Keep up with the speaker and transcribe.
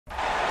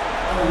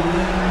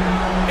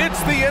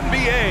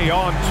today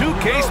on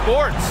 2K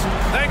Sports.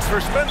 Thanks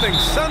for spending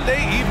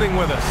Sunday evening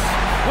with us.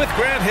 With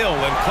Grant Hill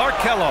and Clark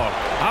Kellogg,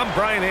 I'm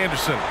Brian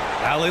Anderson.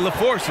 Allie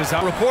LaForce is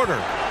our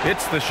reporter.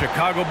 It's the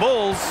Chicago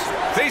Bulls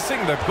facing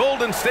the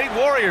Golden State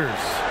Warriors.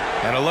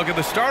 And a look at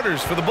the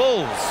starters for the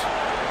Bulls.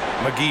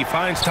 McGee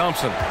finds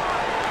Thompson.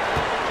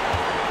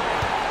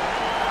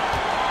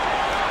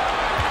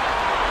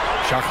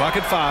 Shot clock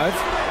at 5.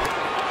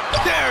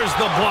 There's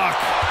the block.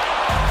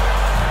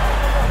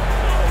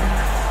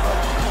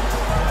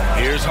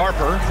 Here's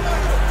Harper.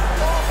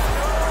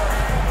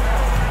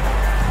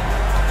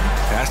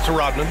 Pass to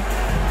Rodman.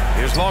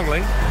 Here's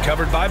Longley.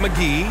 Covered by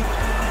McGee.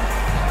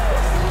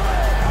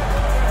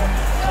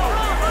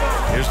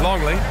 Here's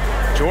Longley.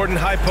 Jordan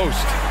high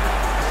post.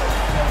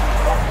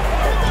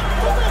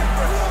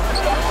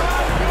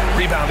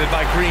 Rebounded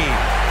by Greene.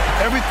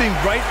 Everything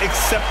right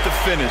except the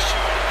finish.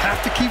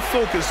 Have to keep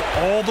focused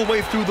all the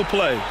way through the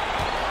play.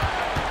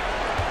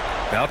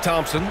 Now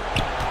Thompson.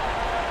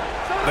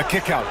 The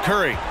kick out.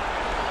 Curry.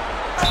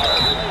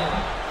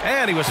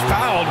 And he was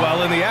fouled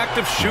while in the act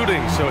of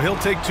shooting, so he'll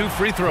take 2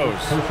 free throws.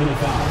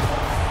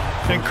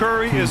 And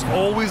Curry is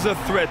always a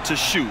threat to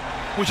shoot,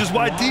 which is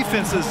why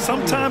defenses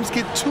sometimes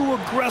get too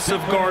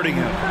aggressive guarding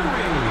him.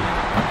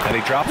 And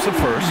he drops it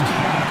first.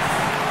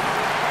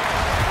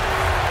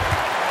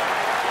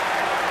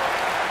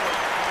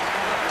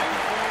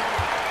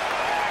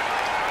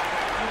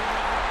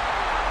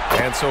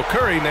 And so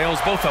Curry nails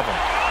both of them.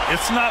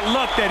 It's not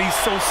luck that he's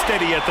so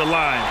steady at the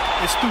line.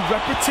 It's through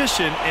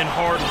repetition and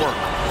hard work.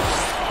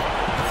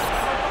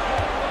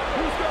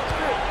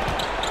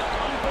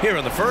 Here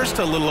in the first,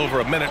 a little over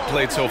a minute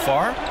played so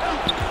far.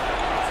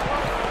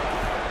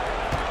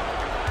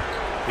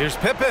 Here's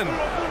Pippen.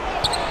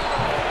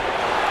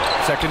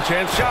 Second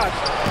chance shot.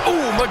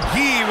 Ooh,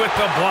 McGee with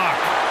the block.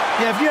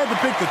 Yeah, if you had to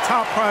pick the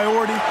top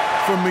priority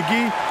for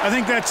McGee, I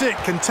think that's it.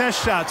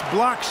 Contest shots,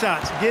 block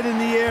shots, get in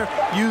the air,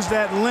 use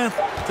that length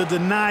to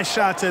deny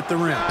shots at the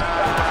rim.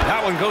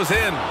 That one goes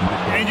in.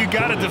 And you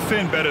got to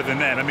defend better than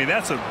that. I mean,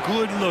 that's a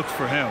good look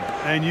for him.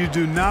 And you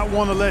do not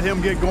want to let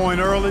him get going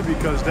early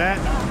because that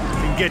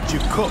can get you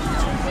cooked.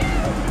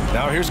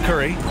 Now here's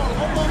Curry.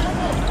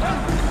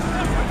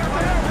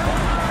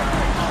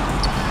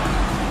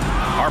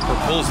 Harper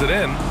pulls it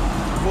in.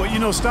 Well, you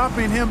know,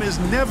 stopping him is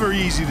never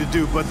easy to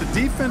do, but the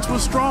defense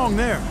was strong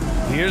there.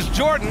 Here's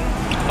Jordan.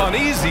 An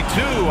easy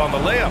 2 on the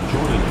layup.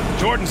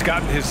 Jordan's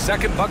gotten his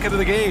second bucket of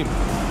the game.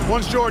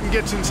 Once Jordan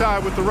gets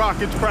inside with the rock,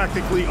 it's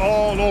practically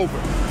all over.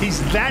 He's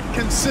that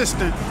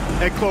consistent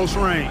at close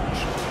range.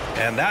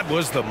 And that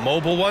was the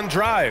mobile 1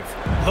 drive.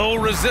 Low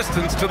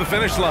resistance to the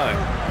finish line.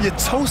 You're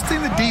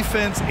toasting the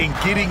defense and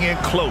getting in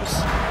close.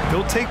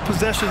 They'll take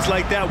possessions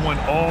like that one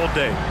all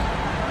day.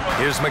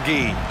 Here's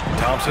McGee.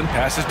 Thompson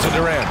passes to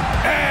Durant.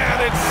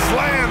 And it's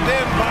slammed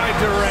in by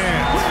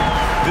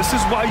Durant. This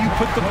is why you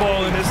put the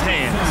ball in his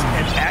hands.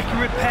 An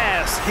accurate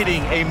pass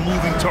hitting a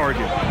moving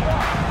target.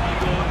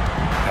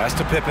 Pass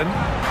to Pippen.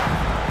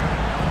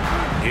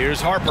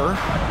 Here's Harper.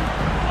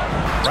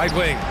 Right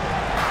wing.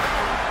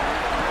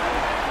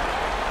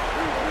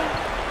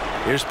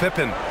 Here's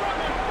Pippen.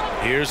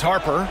 Here's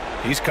Harper.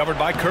 He's covered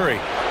by Curry.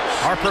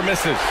 Harper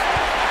misses.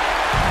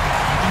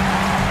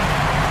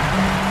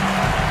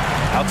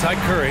 Outside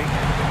Curry.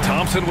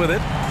 Thompson with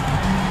it.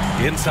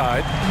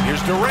 Inside.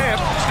 Here's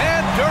Durant.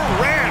 And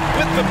Durant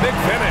with the big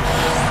finish.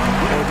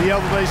 Well, the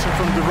elevation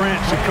from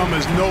Durant should come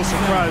as no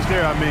surprise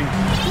there. I mean,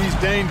 he's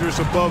dangerous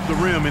above the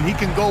rim, and he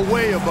can go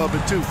way above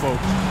it too,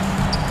 folks.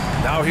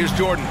 Now here's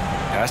Jordan.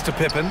 Pass to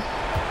Pippen.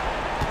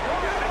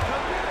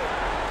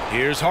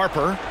 Here's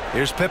Harper.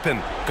 Here's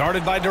Pippen.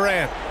 Guarded by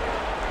Durant.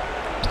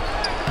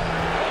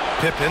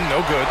 Pippen,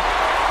 no good.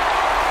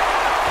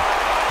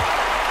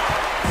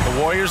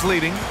 The Warriors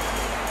leading.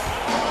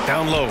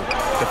 Down low.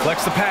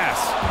 Deflects the pass.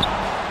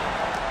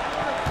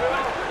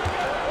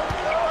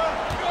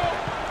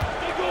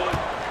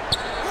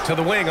 To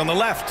the wing on the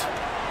left.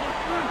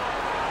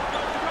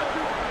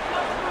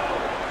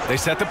 They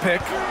set the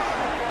pick.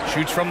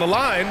 Shoots from the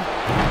line.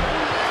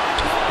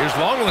 Here's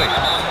Longley.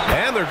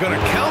 And they're going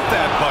to count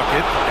that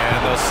bucket,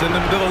 and they'll send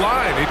him to the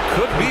line. It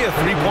could be a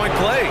 3-point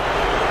play.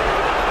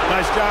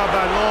 Nice job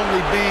by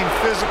Longley being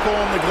physical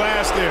on the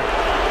glass there,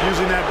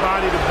 using that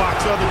body to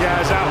box other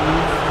guys out.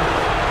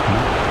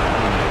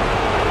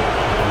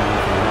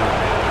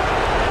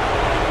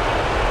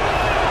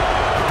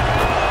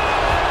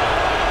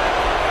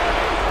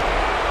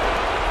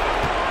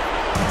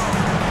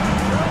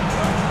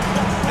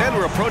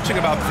 We're approaching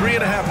about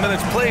 3.5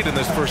 minutes played in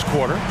this first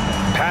quarter.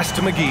 Pass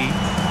to McGee.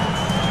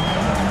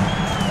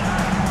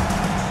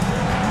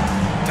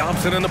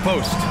 Thompson in the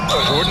post.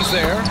 Jordan's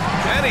there,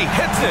 and he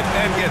hits it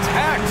and gets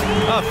hacked.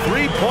 A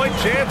 3-point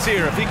chance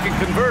here if he can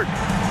convert.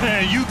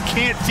 Man, you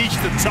can't teach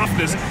the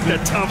toughness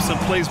that Thompson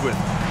plays with.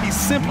 He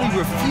simply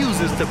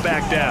refuses to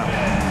back down.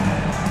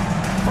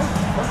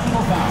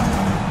 Personal foul.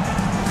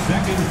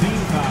 Second team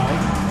foul.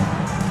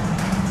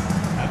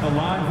 At the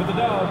line for the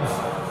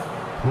Dubs.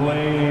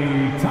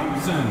 Klay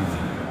Thompson.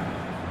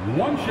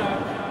 One shot.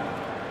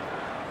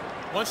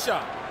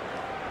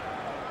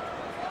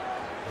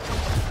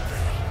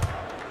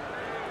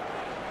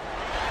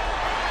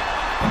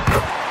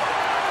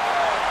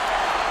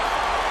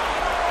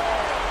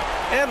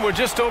 And we're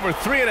just over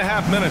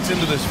 3.5 minutes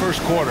into this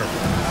first quarter.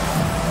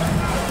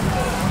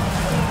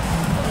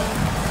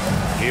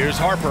 Here's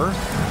Harper,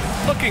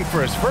 looking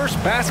for his first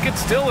basket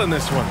still in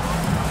this one.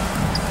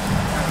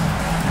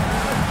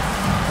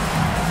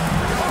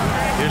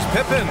 Here's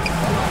Pippen.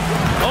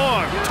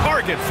 On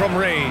target from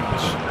range.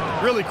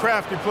 Really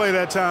crafty play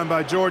that time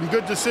by Jordan.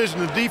 Good decision.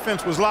 The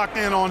defense was locked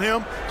in on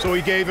him, so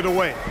he gave it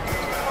away.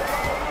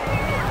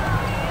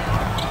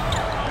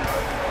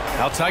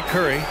 Outside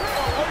Curry.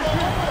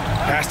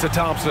 Pass to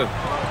Thompson.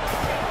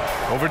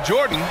 Over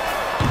Jordan.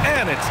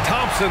 And it's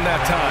Thompson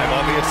that time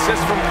on the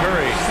assist from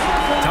Curry.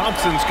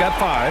 Thompson's got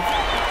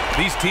 5.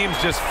 These teams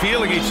just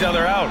feeling each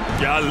other out.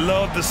 Yeah, I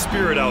love the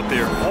spirit out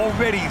there.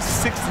 Already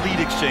 6 lead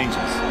exchanges.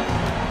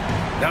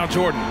 Now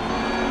Jordan.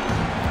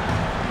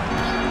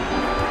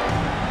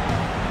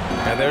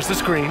 And there's the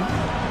screen.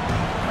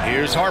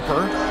 Here's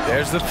Harper.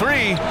 There's the 3.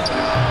 Here's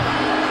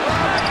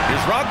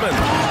Rodman.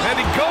 And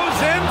he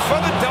goes in for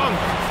the dunk.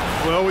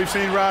 Well, we've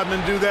seen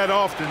Rodman do that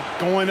often.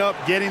 Going up,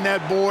 getting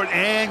that board,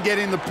 and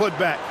getting the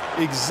putback.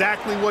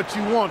 Exactly what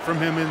you want from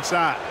him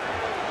inside.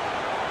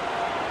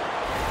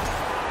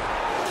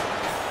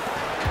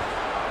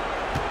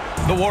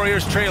 The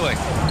Warriors trailing.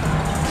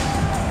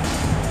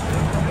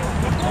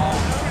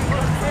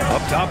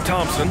 Up top,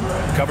 Thompson.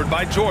 Covered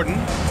by Jordan.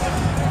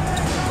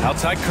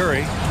 Outside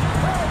Curry.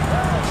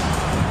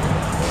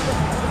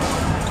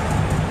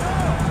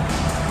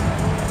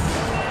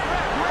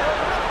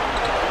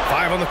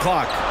 Five on the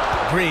clock.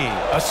 Greene,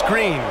 a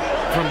screen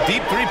from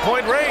deep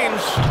three-point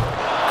range.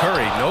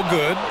 Curry, no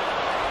good.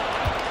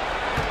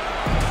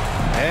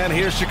 And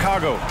here's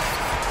Chicago.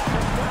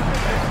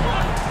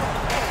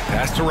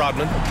 Pass to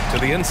Rodman, to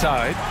the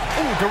inside.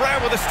 Ooh,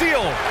 Durant with a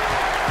steal.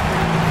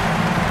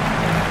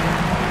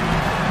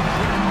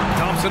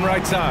 Thompson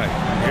right side.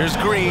 Here's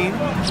Greene.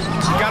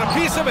 Got a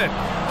piece of it.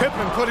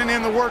 Pippen putting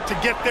in the work to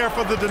get there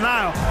for the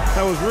denial.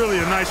 That was really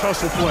a nice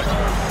hustle play.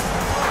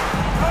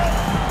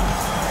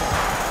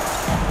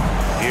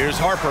 Here's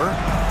Harper.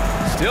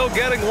 Still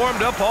getting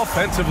warmed up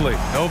offensively.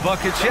 No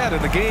buckets yet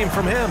in the game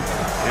from him.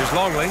 Here's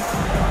Longley.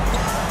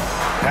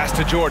 Pass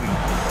to Jordan.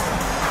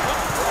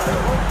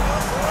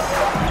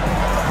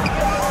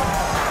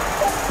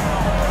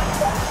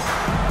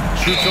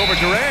 Shoots over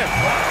Durant.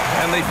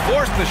 And they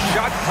force the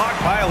shot clock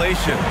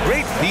violation.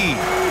 Great feed.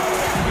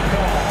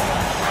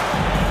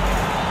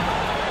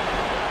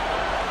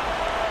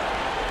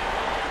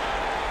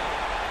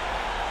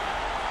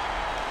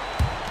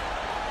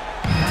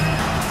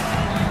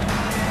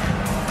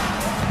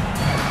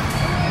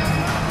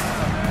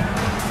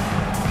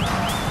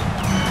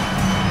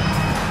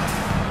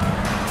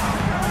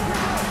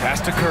 Pass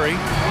to Curry.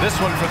 This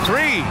one for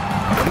 3.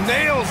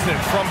 Nails it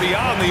from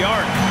beyond the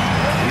arc.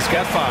 He's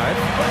got 5.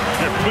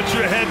 Put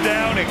your head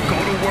down and go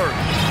to work.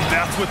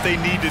 That's what they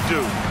need to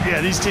do.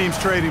 Yeah, these teams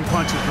trading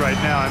punches right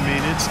now. I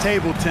mean, it's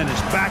table tennis.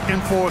 Back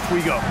and forth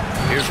we go.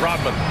 Here's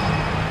Rodman.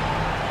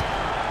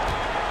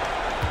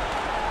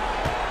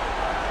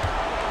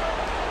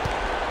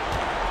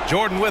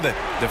 Jordan with it.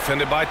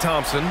 Defended by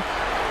Thompson.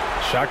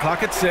 Shot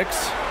clock at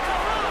 6.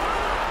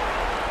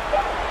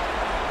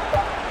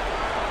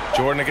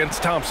 Jordan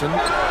against Thompson.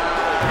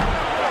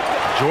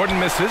 Jordan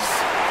misses.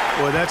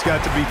 Boy, that's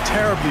got to be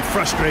terribly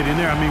frustrating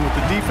there. I mean, with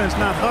the defense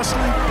not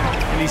hustling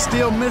and he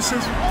still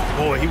misses,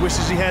 boy, he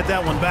wishes he had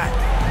that one back.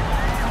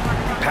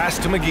 Pass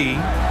to McGee.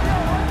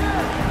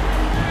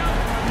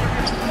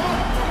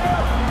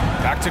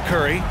 Back to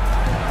Curry.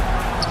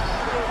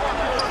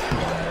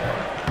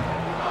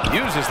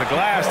 Uses the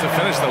glass to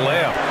finish the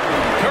layup.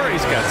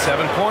 Curry's got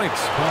 7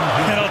 points.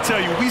 And I'll tell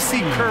you, we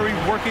see Curry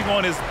working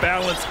on his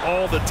balance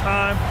all the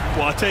time.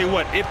 Well, I'll tell you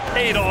what, it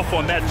paid off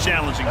on that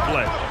challenging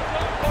play.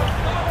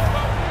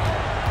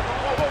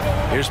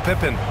 Here's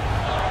Pippen.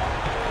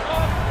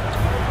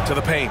 To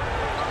the paint.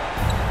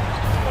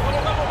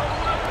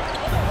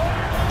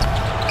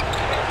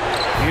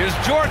 Here's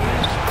Jordan.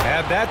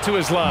 Add that to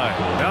his line.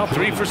 Now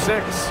 3 for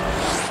 6.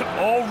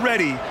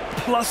 Already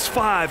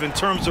 +5 in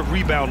terms of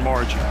rebound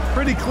margin.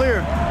 Pretty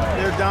clear.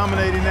 They're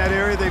dominating that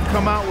area. They've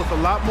come out with a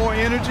lot more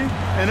energy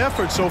and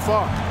effort so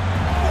far.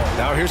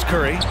 Now here's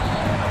Curry.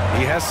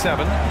 He has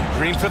 7.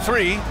 Greene for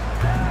 3.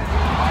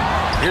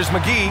 Here's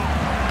McGee.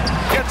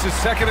 Gets his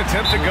second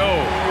attempt to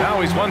go.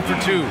 Now he's 1 for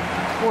 2.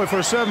 Boy, for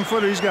a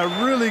 7-footer, he's got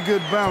really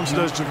good bounce,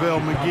 does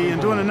JaVale McGee,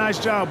 and doing a nice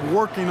job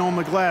working on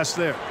the glass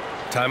there.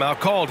 Timeout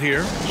called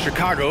here.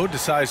 Chicago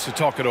decides to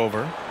talk it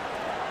over.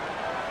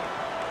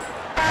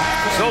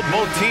 So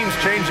both teams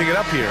changing it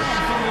up here.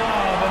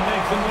 And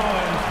make some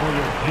noise for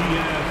your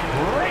DNS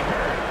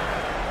breaker.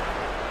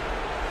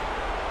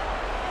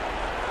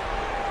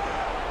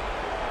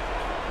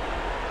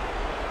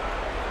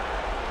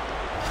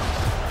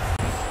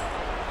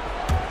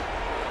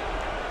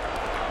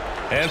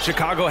 And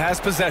Chicago has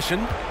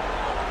possession,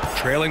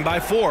 trailing by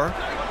 4.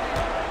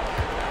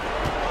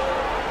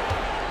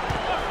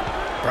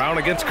 Brown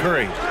against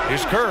Curry.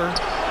 Here's Kerr.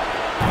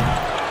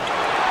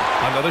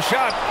 Another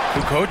shot.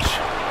 Kukoc.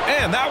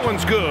 And that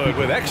one's good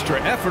with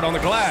extra effort on the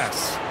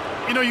glass.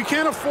 You know, you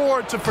can't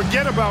afford to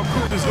forget about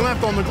Kuzma's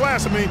length on the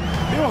glass. I mean,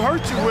 he'll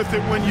hurt you with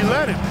it when you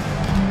let him.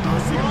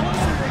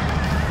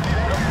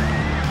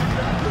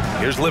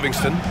 Here's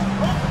Livingston.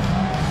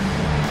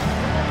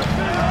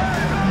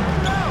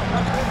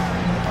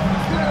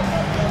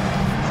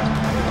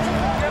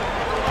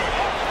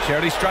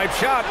 Charity stripe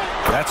shot.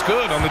 That's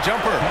good on the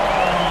jumper.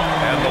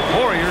 And the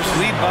Warriors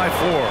lead by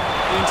 4.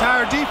 The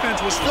entire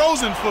defense was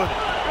frozen foot.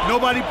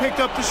 Nobody picked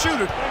up the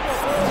shooter.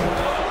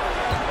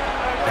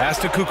 Pass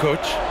to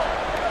Kukoc.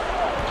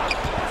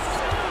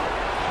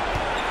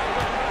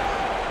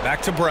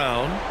 Back to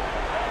Brown.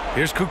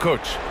 Here's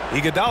Kukoc.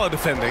 Iguodala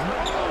defending.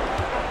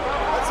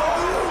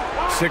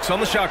 6 on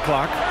the shot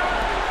clock.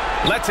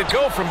 Lets it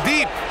go from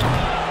deep.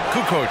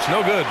 Kukoc,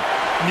 no good.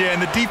 Yeah,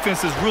 and the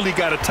defense has really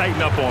got to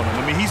tighten up on him.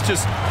 I mean, he's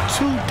just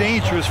too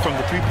dangerous from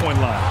the three-point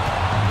line.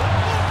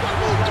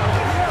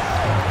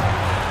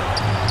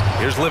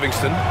 Here's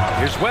Livingston.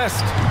 Here's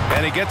West.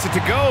 And he gets it to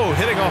go,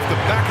 hitting off the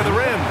back of the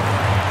rim.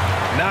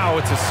 Now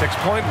it's a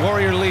 6-point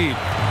Warrior lead.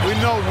 We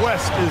know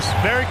West is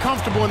very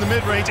comfortable in the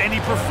mid-range, and he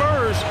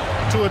prefers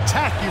to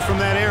attack you from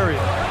that area.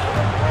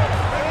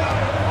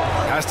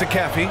 Pass to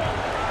Caffey.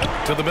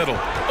 To the middle.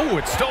 Oh,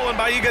 it's stolen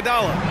by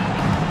Iguodala.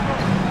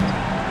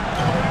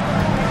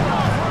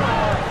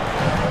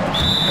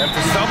 And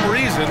for some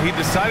reason, he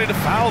decided to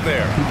foul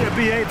there. Yeah,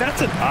 B.A.,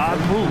 that's an odd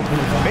move.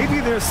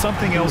 Maybe there's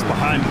something else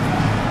behind it.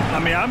 I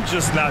mean, I'm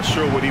just not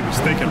sure what he was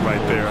thinking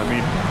right there. I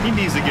mean, he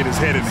needs to get his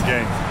head in the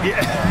game.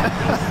 Yeah,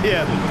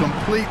 yeah,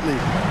 completely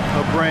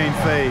a brain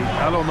fade.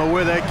 I don't know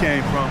where that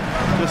came from.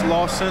 Just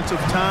lost sense of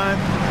time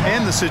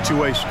and the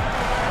situation.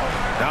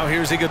 Now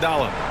here's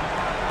Iguodala.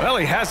 Well,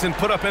 he hasn't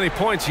put up any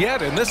points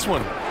yet in this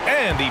one.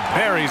 And he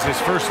buries his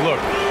first look.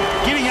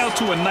 Getting out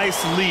to a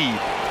nice lead.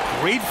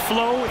 Great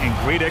flow and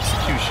great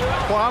execution.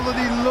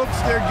 Quality looks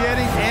they're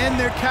getting, and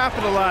they're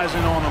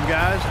capitalizing on them,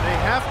 guys. They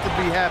have to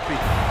be happy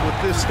with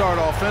this start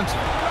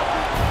offensively.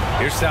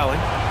 Here's Sally.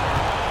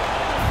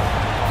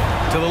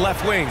 To the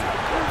left wing.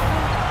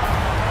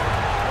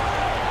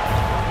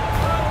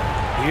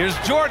 Here's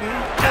Jordan.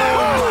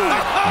 Oh,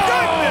 my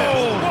goodness!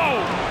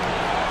 Whoa.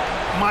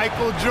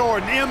 Michael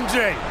Jordan,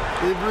 MJ.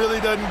 It really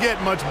doesn't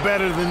get much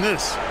better than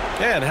this.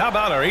 And how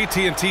about our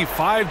AT&T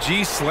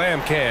 5G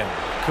slam can?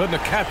 Couldn't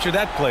have captured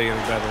that play any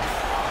better.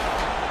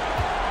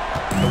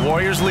 The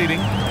Warriors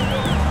leading.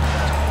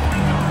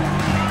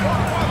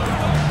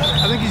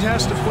 I think he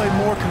has to play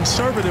more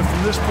conservative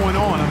from this point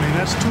on. I mean,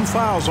 that's 2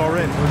 fouls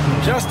already.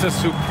 Just a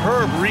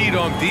superb read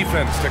on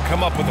defense to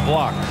come up with the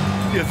block.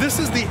 Yeah, this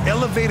is the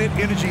elevated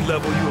energy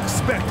level you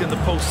expect in the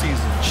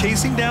postseason.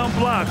 Chasing down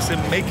blocks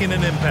and making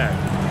an impact.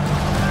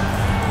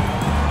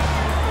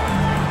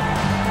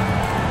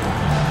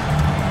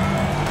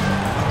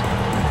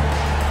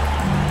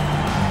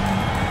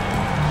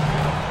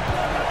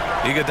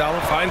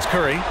 Iguodala finds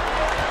Curry.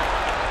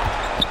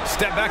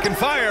 Step back and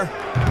fire.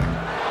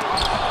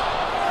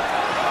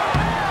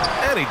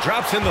 And he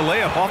drops in the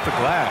layup off the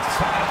glass.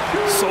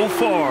 So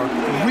far,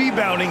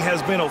 rebounding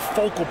has been a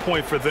focal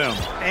point for them.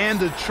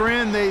 And a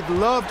trend they'd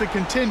love to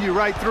continue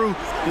right through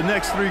the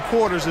next 3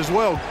 quarters as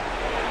well.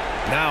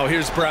 Now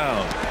here's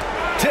Brown.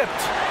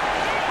 Tipped.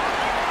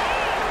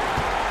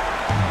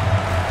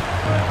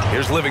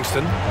 Here's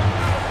Livingston.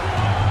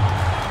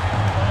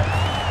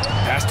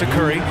 Pass to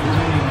Curry.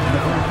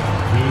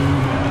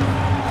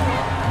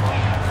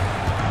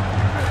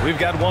 We've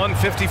got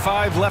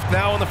 1:55 left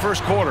now in the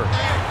first quarter.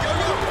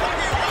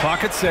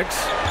 Clock at 6.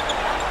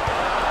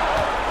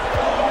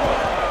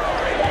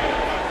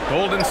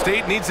 Golden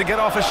State needs to get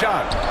off a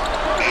shot.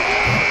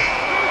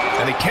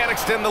 And he can't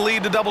extend the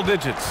lead to double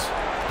digits.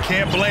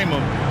 Can't blame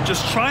him.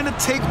 Just trying to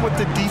take what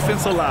the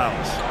defense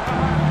allows.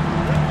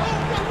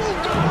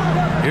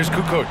 Here's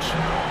Kukoc.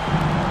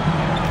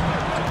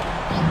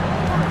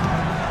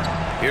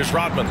 Here's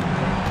Rodman.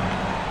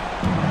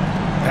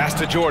 Pass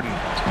to Jordan.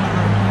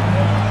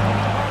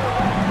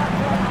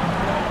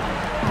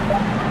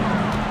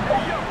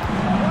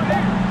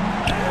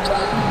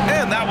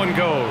 And that one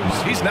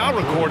goes. He's now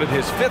recorded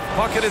his 5th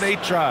bucket in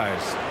 8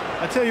 tries.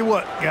 I tell you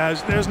what,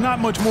 guys, there's not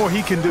much more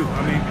he can do.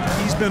 I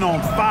mean, he's been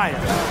on fire,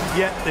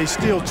 yet they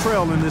still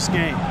trail in this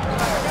game.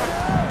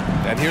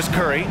 And here's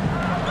Curry.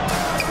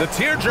 The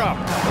teardrop.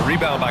 The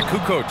rebound by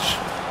Kukoc.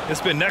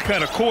 It's been that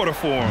kind of quarter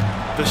for him.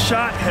 The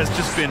shot has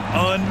just been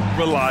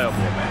unreliable.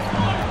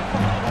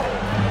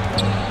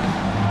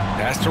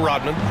 Pass to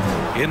Rodman.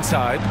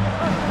 Inside.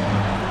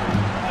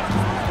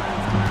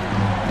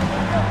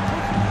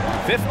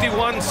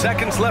 51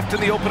 seconds left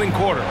in the opening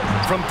quarter.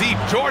 From deep,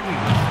 Jordan.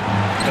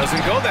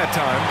 Doesn't go that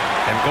time.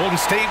 And Golden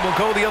State will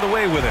go the other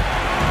way with it.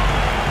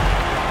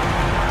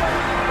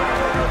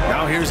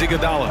 Now here's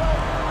Iguodala.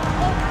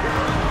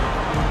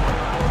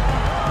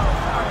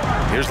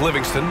 Here's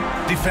Livingston,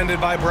 defended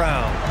by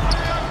Brown.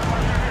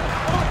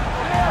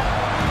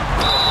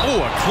 Oh,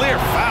 a clear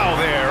foul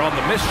there on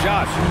the missed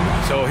shot.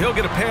 So he'll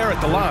get a pair at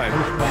the line.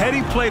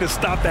 Heady play to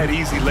stop that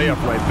easy layup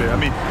right there. I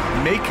mean,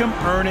 make him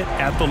earn it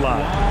at the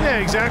line.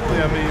 Yeah, exactly.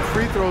 I mean,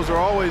 free throws are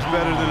always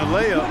better than a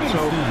layup, so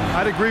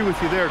I'd agree with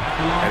you there.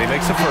 And he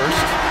makes the first.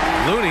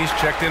 Looney's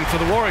checked in for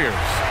the Warriors.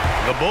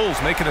 The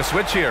Bulls making a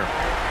switch here.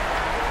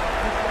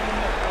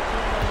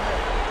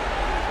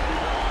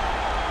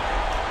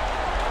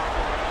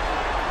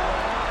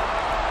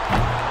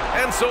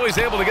 And so he's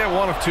able to get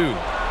one of two.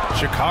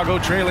 Chicago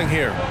trailing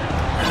here.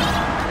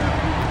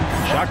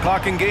 Shot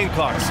clock and game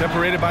clock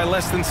separated by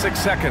less than 6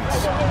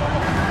 seconds.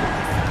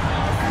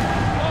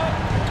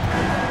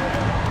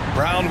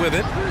 Brown with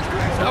it.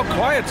 Now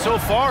quiet so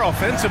far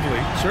offensively,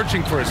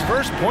 searching for his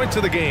first points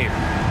of the game.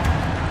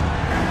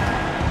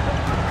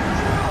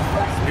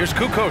 Here's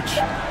Kukoc.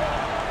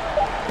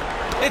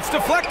 It's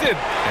deflected,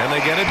 and they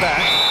get it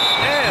back.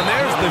 And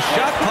there's the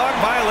shot clock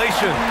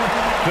violation.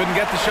 Couldn't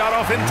get the shot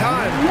off in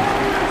time.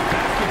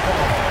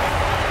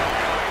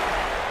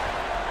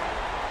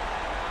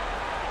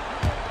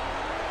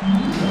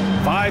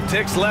 5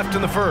 ticks left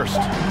in the first.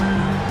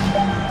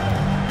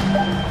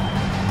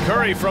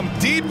 Curry from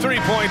deep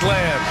three-point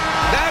land.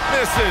 That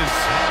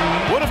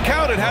misses. Would have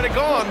counted had it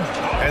gone.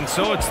 And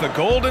so it's the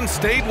Golden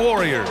State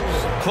Warriors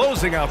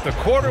closing out the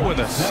quarter with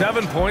a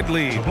 7-point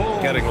lead.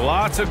 Getting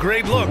lots of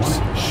great looks.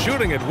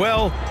 Shooting it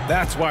well.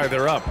 That's why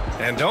they're up.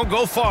 And don't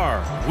go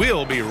far.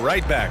 We'll be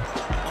right back.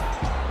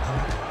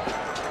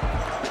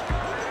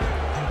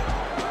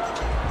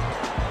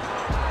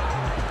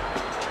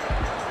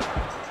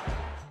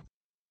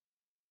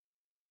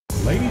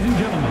 Ladies and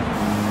gentlemen,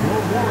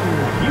 your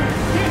Warriors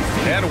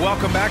here. And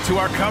welcome back to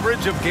our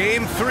coverage of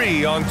Game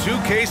 3 on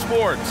 2K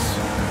Sports.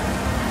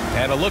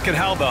 And a look at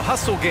how the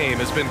hustle game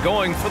has been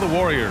going for the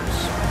Warriors.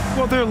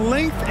 Well, their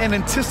length and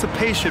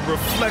anticipation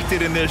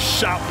reflected in their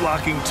shot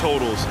blocking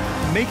totals,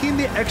 making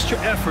the extra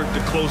effort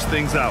to close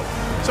things out.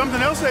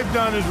 Something else they've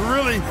done is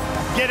really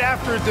get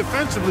after it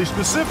defensively,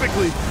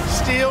 specifically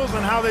steals,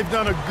 and how they've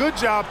done a good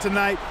job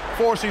tonight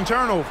forcing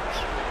turnovers.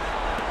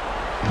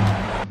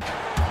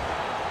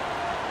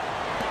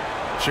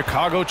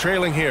 Chicago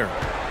trailing here.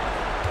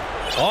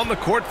 On the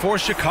court for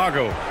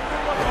Chicago.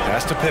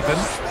 Pass to Pippen.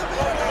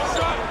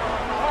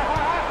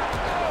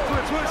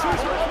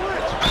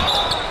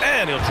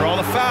 And he'll draw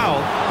the foul.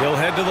 He'll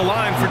head to the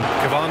line for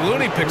Kevon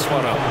Looney picks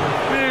one up.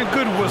 Man,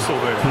 good whistle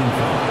there.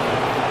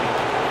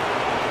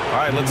 All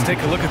right, let's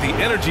take a look at the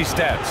energy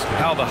stats.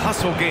 How the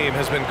hustle game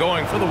has been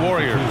going for the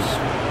Warriors.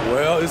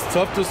 Well, it's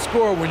tough to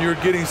score when you're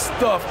getting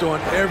stuffed on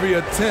every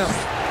attempt.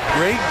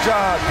 Great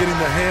job getting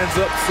the hands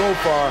up so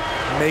far,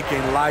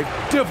 making life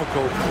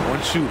difficult on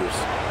shooters.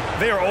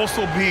 They are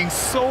also being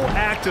so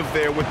active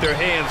there with their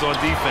hands on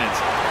defense.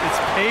 It's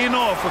paying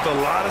off with a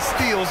lot of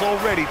steals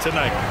already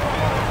tonight.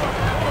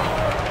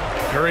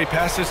 Curry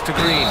passes to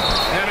Greene,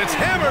 and it's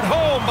hammered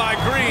home by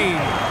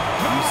Greene.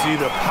 You see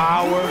the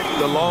power,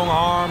 the long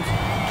arms.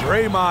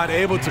 Draymond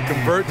able to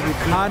convert through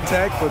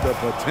contact for the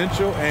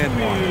potential and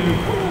one.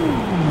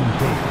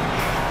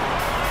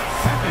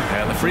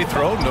 And the free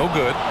throw, no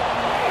good.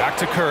 Back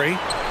to Curry.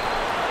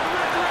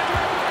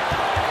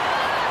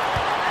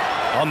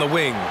 On the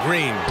wing,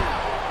 Greene.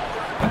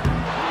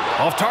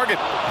 Off target.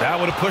 That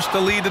would have pushed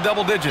the lead to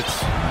double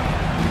digits.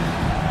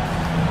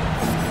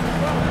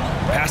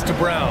 Pass to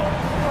Brown.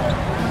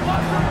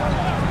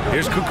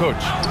 Here's Kukoc,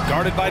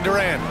 guarded by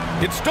Durant.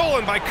 It's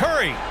stolen by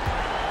Curry.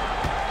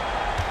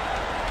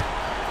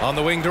 On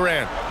the wing,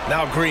 Durant.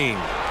 Now Greene.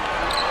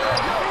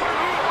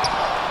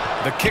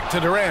 The kick to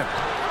Durant.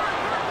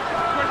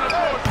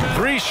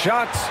 3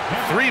 shots,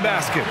 3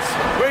 baskets.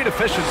 Great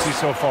efficiency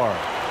so far.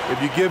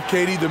 If you give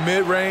KD the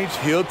mid-range,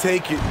 he'll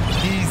take it.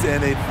 He's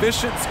an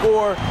efficient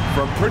scorer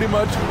from pretty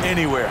much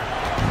anywhere.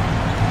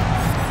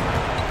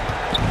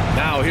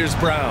 Now here's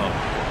Brown.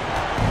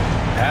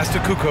 Pass to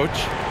Kukoc.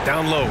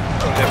 Down low.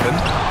 Pippen.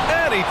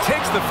 And he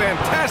takes the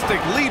fantastic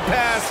lead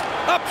pass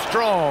up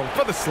strong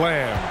for the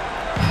slam.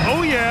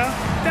 Oh, yeah,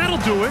 that'll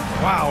do it.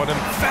 Wow, an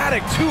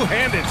emphatic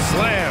two-handed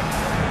slam.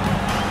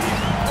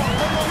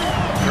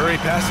 Curry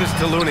passes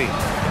to Looney.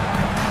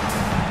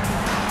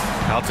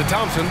 Out to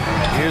Thompson.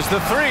 Here's the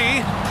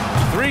 3.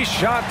 3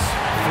 shots,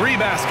 3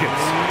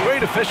 baskets.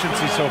 Great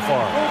efficiency so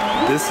far.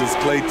 This is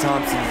Klay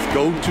Thompson's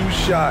go-to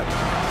shot.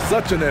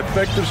 Such an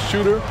effective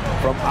shooter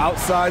from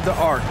outside the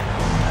arc.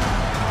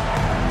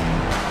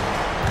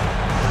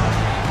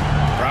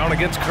 Brown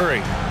against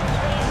Curry.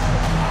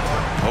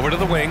 Over to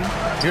the wing.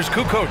 Here's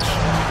Kukoc.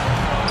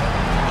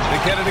 They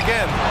get it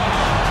again.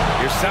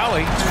 Here's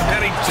Sally,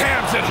 and he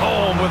jams it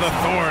home with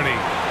authority.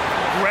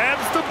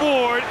 Grabs the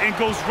board and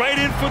goes right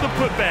in for the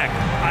putback.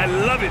 I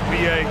love it,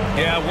 B.A.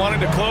 Yeah, wanted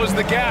to close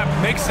the gap.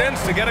 Makes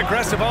sense to get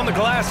aggressive on the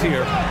glass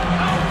here.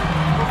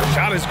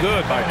 Shot is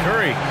good by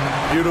Curry.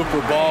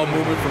 Beautiful ball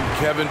movement from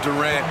Kevin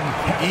Durant.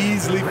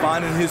 Easily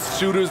finding his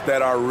shooters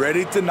that are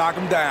ready to knock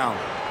him down.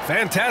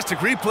 Fantastic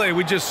replay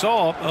we just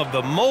saw of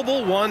the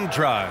Mobile One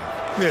drive.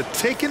 They're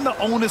taking the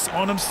onus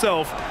on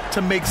himself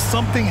to make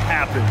something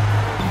happen.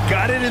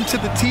 Got it into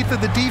the teeth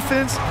of the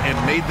defense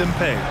and made them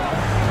pay.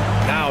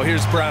 Now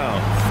here's Brown.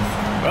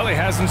 Well, he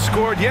hasn't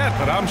scored yet,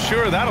 but I'm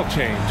sure that'll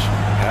change.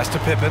 Pass to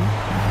Pippen.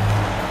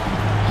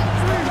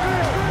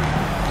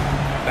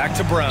 Back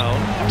to Brown.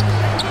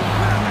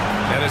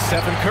 And it's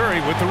Stephen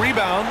Curry with the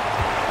rebound.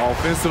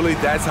 Offensively,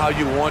 that's how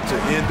you want to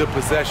end the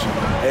possession,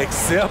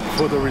 except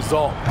for the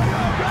result.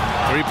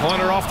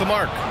 Three-pointer off the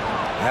mark.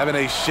 Having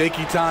a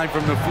shaky time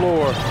from the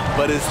floor,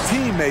 but his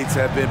teammates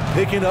have been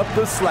picking up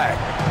the slack.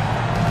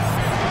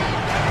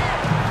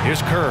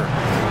 Here's Kerr.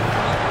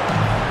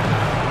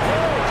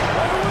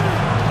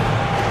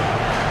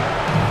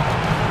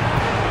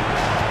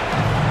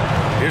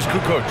 Here's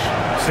Kukoc.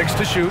 6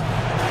 to shoot.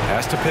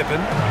 Pass to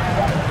Pippen.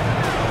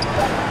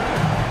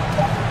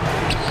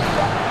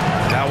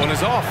 That one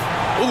is off.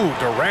 Ooh,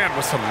 Durant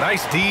with some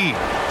nice D.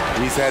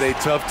 He's had a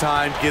tough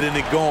time getting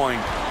it going,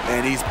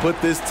 and he's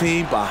put this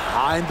team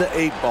behind the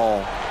 8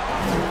 ball.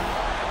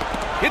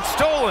 It's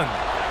stolen.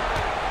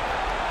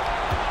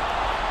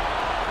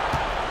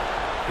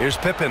 Here's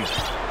Pippen.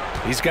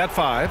 He's got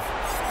 5.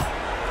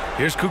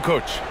 Here's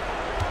Kukoc.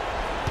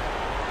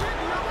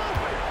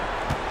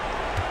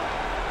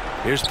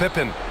 Here's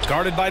Pippen,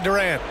 guarded by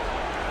Durant.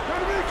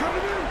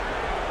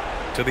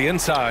 To the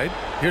inside.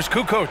 Here's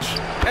Kukoc.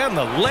 And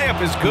the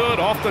layup is good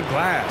off the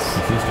glass.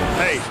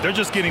 Hey, they're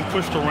just getting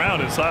pushed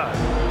around inside.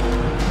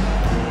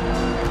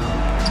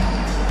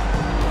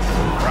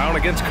 Brown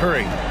against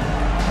Curry.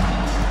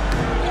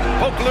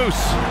 Poke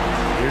loose.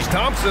 Here's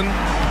Thompson.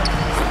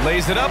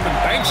 Lays it up and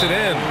banks it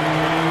in.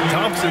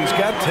 Thompson's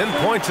got 10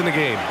 points in the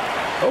game.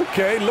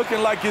 Okay,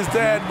 looking like his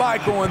dad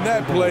Michael on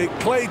that play.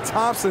 Klay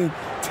Thompson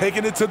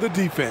taking it to the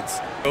defense.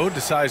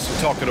 Decides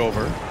to talk it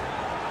over.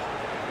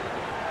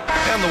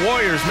 And the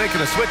Warriors making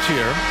a switch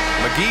here.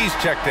 McGee's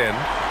checked in.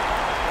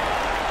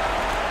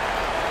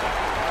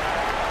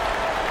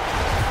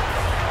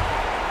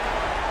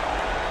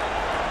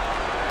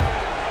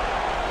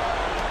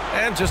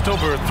 And just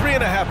over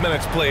 3.5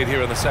 minutes played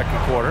here in the second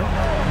quarter.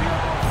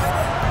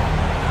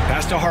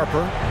 Pass to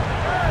Harper.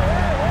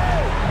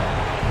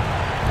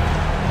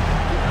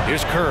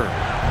 Here's Kerr.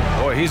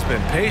 Boy, he's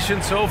been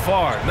patient so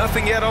far.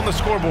 Nothing yet on the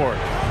scoreboard.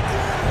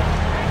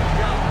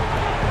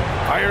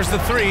 Fires the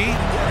 3.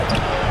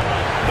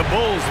 The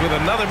Bulls with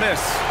another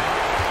miss.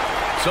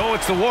 So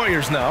it's the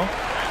Warriors now.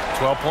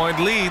 12-point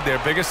lead, their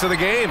biggest of the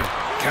game.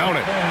 Count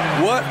it.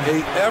 What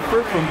an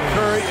effort from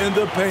Curry in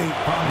the paint,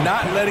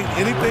 not letting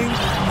anything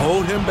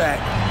hold him back.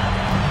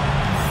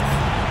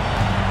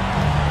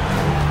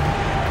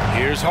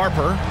 Here's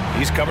Harper.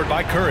 He's covered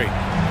by Curry.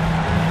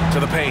 To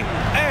the paint.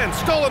 And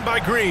stolen by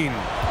Greene.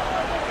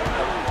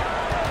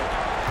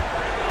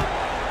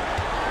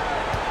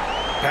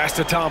 Pass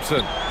to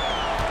Thompson.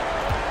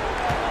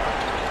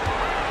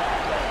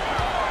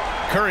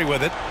 Curry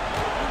with it.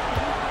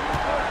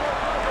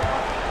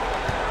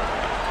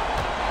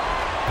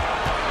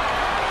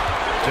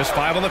 Just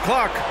 5 on the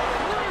clock.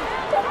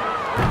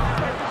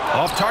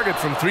 Off target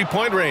from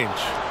 3-point range.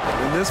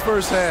 In this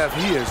first half,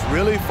 he has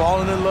really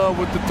fallen in love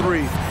with the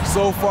 3.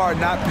 So far,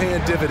 not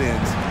paying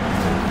dividends.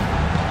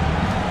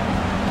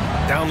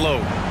 Down low.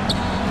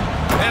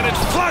 And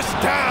it's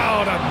flushed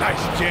down. A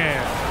nice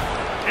jam.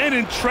 And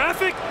in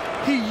traffic,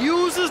 he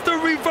uses the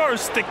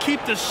reverse to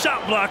keep the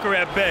shot blocker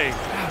at bay.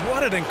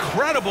 What an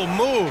incredible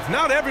move.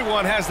 Not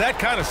everyone has that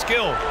kind of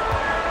skill.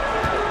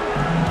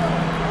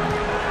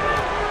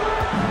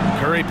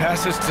 Curry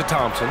passes to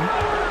Thompson.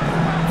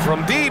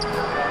 From deep.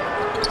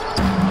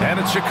 And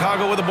it's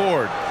Chicago with a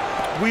board.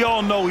 We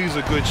all know he's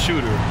a good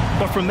shooter.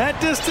 But from that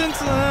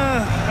distance,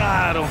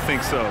 I don't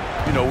think so.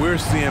 You know, we're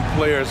seeing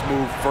players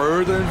move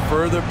further and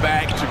further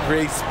back to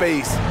create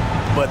space.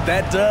 But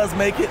that does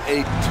make it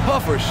a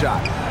tougher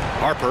shot.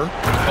 Harper.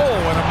 Oh,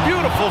 and a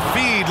beautiful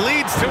feed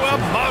leads to a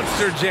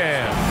monster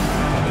jam.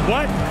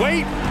 What?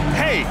 Wait.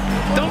 Hey,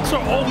 dunks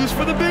are always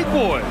for the big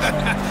boys.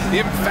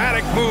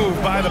 Emphatic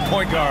move by the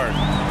point guard.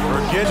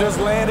 Forget just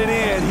landed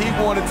in. He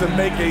wanted to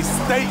make a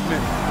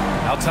statement.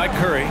 Outside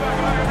Curry.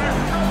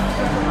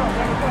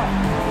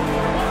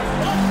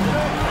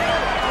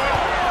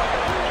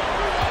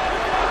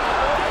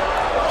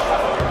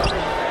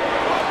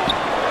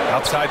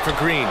 Outside for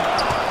Greene.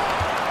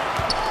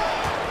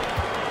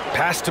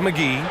 Pass to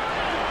McGee.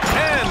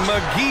 And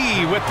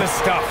McGee with the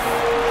stuff.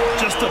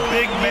 Just a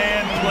big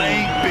man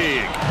playing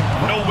big.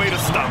 No way to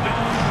stop it.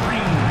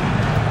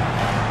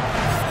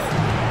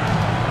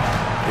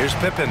 Here's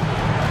Pippen.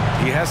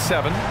 He has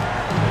 7.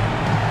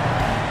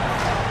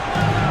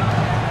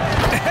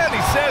 And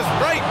he says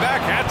right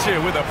back at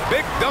you with a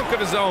big dunk of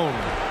his own.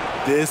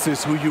 This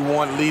is who you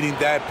want leading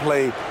that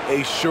play.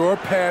 A sure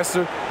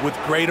passer with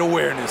great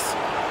awareness.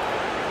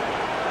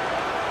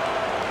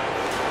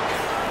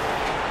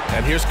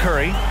 And here's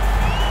Curry.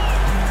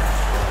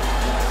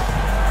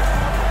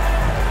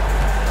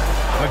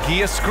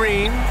 McGee a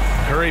screen.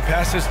 Curry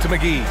passes to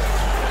McGee.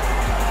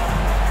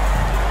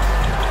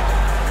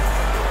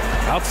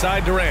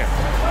 Outside Durant.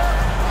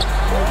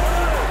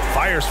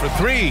 Fires for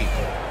 3.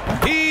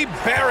 He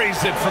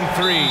buries it from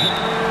 3.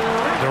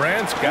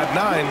 Durant's got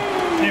 9.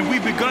 And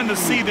we've begun to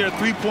see their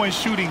three-point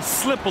shooting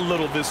slip a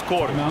little this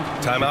quarter.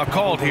 Timeout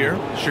called here.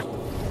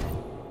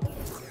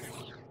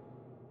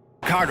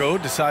 Chicago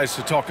decides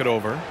to talk it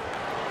over.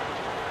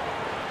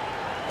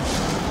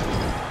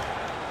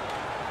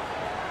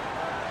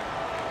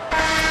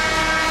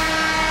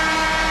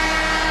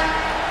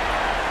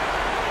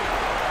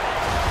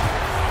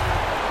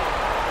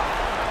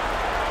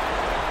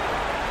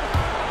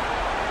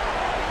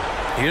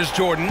 Here's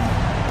Jordan.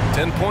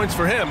 10 points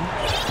for him.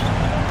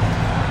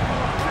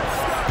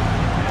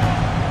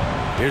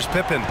 Here's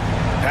Pippen.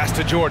 Pass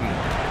to Jordan.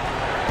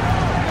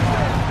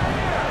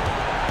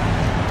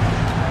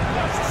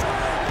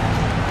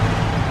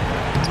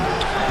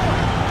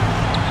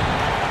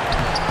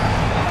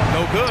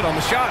 No good on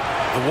the shot.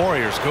 The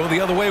Warriors go the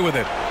other way with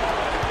it.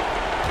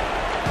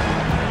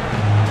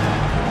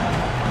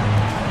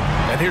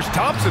 And here's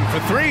Thompson for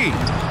three.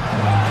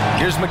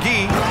 Here's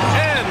McGee.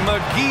 And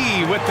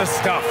McGee with the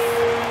stuff.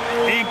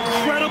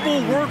 Incredible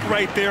work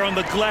right there on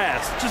the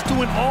glass. Just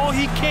doing all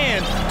he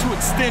can to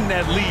extend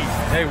that lead.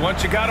 Hey,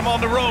 once you got him on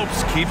the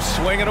ropes, keep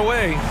swinging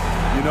away.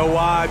 You know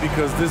why?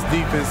 Because this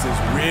defense is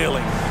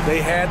reeling.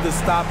 They had to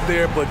stop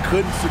there but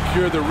couldn't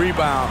secure the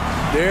rebound.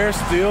 They're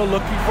still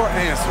looking for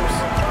answers.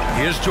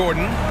 Here's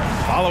Jordan,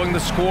 following the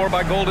score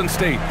by Golden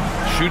State.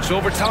 Shoots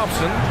over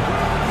Thompson.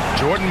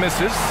 Jordan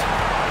misses.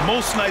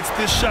 Most nights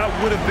this shot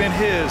would have been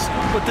his,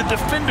 but the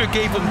defender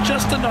gave him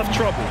just enough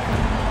trouble.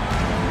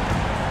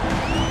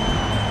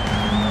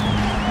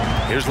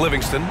 Here's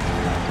Livingston.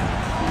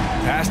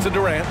 Pass to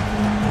Durant.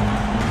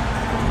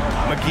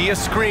 McGee a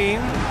screen.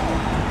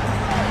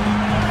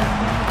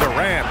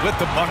 Durant with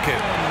the bucket.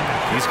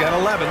 He's got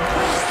 11.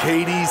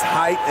 KD's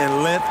height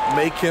and length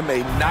make him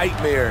a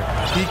nightmare.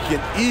 He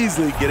can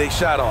easily get a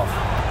shot off.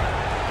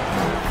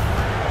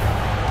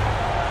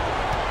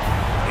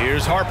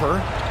 Here's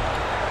Harper.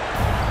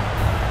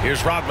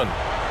 Here's Rodman.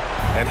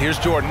 And here's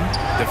Jordan,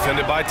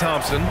 defended by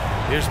Thompson.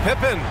 Here's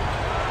Pippen.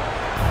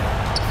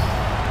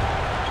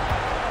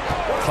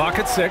 Clock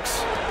at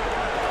 6.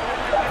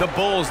 The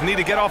Bulls need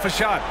to get off a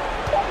shot.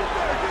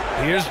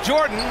 Here's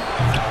Jordan.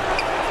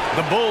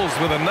 The Bulls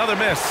with another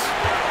miss.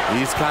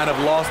 He's kind of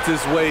lost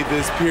his way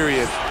this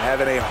period,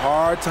 having a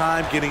hard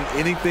time getting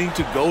anything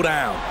to go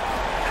down.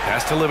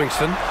 Pass to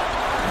Livingston.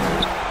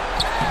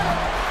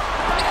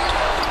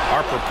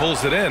 Harper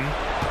pulls it in.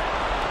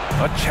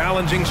 A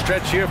challenging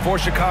stretch here for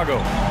Chicago.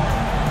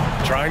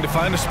 Trying to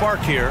find a spark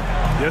here.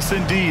 Yes,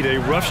 indeed. A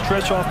rough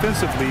stretch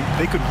offensively.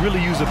 They could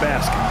really use a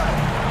basket.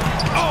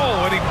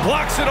 Oh, and he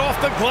blocks it off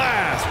the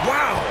glass.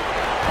 Wow.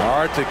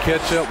 Hard to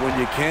catch up when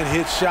you can't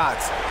hit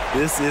shots.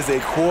 This is a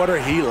quarter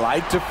he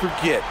liked to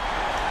forget.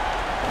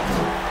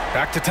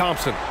 Back to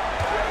Thompson.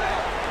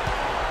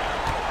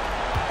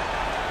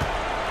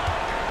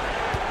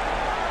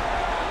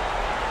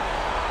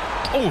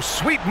 Oh,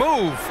 sweet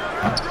move.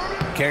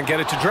 Can't get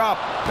it to drop.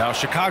 Now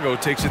Chicago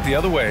takes it the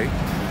other way.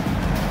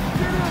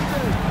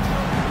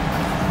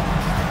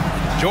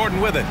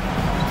 Jordan with it.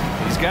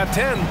 He's got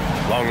 10.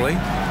 Longley.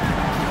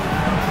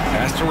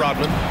 Pass to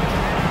Rodman.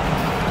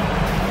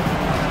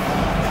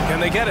 Can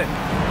they get it?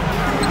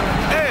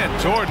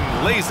 And Jordan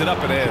lays it up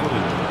and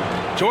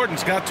in.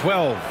 Jordan's got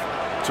 12.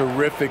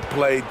 Terrific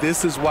play.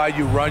 This is why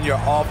you run your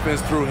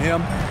offense through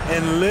him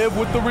and live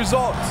with the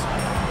results.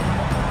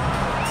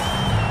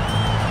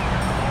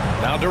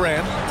 Now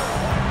Durant.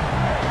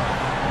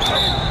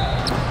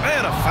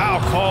 And a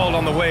foul called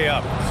on the way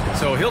up.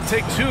 So he'll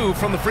take 2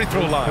 from the free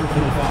throw line.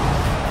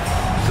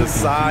 The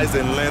size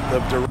and length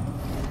of Durant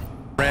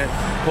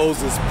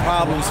poses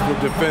problems for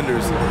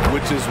defenders,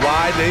 which is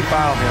why they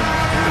foul him.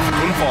 If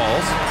Kuhn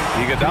falls,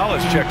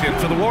 Iguodala's checked in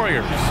for the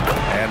Warriors.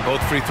 And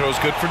both free throws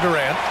good for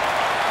Durant.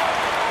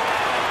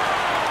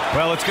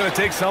 Well, it's going to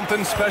take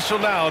something special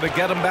now to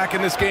get him back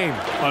in this game.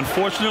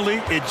 Unfortunately,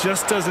 it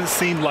just doesn't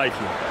seem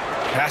likely.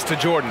 Pass to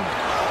Jordan.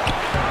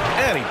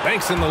 And he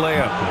banks in the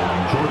layup.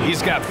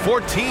 He's got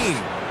 14.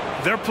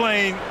 They're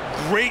playing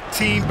great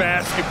team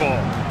basketball.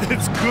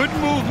 It's good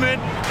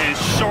movement and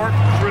sharp,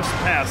 crisp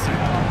passing.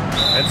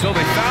 And so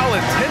they foul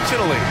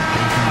intentionally.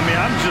 I mean,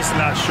 I'm just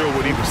not sure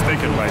what he was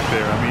thinking right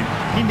there. I mean,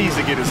 he needs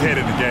to get his head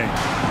in the game.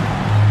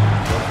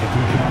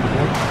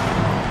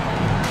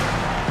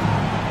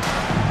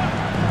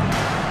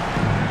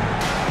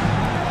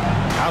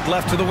 Out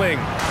left to the wing.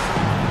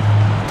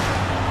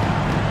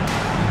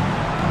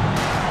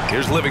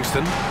 Here's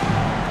Livingston.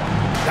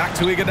 Back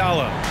to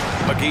Iguodala.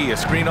 McGee, a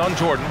screen on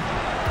Jordan.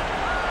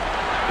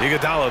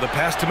 Iguodala, the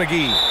pass to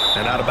McGee.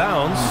 And out of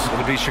bounds.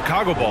 It'll be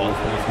Chicago ball.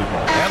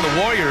 And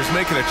the Warriors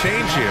making a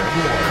change here.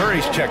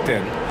 Curry's checked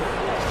in.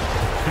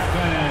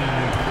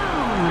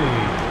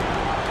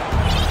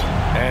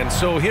 And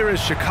so here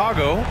is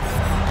Chicago,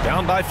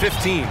 down by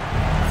 15.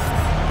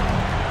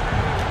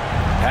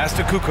 Pass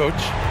to Kukoc.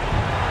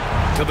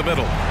 To the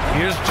middle.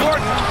 Here's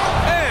Jordan.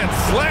 And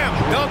slam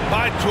dunk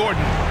by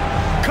Jordan.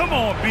 Come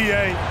on,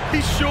 B.A.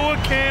 He sure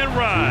can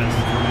rise.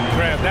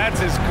 Grant,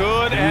 that's as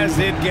good as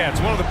it gets.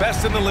 One of the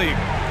best in the league.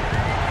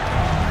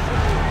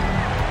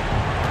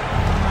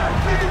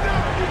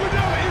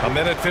 A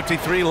minute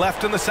 53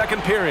 left in the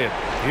second period.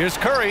 Here's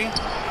Curry.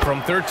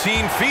 From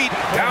 13 feet,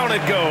 down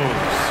it goes.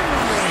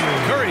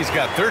 Curry's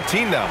got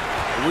 13 now.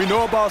 We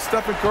know about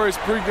Stephen Curry's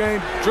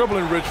pregame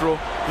dribbling ritual.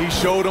 He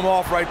showed him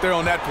off right there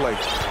on that play.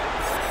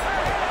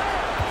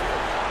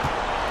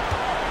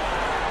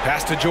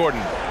 Pass to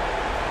Jordan.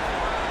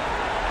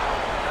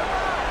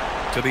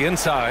 To the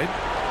inside.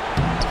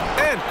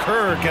 And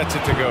Kerr gets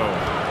it to go.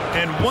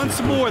 And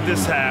once more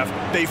this half,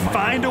 they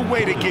find a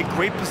way to get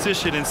great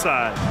position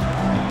inside.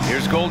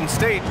 Here's Golden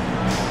State.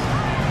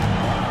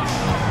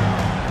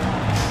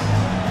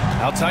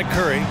 Outside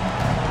Curry.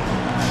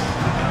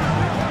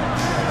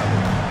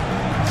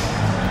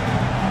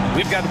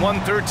 We've got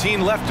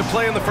 1:13 left to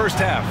play in the first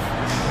half.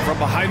 From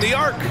behind the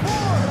arc.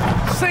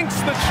 Sinks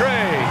the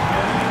tray.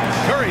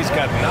 Curry's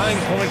got 9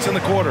 points in the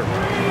quarter.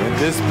 In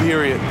this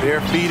period,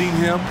 they're feeding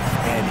him,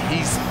 and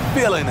he's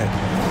feeling it.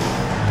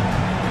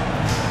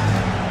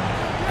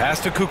 Pass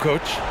to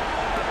Kukoc.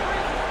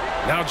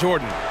 Now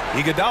Jordan.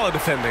 Iguodala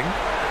defending.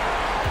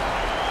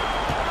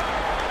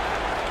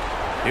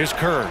 Here's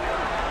Kerr.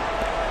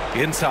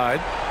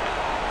 Inside.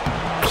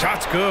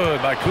 Shot's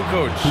good by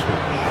Kukoc.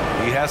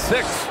 He has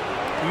 6.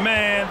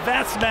 Man,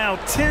 that's now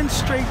 10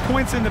 straight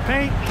points in the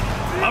paint.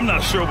 I'm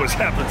not sure what's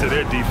happened to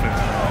their defense.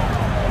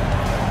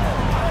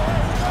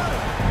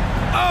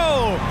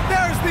 Oh,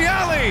 there's the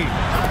alley.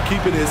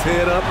 Keeping his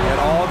head up at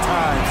all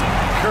times.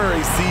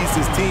 Curry sees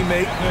his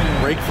teammate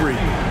break free.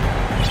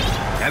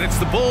 And it's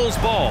the Bulls'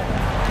 ball.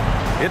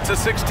 It's a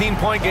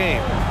 16-point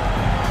game.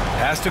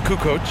 Pass to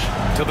Kukoc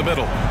to the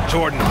middle.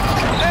 Jordan.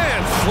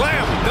 And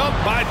slam dunk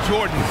by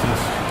Jordan.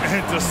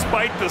 And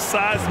despite the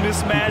size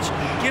mismatch,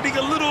 getting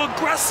a little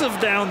aggressive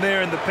down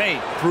there in the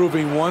paint.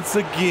 Proving once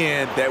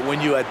again that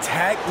when you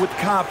attack with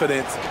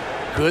confidence,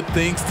 good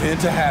things tend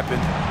to happen.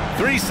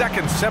 3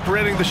 seconds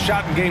separating the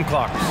shot and game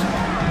clocks.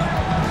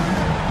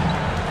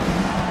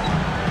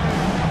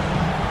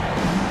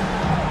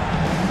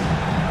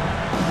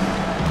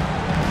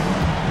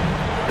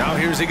 Now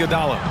here's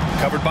Iguodala,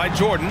 covered by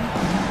Jordan.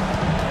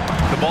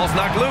 The ball's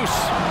knocked loose.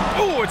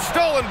 Ooh, it's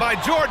stolen by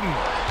Jordan.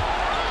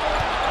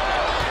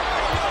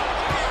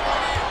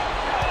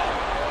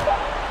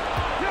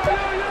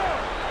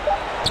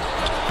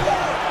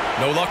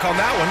 No luck on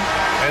that one.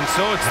 And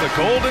so it's the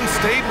Golden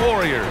State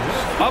Warriors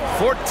up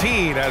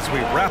 14 as we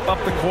wrap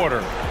up the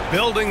quarter.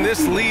 Building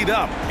this lead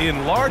up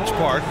in large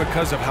part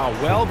because of how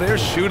well they're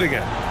shooting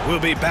it. We'll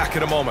be back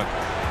in a moment.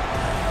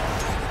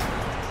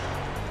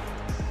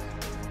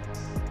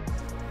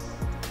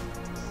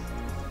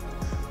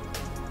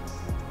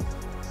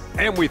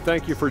 And we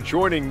thank you for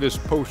joining this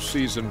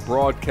postseason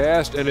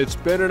broadcast, and it's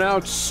been an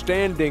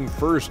outstanding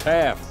first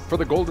half for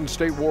the Golden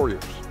State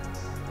Warriors.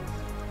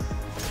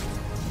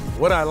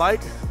 What I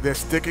like, they're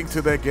sticking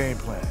to their game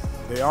plan.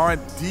 They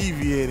aren't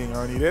deviating,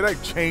 Ernie. They're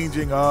like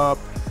changing up.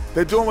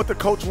 They're doing what the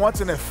coach wants,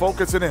 and they're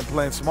focusing and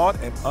playing smart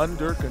and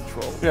under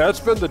control. Yeah, that's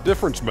been the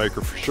difference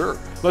maker for sure.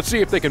 Let's see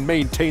if they can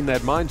maintain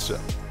that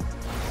mindset.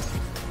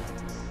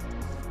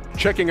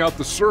 Checking out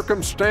the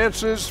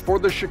circumstances for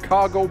the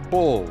Chicago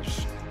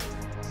Bulls.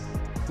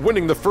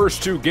 Winning the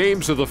first 2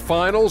 games of the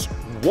finals,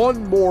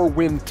 one more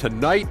win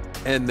tonight,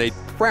 and they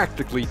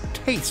practically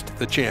taste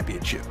the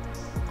championship.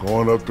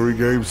 Going up 3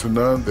 games to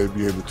none, they'd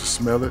be able to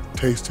smell it,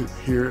 taste it,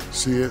 hear it,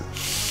 see it,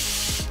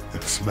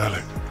 and smell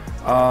it.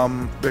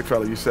 Big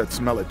fella, you said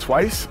smell it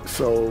twice,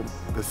 so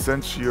the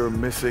sense you're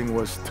missing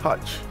was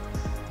touch.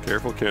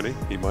 Careful, Kenny.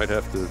 He might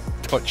have to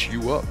touch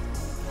you up.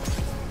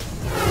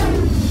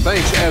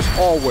 Thanks, as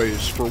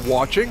always, for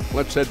watching.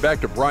 Let's head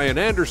back to Brian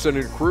Anderson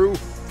and crew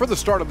for the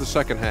start of the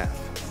second half.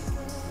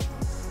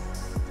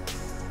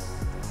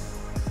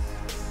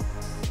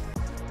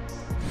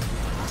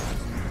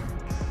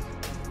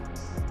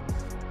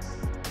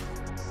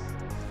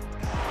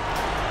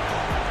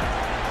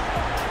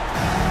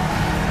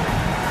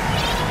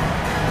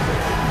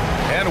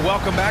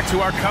 Welcome back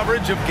to our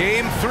coverage of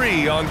Game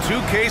 3 on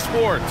 2K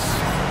Sports.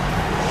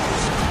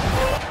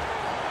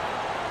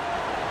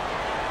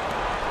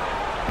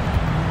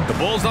 The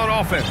Bulls on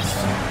offense.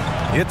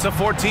 It's a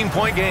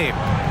 14-point game.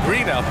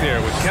 Green out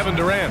there with Kevin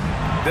Durant.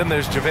 Then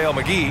there's JaVale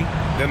McGee.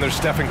 Then there's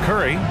Stephen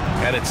Curry.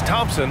 And it's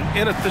Thompson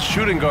in at the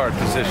shooting guard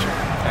position.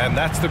 And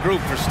that's the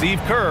group for Steve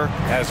Kerr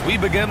as we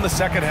begin the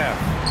second half.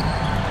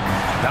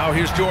 Now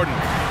here's Jordan.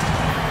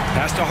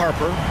 Pass to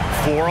Harper.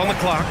 4 on the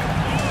clock.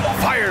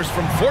 Fires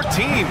from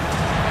 14.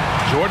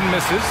 Jordan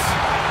misses.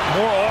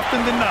 More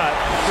often than not,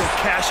 he'll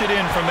cash it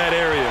in from that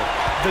area.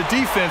 The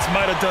defense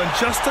might have done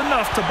just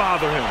enough to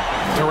bother him.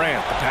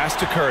 Durant, the pass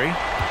to Curry.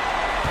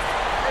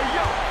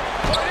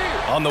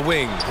 On the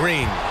wing,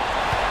 Green.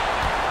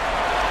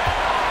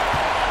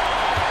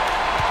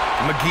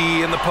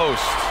 McGee in the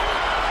post.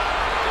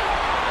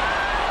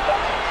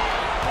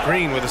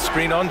 Green with a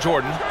screen on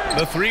Jordan.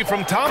 The 3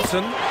 from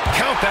Thompson.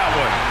 Count that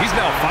one. He's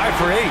now 5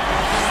 for 8.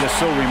 Just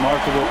so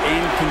remarkable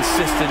and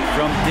consistent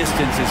from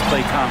distance is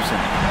Klay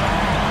Thompson.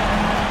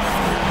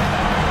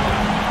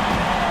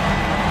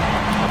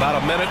 About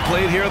a minute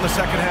played here in the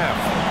second half.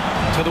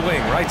 To the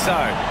wing, right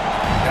side.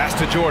 Pass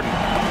to Jordan.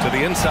 To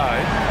the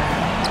inside.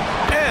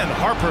 And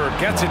Harper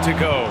gets it to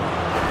go.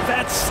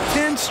 That's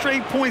 10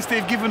 straight points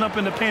they've given up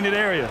in the painted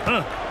area.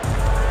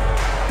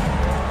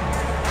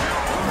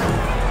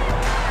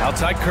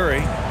 Outside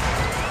Curry.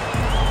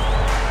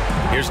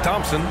 Here's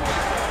Thompson.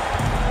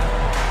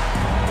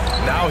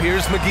 Now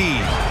here's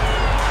McGee.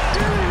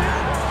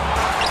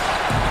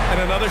 And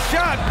another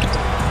shot.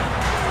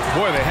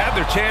 Boy, they had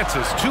their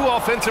chances. 2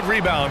 offensive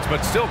rebounds,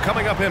 but still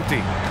coming up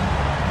empty.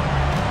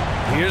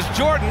 Here's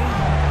Jordan.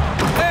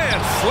 And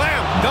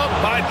slam dunk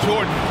by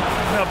Jordan.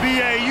 Now,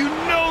 B.A., you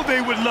know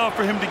they would love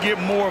for him to get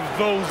more of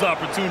those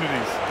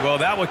opportunities. Well,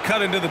 that would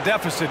cut into the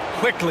deficit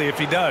quickly if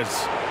he does.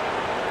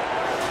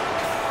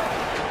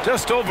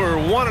 Just over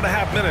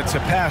 1.5 minutes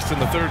have passed in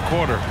the third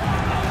quarter.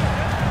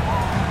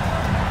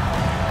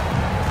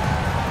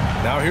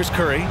 Now here's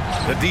Curry.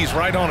 The D's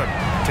right on him.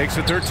 Takes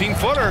a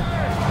 13-footer.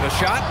 The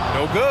shot,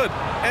 no good.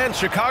 And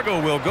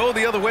Chicago will go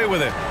the other way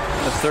with it.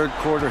 The third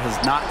quarter has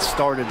not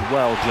started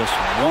well. Just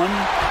 1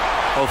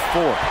 of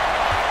 4.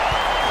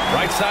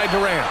 Right side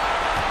Durant.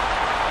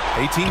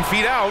 18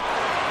 feet out.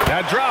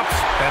 That drops,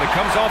 and it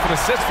comes off an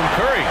assist from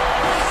Curry.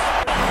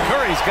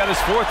 Curry's got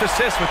his 4th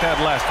assist with that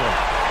last one.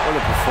 What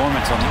a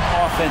performance on the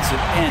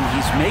offensive end.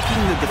 He's making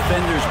the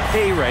defenders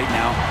pay right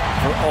now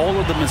for all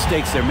of the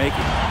mistakes they're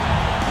making.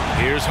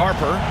 Here's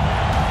Harper.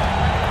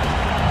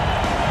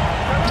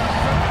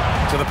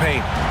 To the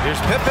paint.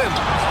 Here's Pippen.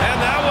 And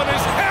that one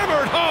is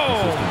hammered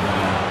home.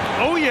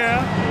 Oh,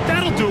 yeah.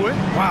 That'll do it.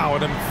 Wow,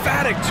 an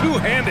emphatic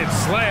two-handed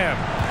slam.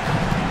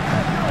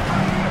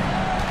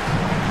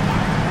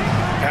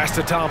 Pass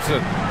to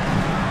Thompson.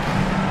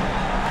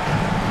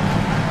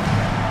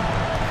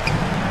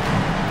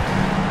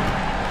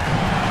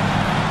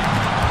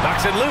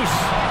 Knocks it loose.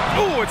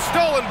 Ooh, it's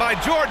stolen by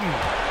Jordan.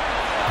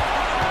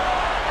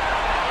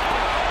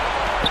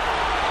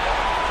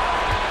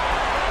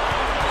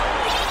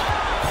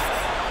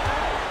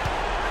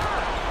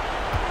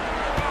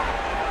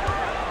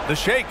 The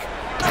shake.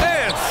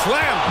 And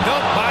slam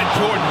dunk by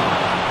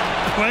Jordan.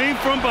 Playing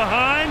from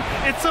behind,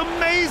 it's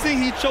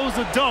amazing he chose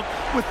a dunk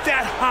with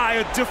that high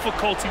a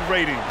difficulty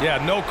rating.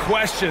 Yeah, no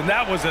question.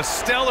 That was a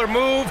stellar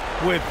move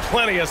with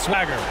plenty of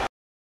swagger.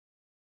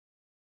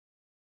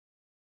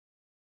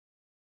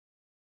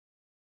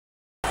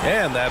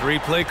 And that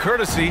replay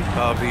courtesy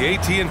of the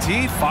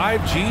AT&T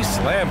 5G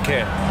Slam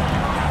Cam.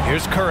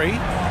 Here's Curry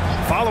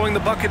following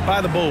the bucket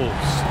by the Bulls.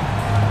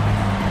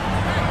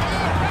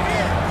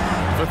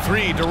 For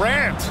 3,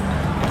 Durant.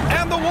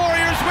 And the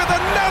Warriors with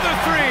another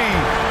 3.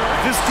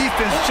 This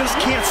defense just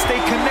can't stay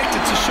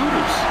connected to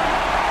shooters.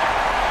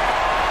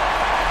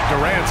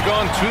 Durant's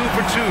gone 2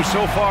 for 2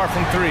 so far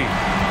from 3.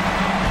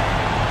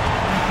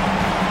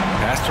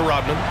 Pass to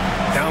Rodman.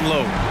 Down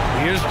low.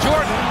 Here's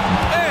Jordan.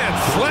 And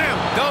slam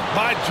dunk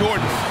by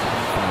Jordan.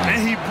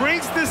 And he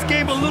brings this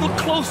game a little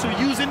closer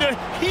using a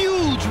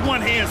huge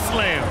one-hand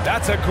slam.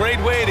 That's a great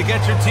way to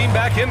get your team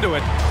back into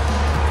it.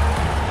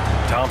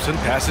 Thompson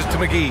passes to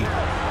McGee.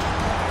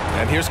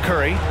 And here's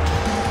Curry.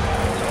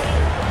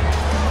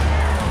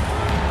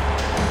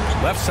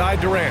 Left side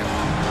Durant.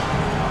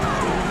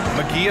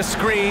 McGee a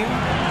screen.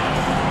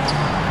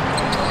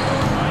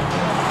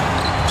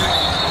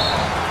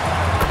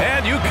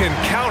 And you can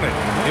count it.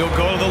 He'll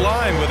go to the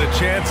line with a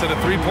chance at a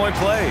 3-point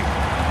play.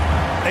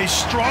 A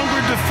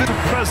stronger defensive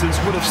presence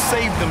would have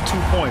saved them 2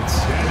 points.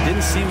 It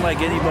didn't seem like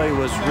anybody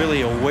was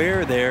really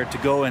aware there to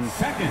go and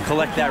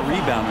collect that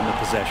rebound in the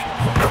possession.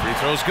 Free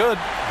throw's good.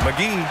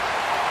 McGee.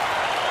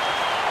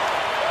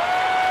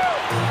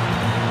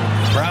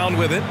 Brown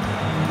with it.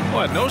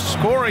 What, no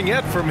scoring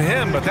yet from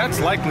him, but that's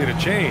likely to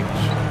change.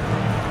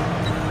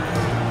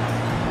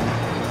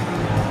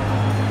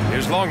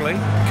 Here's Longley,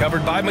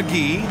 covered by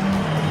McGee.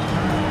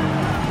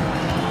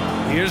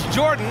 Here's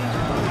Jordan.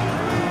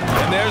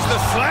 And there's the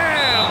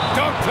slam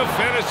dunk to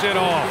finish it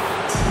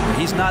off.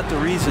 He's not the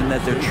reason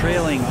that they're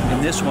trailing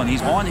in this one.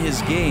 He's on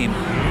his game.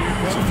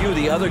 There's a few of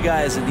the other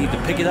guys that need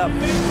to pick it up.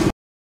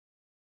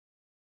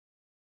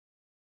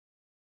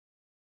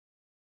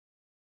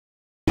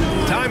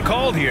 Time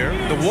called here.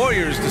 The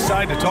Warriors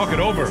decide to talk it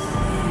over.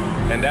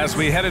 And as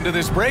we head into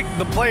this break,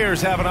 the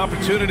players have an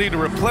opportunity to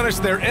replenish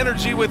their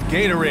energy with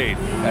Gatorade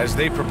as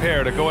they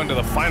prepare to go into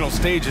the final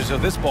stages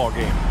of this ball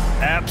game.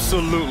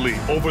 Absolutely.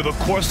 Over the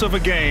course of a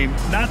game,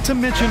 not to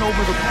mention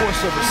over the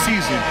course of a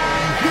season,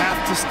 you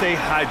have to stay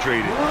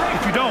hydrated.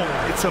 If you don't,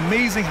 it's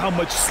amazing how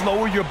much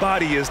slower your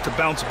body is to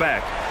bounce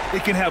back.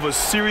 It can have a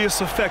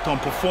serious effect on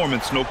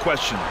performance, no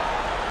question.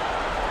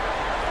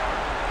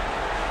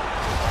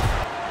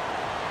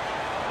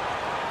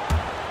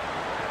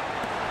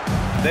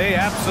 They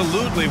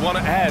absolutely want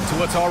to add to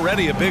what's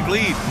already a big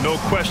lead. No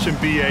question,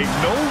 B.A.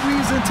 No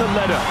reason to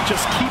let up.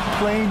 Just keep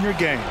playing your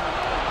game.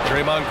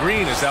 Draymond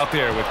Greene is out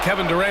there with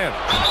Kevin Durant.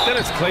 Then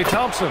it's Klay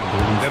Thompson.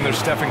 Then there's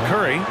Stephen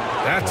Curry.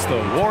 That's the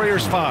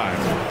Warriors 5.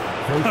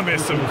 I mean,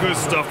 some good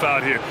stuff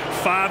out here.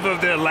 5 of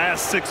their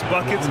last 6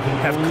 buckets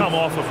have come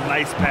off of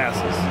nice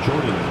passes.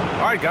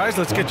 All right, guys,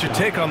 let's get your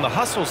take on the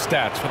hustle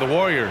stats for the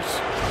Warriors.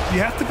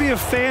 You have to be a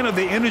fan of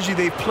the energy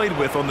they've played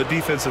with on the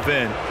defensive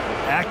end.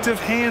 Active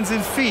hands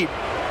and feet,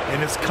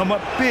 and it's come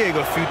up big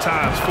a few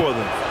times for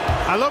them.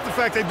 I love the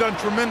fact they've done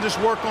tremendous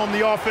work on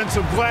the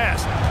offensive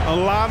glass. A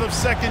lot of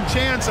second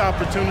chance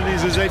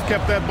opportunities as they've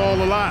kept that ball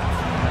alive.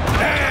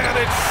 And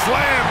it's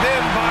slammed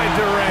in by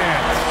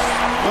Durant.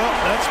 Well,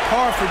 that's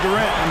par for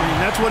Durant. I mean,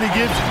 that's what he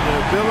gives you, the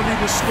ability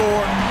to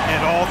score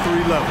at all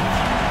 3 levels.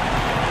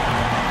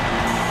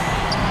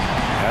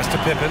 Pass to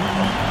Pippen.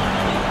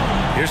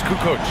 Here's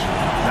Kukoc.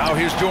 Now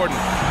here's Jordan,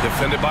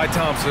 defended by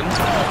Thompson.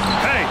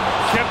 Hey,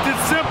 kept it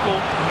simple.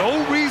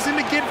 No reason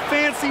to get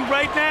fancy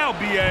right now,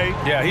 B.A.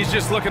 Yeah, he's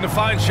just looking to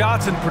find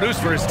shots and produce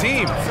for his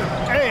team.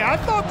 Hey, I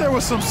thought there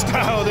was some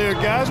style there,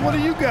 guys. What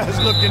are you guys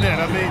looking at?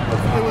 I mean,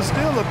 it was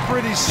still a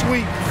pretty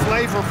sweet,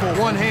 flavorful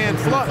one-hand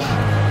flush.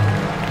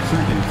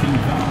 Second team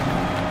foul.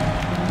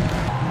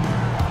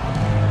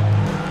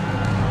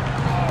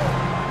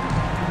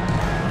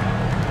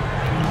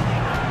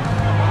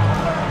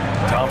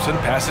 Thompson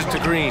passes to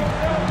Greene.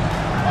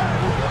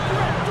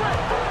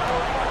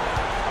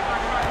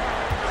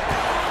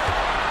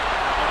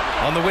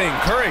 On the wing,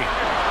 Curry.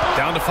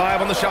 Down to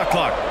 5 on the shot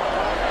clock.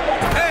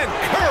 And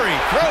Curry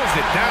throws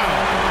it down.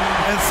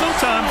 And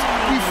sometimes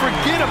we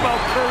forget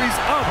about Curry's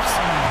ups.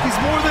 He's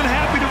more than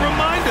happy to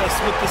remind us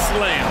with the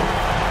slam.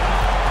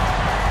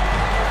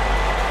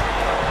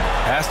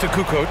 Pass to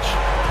Kukoc.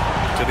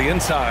 To the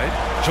inside.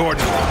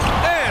 Jordan.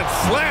 And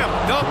slam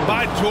dunk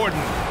by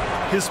Jordan.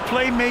 His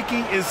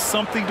playmaking is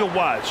something to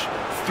watch.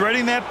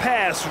 Threading that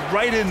pass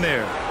right in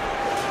there.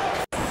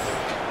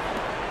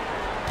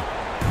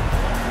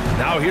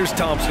 Now here's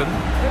Thompson.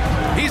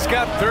 He's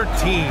got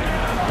 13.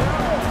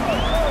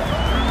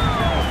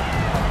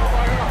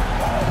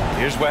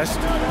 Here's West.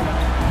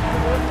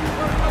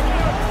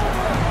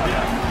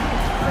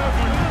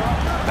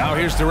 Now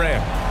here's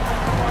Durant.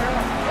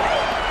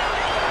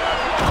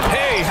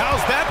 Hey, how's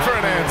that for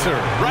an answer?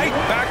 Right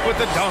back with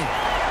the dunk.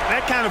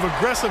 That kind of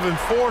aggressive and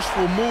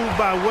forceful move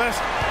by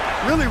West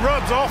really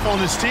rubs off on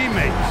his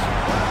teammates.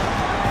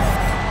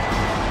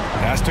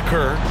 Pass to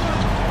Kerr.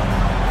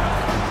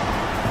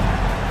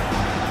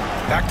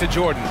 Back to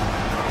Jordan.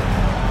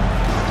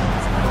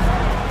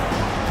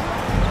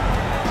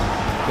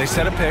 They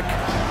set a pick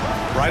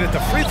right at the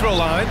free throw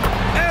line,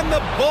 and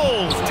the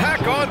Bulls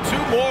tack on 2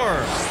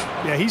 more.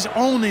 Yeah, he's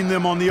owning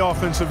them on the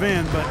offensive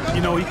end, but,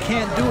 you know, he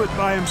can't do it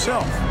by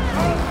himself.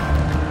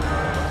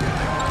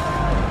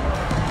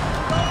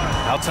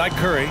 Outside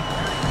Curry,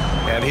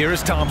 and here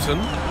is Thompson.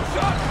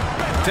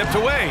 Tipped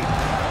away,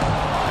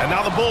 and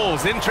now the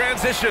Bulls in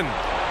transition.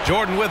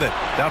 Jordan with it.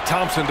 Now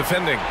Thompson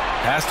defending.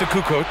 Pass to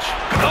Kukoc.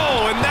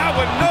 Oh, and that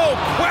one, no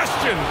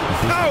question,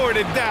 powered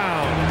it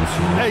down.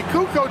 Hey,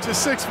 Kukoc is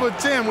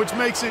 6'10", which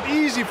makes it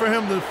easy for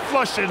him to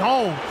flush it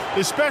home,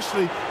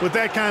 especially with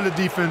that kind of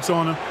defense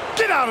on him.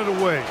 Get out of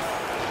the way.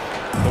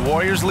 The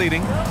Warriors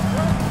leading.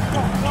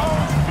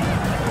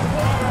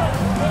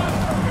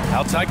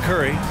 Outside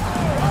Curry.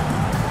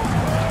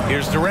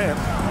 Here's Durant.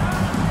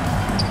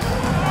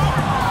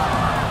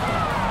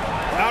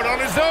 Out on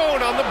his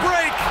own on the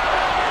break.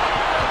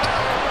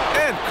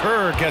 And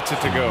Kerr gets it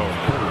to go.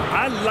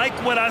 I like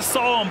what I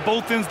saw on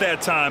both ends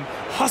that time,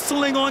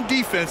 hustling on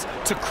defense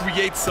to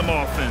create some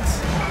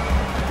offense.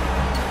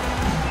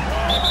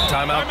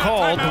 Timeout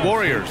called, the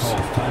Warriors.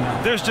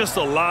 There's just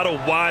a lot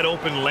of wide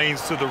open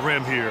lanes to the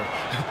rim here.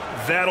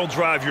 That'll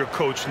drive your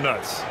coach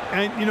nuts.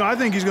 And, you know, I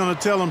think he's going to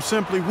tell them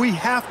simply, we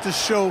have to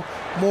show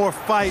more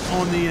fight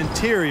on the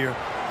interior.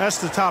 That's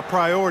the top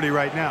priority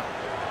right now.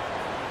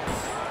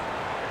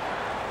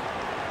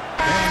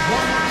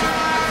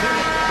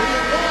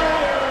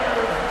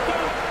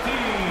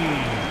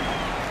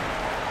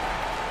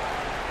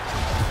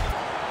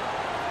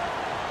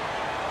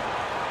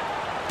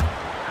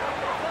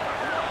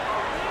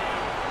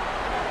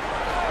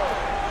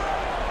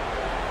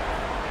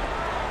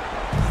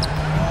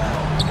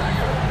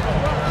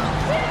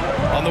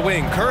 On the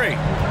wing, Curry.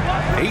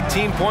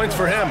 18 points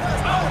for him.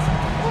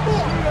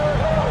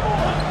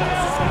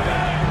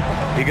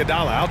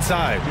 Iguodala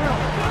outside.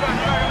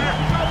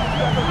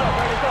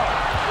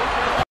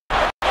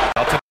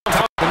 Out to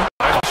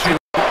Thompson.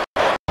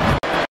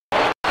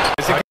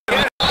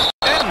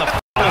 And the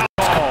foul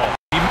call.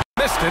 He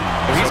missed it,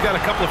 but he's got a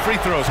couple of free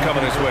throws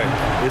coming his way.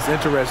 It's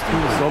interesting.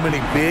 So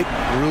many big,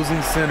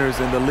 bruising centers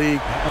in the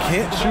league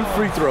can't shoot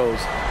free throws,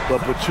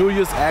 but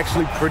Pachulia's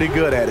actually pretty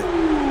good at it.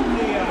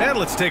 And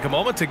let's take a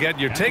moment to get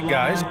your take,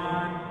 guys,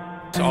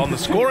 on the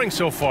scoring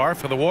so far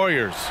for the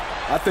Warriors.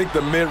 I think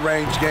the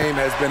mid-range game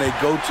has been a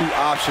go-to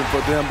option for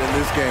them in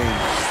this game.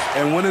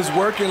 And when it's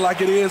working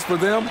like it is for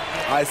them,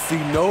 I see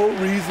no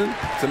reason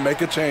to make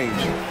a change.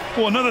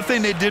 Well, another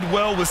thing they did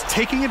well was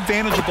taking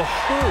advantage of the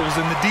holes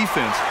in the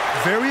defense.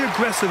 Very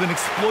aggressive in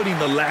exploiting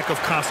the lack of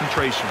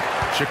concentration.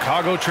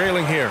 Chicago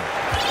trailing here.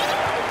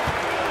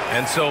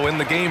 And so in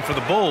the game for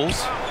the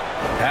Bulls,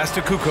 pass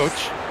to Kukoc.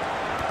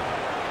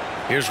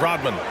 Here's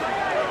Rodman.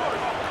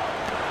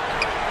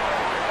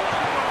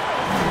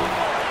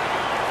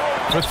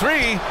 For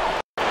 3.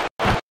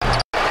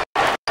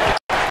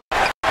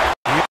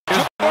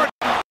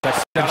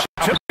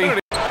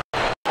 Here's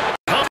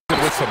Thompson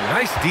with some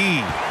nice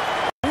D.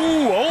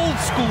 Ooh, old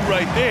school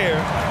right there.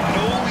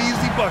 No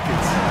easy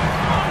buckets.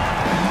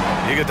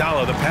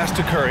 Iguodala, the pass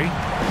to Curry.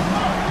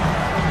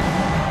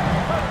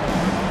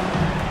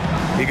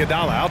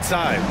 Iguodala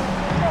outside.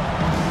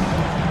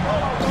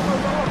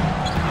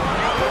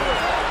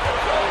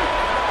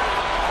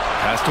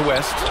 Pass to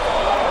West.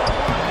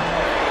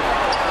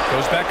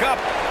 Goes back up.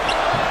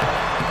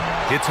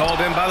 It's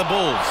hauled in by the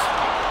Bulls.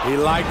 He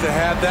liked to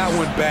have that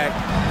one back.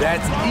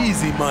 That's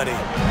easy money.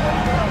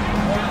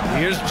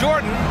 Here's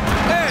Jordan.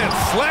 And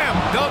slam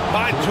dunk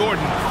by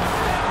Jordan.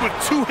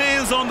 With 2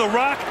 hands on the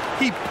rock,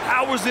 he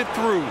powers it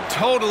through.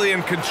 Totally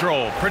in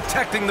control,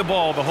 protecting the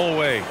ball the whole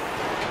way.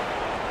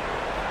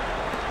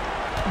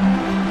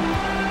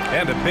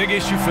 And a big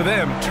issue for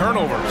them,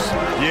 turnovers.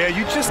 Yeah,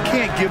 you just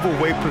can't give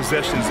away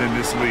possessions in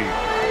this league.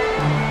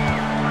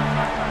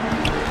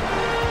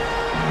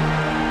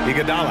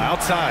 Iguodala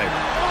outside.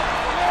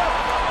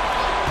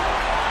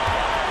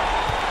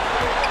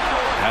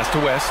 Pass to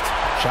West.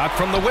 Shot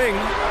from the wing.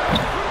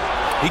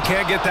 He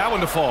can't get that one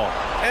to fall.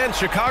 And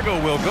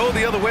Chicago will go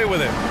the other way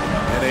with it.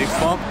 And they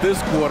bumped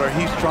this quarter.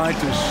 He's trying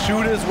to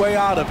shoot his way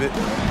out of it.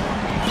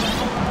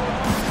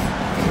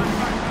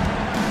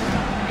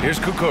 Here's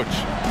Kukoc.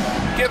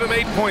 Give him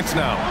 8 points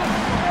now.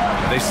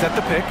 They set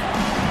the pick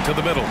to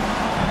the middle.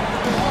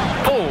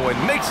 Oh,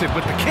 and makes it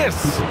with the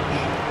kiss.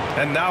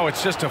 And now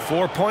it's just a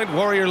 4-point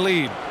Warrior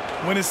lead.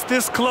 When it's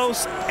this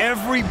close,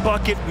 every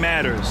bucket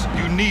matters.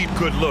 You need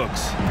good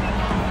looks.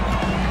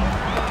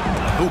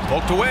 Ooh,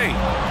 poked away.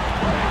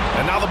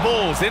 And now the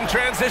Bulls in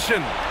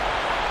transition.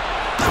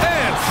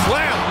 And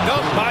slam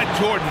dunk by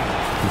Jordan.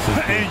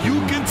 And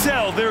you can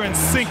tell they're in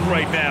sync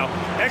right now,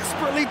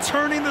 expertly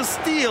turning the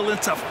steal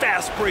into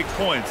fast break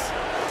points.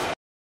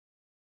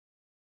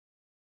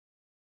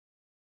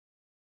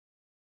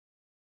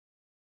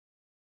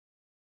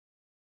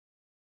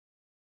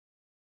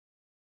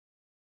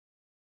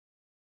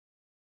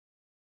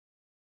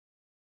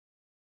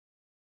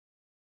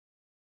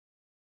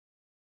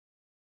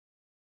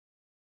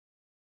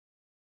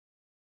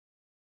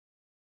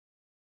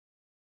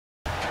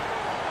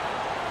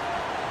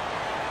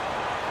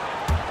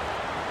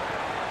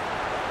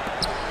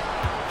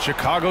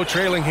 Chicago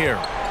trailing here.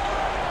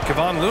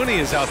 Kevon Looney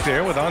is out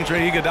there with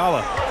Andre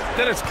Iguodala.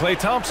 Then it's Klay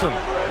Thompson.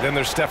 Then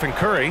there's Stephen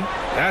Curry.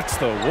 That's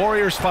the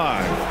Warriors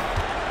 5.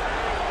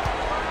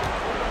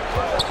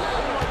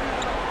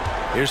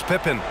 Here's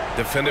Pippen,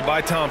 defended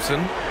by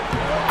Thompson.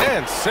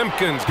 And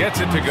Simpkins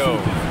gets it to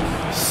go.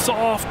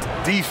 Soft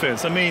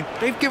defense. I mean,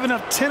 they've given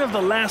up 10 of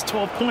the last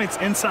 12 points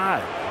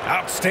inside.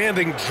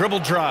 Outstanding dribble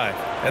drive.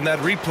 And that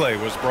replay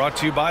was brought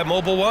to you by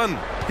Mobile One.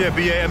 Yeah,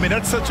 B.A., I mean,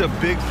 that's such a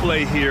big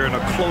play here in a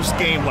close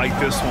game like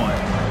this one.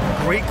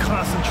 Great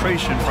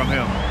concentration from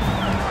him.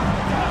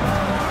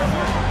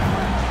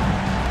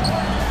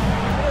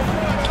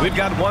 We've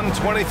got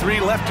 1:23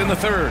 left in the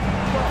third.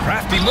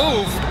 Crafty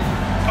move.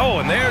 Oh,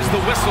 and there's the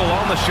whistle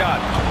on the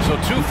shot. So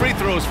 2 free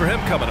throws for him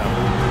coming up.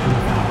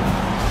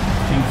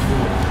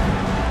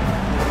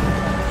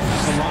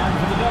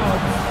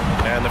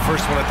 And the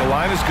first one at the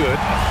line is good.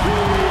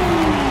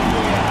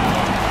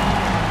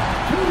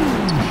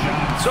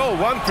 So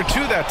 1 for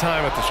 2 that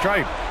time at the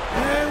stripe.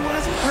 It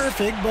wasn't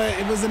perfect, but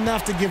it was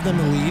enough to give them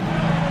the lead.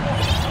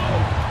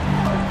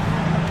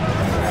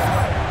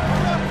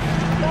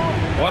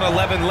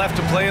 1:11 left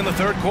to play in the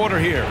third quarter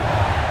here.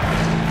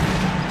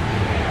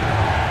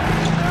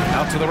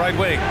 Out to the right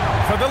wing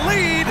for the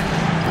lead.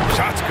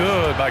 Shot's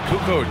good by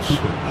Kukoc.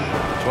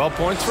 12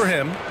 points for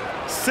him.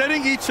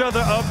 Setting each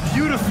other up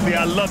beautifully.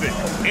 I love it.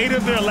 8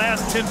 of their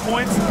last 10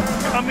 points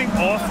coming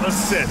off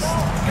assist.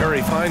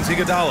 Curry finds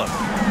Iguodala.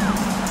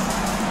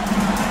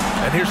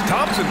 And here's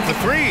Thompson for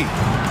 3.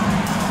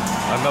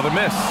 Another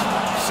miss.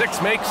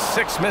 6 makes,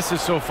 6 misses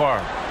so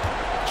far.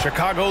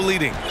 Chicago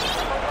leading.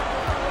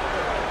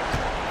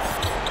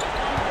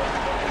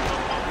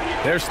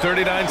 There's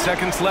 39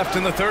 seconds left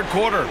in the third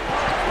quarter.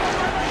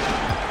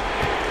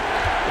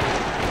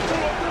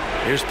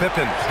 Here's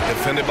Pippen,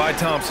 defended by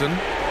Thompson.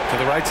 To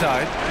the right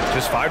side.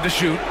 Just 5 to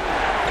shoot.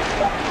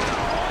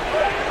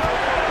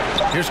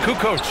 Here's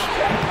Kukoc.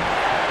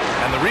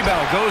 And the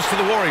rebound goes to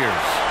the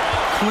Warriors.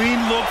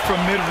 Clean look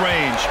from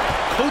mid-range.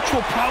 Coach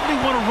will probably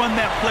want to run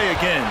that play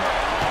again.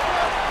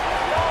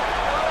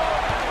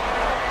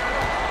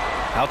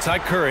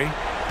 Outside Curry.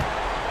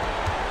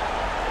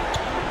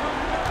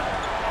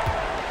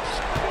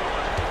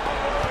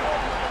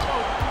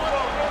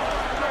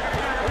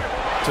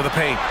 To the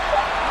paint.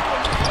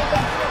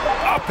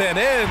 Up and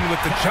in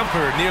with the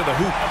jumper near the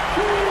hoop.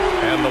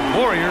 And the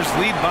Warriors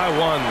lead by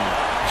 1.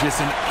 Just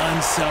an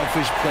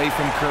unselfish play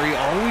from Curry,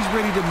 always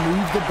ready to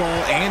move the ball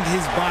and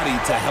his body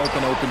to help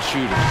an open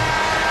shooter.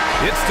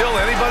 It's still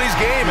anybody's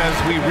game as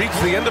we reach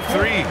the end of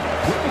 3.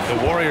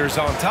 The Warriors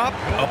on top,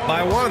 up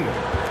by 1.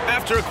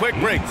 After a quick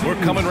break,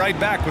 we're coming right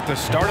back with the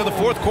start of the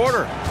fourth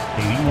quarter.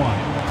 81.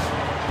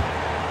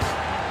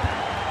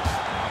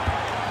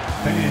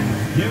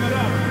 Fans, give it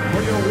up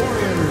for your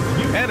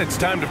Warriors. And it's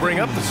time to bring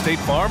up the State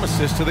Farm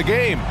assist to the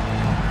game.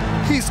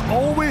 He's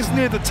always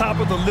near the top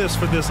of the list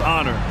for this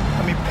honor.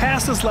 I mean,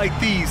 passes like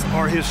these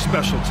are his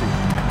specialty.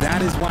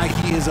 That is why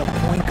he is a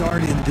point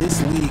guard in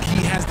this league.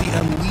 He has the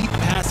elite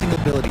passing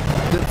ability,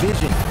 the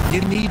vision.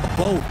 You need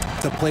both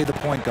to play the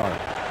point guard.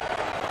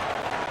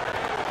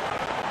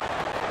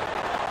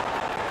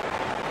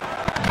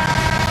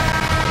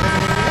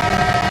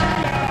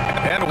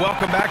 And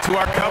welcome back to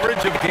our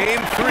coverage of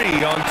Game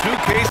 3 on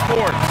 2K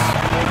Sports.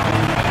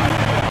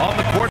 On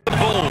the court, the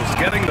Bulls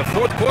getting the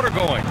fourth quarter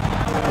going.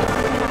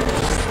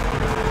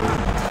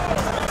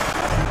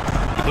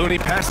 Looney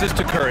passes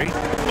to Curry.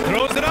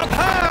 Throws it up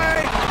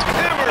high.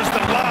 Hammers the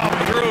lob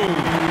through.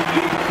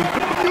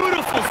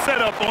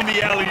 on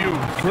the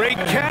alley-oop. Great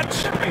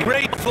catch,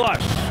 great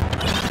flush.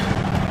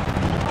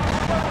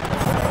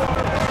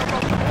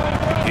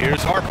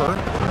 Here's Harper.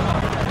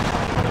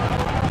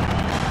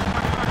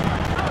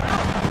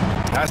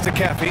 Pass to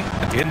Caffey,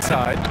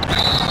 inside.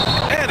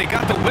 And he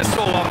got the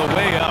whistle on the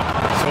way up,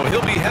 so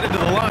he'll be headed to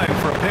the line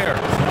for a pair.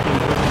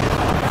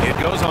 It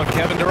goes on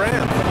Kevin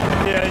Durant.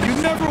 Yeah,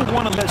 you never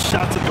want to let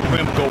shots at the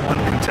rim go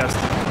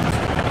uncontested.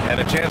 And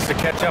a chance to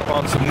catch up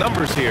on some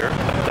numbers here.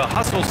 The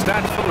hustle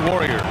stats for the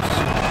Warriors.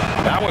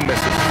 That one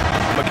misses.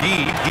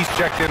 McGee, he's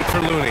checked in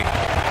for Looney.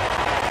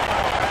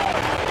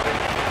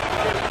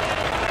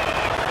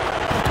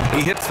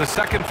 He hits the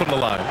second from the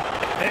line.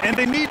 And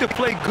they need to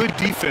play good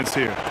defense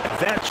here.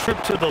 That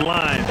trip to the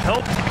line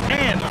helped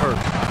and hurt.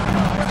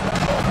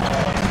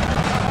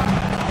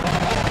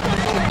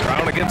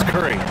 Brown against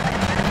Curry.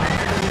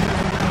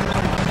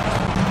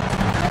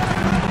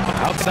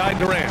 Outside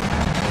Durant.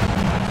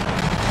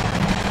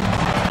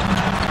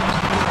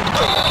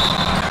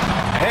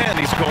 And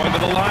he's going to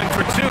the line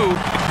for two.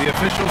 The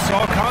official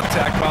saw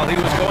contact while he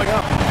was going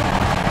up.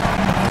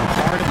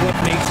 Part of what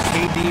makes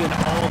KD an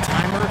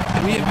all-timer,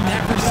 we have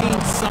never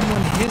seen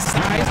someone his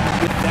size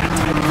with that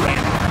type of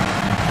handle.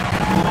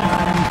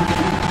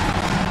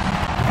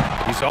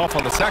 He's off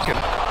on the second.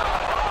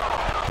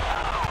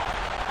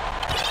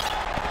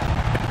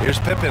 Here's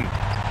Pippen.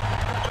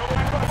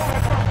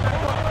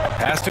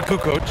 Pass to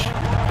Kukoc.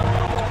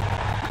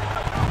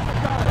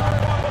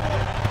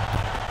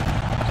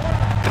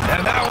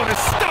 And that one is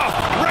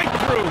stuffed right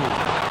through.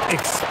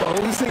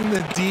 Exposing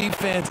the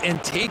defense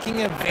and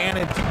taking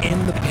advantage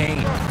in the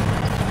paint.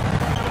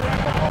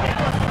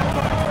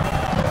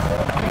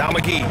 Now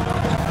McGee.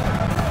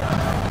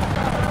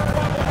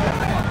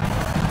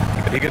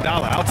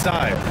 Iguodala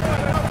outside.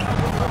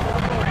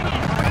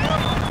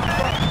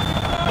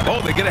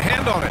 Oh, they get a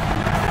hand on it.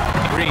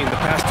 Green, the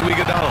pass to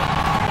Iguodala.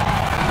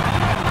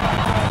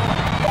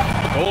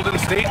 Golden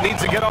State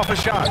needs to get off a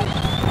shot.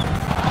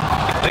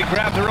 They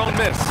grab their own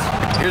miss.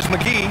 Here's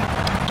McGee.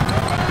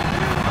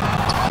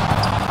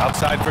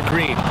 Outside for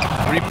Green.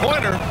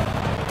 Three-pointer.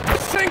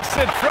 Sinks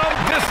it from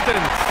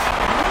distance.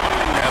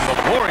 And the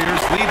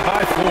Warriors lead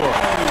by 4.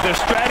 Their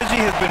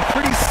strategy has been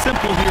pretty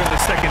simple here in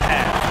the second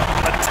half.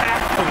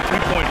 Attack from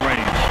three-point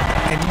range.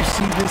 And you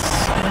see this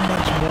so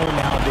much more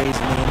nowadays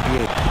in the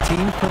NBA.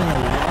 Teams putting a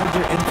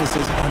larger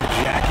emphasis on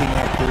jacking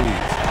up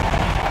threes.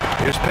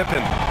 Here's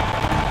Pippen.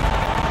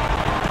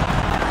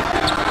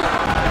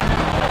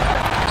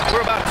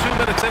 We're about 2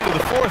 minutes into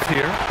the fourth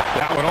here.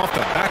 That one off the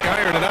back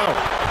iron and out.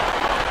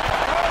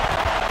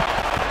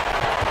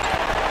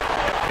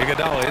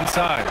 Iguodala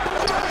inside.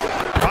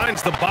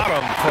 Finds the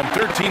bottom from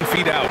 13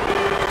 feet out.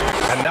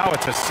 And now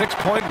it's a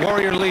 6-point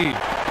Warrior lead.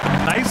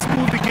 Nice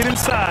move to get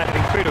inside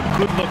and create a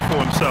good look for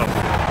himself.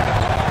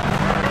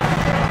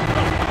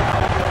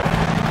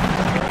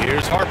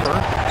 Here's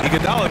Harper.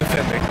 Iguodala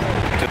defending.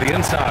 To the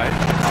inside.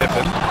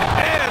 Pippen.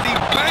 And he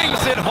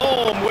bangs it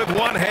home with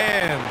one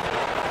hand.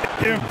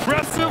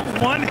 Impressive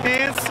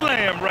one-hand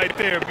slam right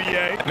there,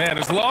 B.A. Man,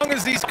 as long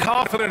as he's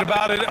confident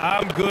about it,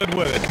 I'm good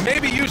with it.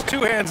 Maybe use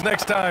two hands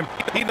next time.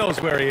 He knows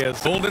where he is.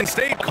 Golden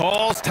State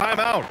calls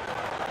timeout.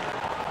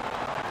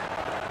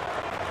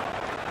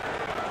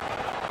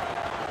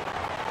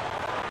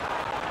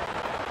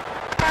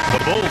 The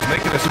Bulls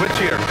making a switch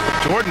here.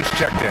 Jordan's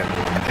checked in.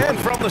 And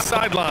from the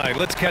sideline,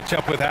 let's catch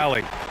up with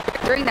Allie.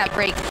 During that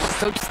break,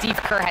 Coach Steve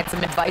Kerr had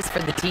some advice for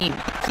the team.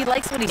 He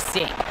likes what he's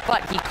seeing,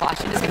 but he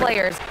cautioned his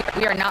players,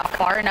 we are not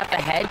far enough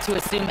ahead to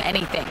assume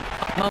anything.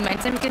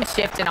 Momentum can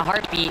shift in a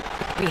heartbeat.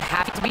 We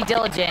have to be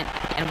diligent,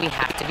 and we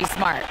have to be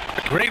smart.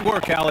 Great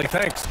work, Allie.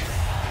 Thanks.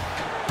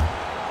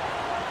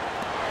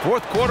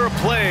 Fourth quarter of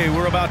play.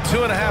 We're about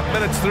 2.5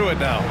 minutes through it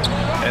now.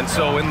 And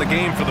so in the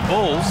game for the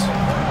Bulls,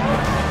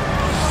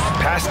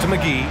 pass to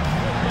McGee.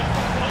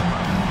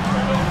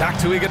 Back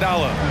to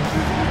Iguodala.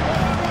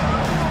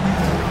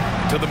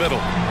 To the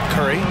middle.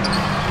 Curry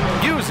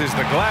uses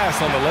the glass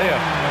on the layup.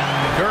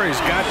 Curry's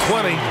got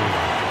 20.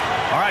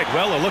 All right,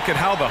 well, a look at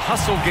how the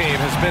hustle game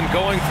has been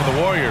going for the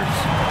Warriors.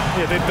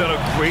 Yeah, they've done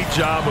a great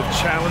job of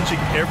challenging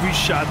every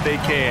shot they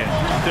can.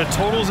 Their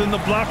totals in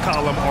the block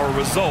column are a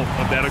result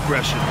of that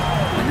aggression.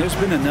 And there's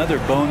been another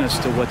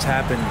bonus to what's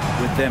happened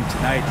with them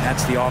tonight, and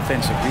that's the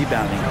offensive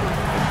rebounding.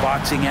 They're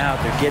boxing out,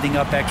 they're getting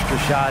up extra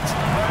shots.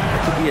 It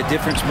could be a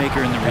difference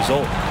maker in the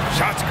result.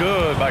 Shots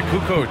good by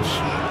Kukoc.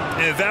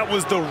 And that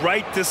was the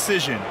right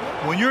decision.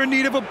 When you're in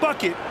need of a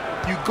bucket,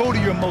 you go to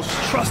your most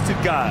trusted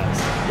guys.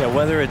 Yeah,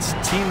 whether it's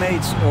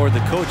teammates or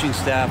the coaching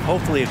staff,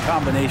 hopefully a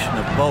combination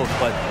of both,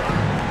 but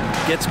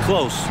gets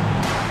close,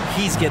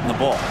 he's getting the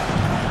ball.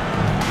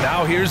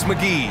 Now here's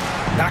McGee.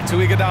 Back to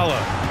Iguodala.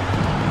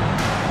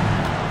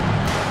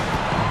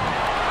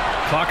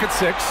 Clock at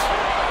 6.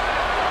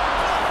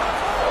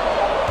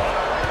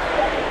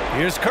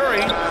 Here's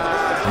Curry.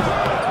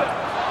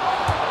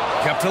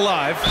 Kept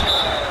alive.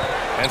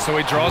 And so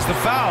he draws the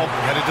foul,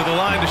 headed to the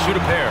line to shoot a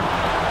pair.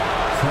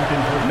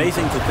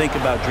 Amazing to think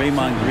about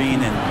Draymond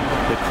Greene and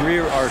the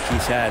career arc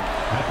he's had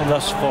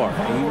thus far.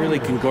 He really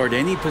can guard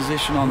any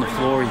position on the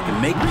floor. He can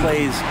make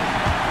plays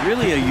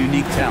Really a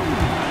unique talent.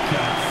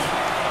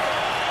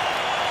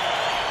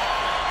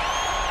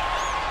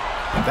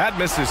 That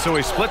misses, so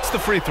he splits the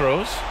free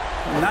throws.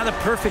 Not a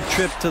perfect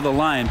trip to the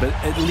line, but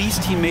at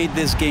least he made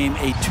this game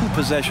a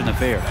two-possession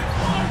affair.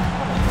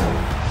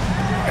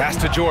 Pass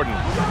to Jordan.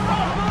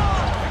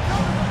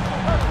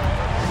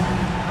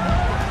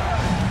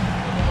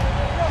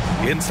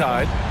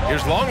 Inside,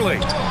 here's Longley,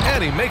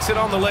 and he makes it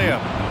on the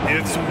layup.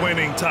 It's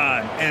winning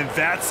time, and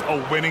that's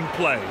a winning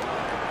play.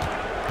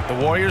 The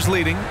Warriors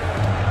leading.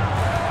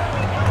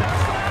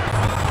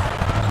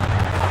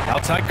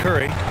 Outside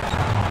Curry.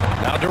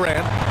 Now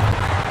Durant.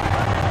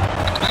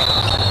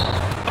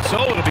 So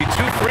it'll be 2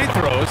 free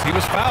throws. He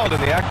was fouled in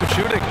the act of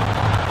shooting.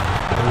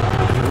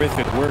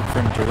 Terrific work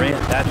from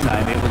Durant that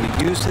time, able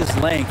to use his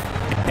length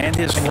and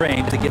his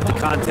frame to get the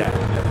contact.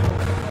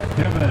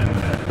 Kevin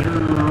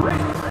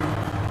Durant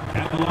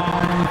at the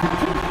line for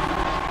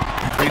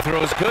 2. Free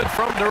throw is good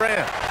from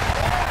Durant.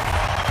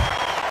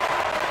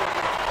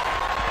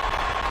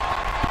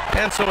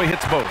 And so he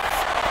hits both.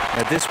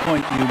 At this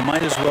point, you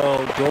might as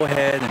well go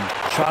ahead and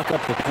chalk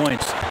up the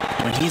points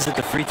when he's at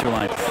the free throw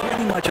line.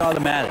 Pretty much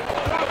automatic.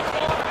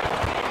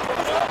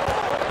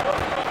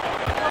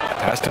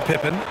 Pass to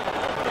Pippen.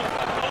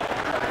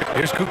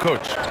 Here's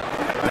Kukoc.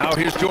 Now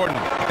here's Jordan.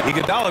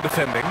 Iguodala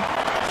defending.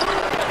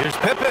 Here's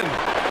Pippen.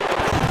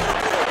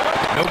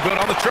 No good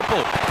on the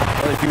triple.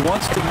 Well, if he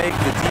wants to make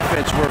the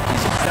defense work,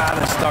 he's got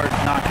to start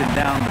knocking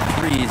down the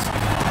threes.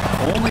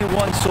 Only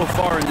one so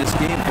far in this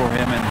game for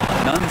him, and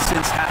none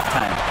since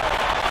halftime.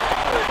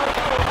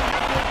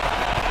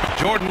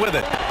 Jordan with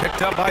it.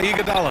 Picked up by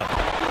Iguodala.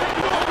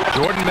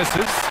 Jordan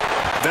misses.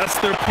 That's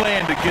their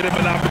plan, to get him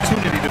an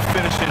opportunity to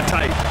finish in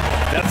tight.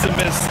 That's a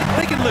miss.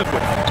 They can live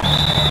with it.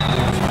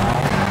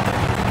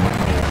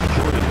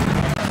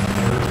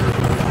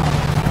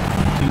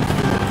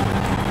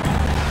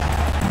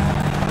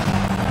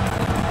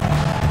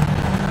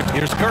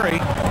 Here's Curry.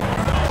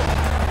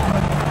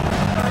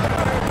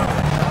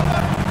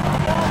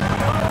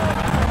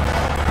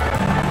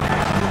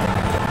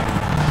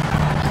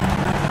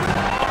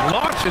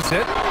 Launches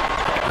it.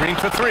 Green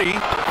for 3.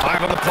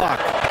 5 on the clock.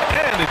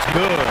 And it's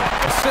good.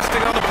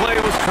 Assisting on the play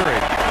was Curry.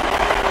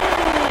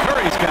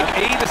 Curry's got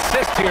 8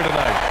 assists here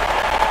tonight.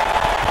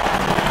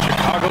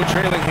 Chicago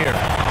trailing here.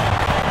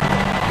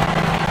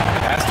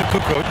 Pass to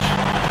Kukoc.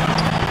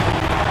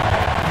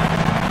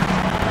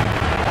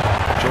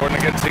 Jordan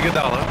against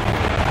Iguodala.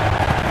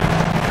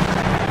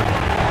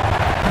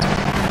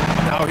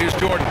 Now here's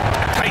Jordan.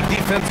 Tight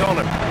defense on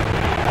him.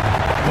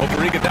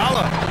 Over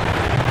Iguodala.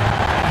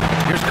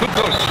 Here's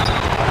Kukoc.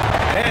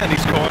 And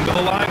he's going to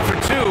the line for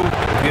 2.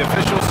 The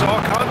official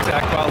saw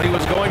contact while he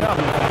was going up.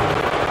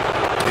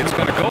 It's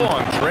going to go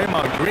on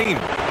Draymond Greene.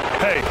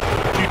 Hey,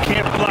 if you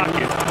can't block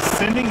it,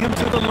 sending him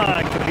to the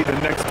line could be the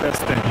next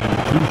best thing.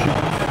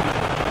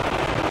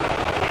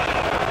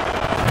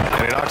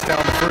 And he knocks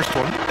down the first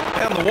one.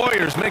 And the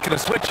Warriors making a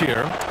switch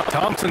here.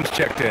 Thompson's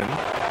checked in.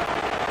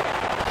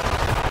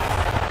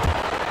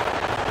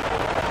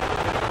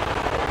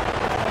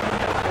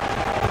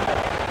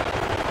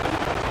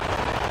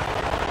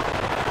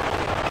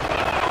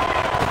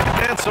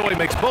 And so he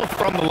makes both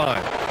from the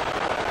line.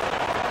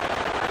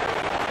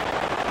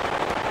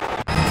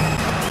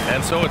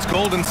 And so it's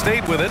Golden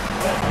State with it.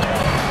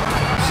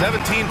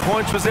 17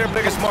 points was their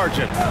biggest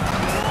margin.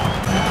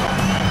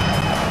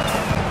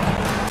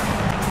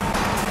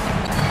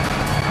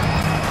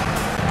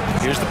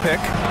 Here's the pick.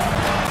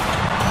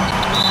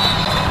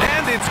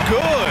 And it's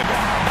good.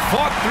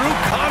 Fought through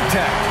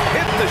contact.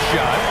 Hit the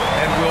shot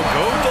and will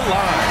go to the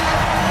line.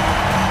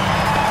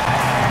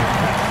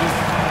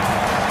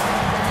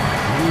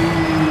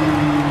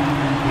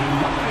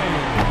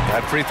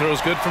 That free throw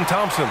is good from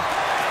Thompson.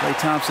 Klay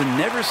Thompson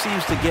never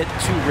seems to get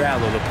too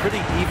rattled. A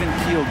pretty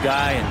even-keeled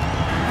guy, and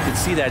you can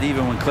see that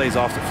even when Klay's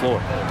off the floor.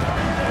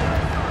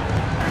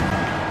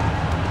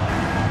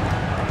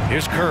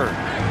 Here's Kerr.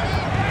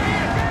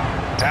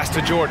 Pass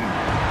to Jordan.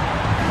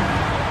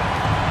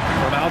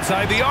 From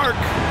outside the arc.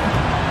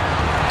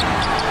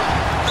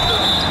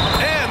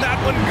 And that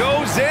one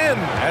goes in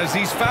as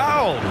he's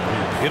fouled.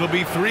 It'll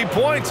be 3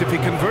 points if he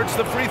converts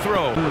the free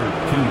throw.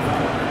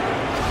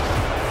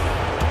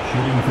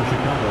 Shooting for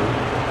Chicago.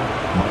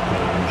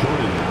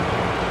 Jordan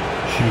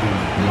shooting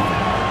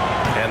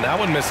 1. And that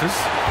one misses.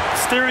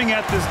 Staring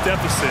at this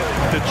deficit,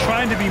 they're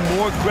trying to be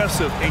more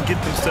aggressive and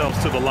get themselves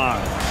to the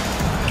line.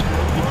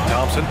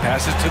 Thompson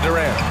passes to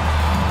Durant.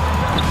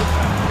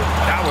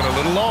 That one a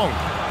little long.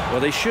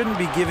 Well, they shouldn't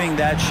be giving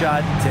that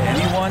shot to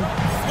anyone,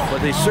 but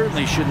they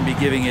certainly shouldn't be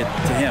giving it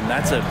to him.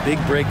 That's a big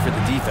break for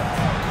the defense.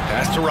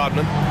 Pass to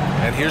Rodman.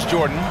 And here's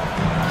Jordan.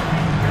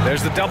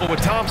 There's the double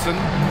with Thompson.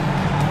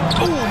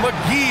 Ooh,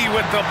 McGee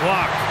with the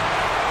block.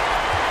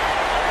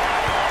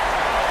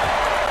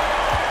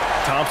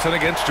 Thompson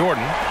against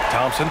Jordan.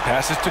 Thompson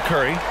passes to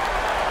Curry.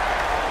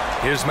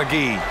 Here's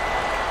McGee.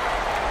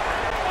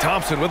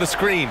 Thompson with a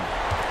screen.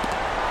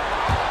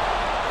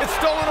 It's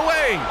stolen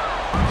away.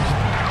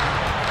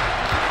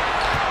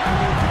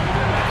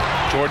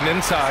 Jordan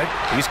inside.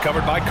 He's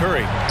covered by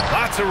Curry.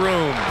 Lots of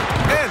room.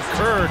 And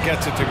Kerr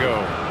gets it to go.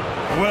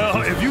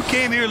 Well, if you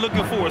came here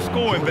looking for a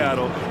scoring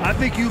battle, I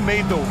think you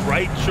made the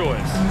right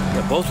choice.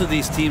 Yeah, both of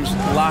these teams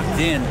locked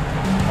in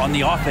on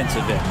the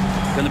offensive end.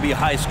 Going to be a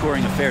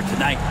high-scoring affair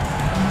tonight.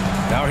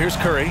 Now here's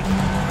Curry.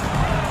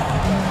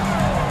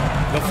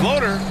 The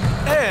floater,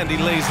 and he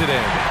lays it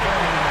in.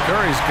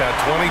 Curry's got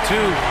 22.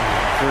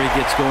 Curry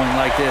gets going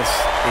like this.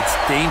 It's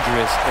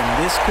dangerous, and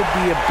this could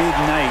be a big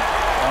night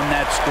on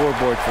that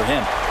scoreboard for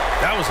him.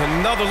 That was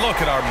another look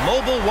at our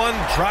Mobile One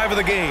drive of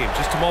the game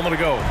just a moment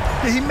ago.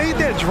 Yeah, he made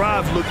that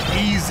drive look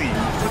easy,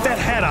 but that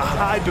had a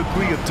high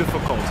degree of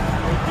difficulty.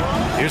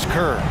 Here's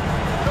Kerr.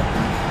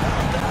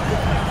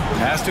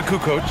 Pass to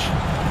Kukoc.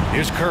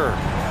 Here's Kerr.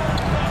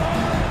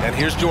 And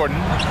here's Jordan,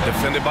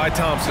 defended by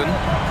Thompson.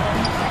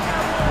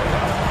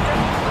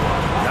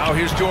 Now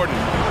here's Jordan.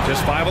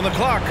 Just 5 on the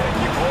clock.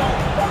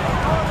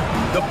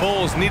 The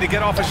Bulls need to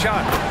get off a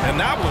shot, and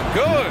that one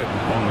good.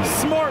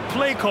 Smart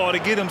play call to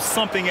get him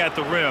something at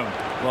the rim.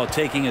 Well,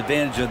 taking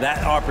advantage of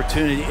that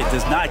opportunity, it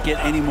does not get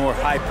any more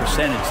high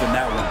percentage than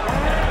that one.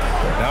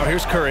 Now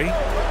here's Curry.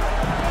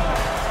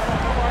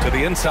 To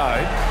the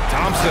inside.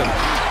 Thompson.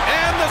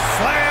 And the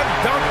slam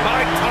dunk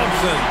by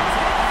Thompson.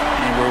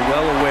 And we're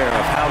well aware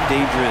of how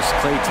dangerous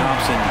Klay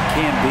Thompson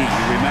can be.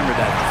 You remember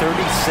that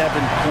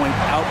 37-point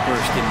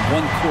outburst in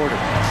 1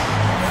 quarter.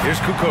 Here's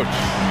Kukoc.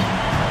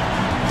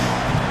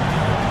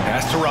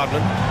 Pass to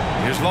Rodman.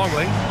 Here's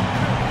Longley.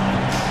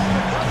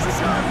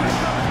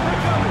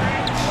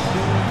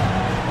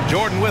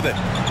 Jordan with it.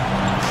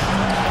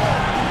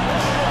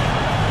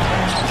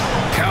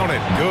 Count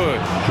it.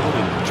 Good.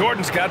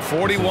 Jordan's got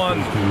 41.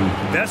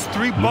 That's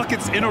 3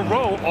 buckets in a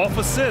row off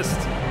assist.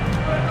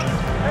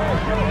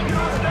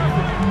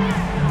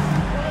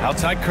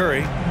 Outside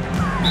Curry.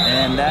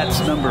 And that's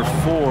number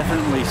 4.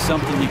 Definitely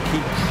something to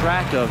keep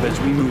track of as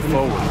we move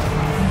forward.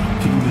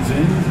 Team is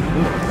in.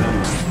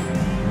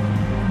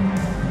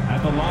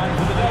 At the line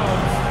for the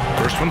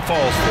Dubs. First one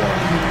falls for him.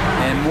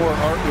 And more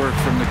artwork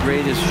from the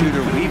greatest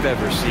shooter we've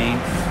ever seen.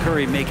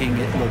 Curry making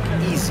it look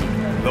easy.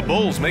 The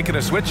Bulls making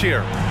a switch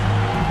here.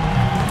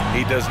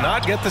 He does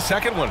not get the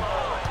second one.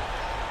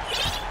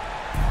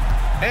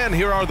 And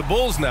here are the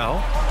Bulls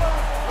now,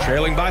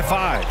 trailing by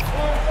 5.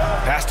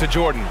 Pass to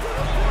Jordan.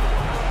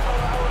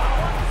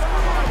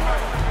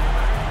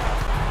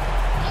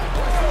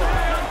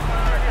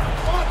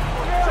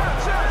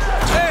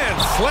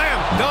 And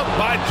slam dunk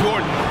by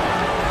Jordan.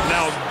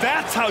 Now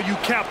that's how you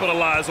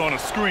capitalize on a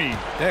screen.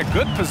 Yeah,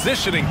 good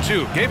positioning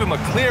too. Gave him a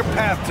clear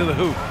path to the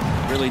hoop.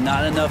 Really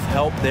not enough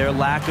help there.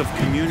 Lack of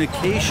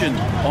communication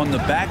on the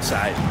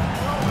backside.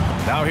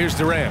 Now here's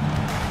Durant.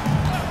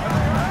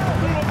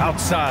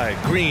 Outside,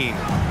 Green.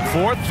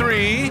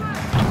 4-3.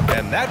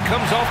 And that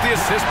comes off the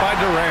assist by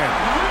Durant.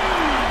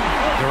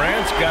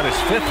 Durant's got his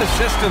 5th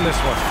assist in this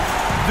one.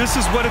 This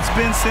is what it's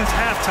been since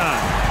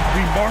halftime.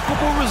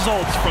 Remarkable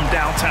results from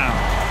downtown.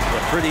 Yeah,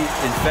 pretty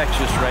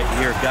infectious right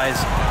here, guys.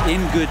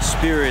 In good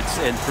spirits,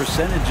 and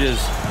percentages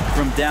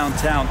from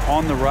downtown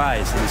on the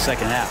rise in the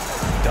second half.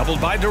 Doubled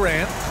by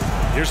Durant.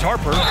 Here's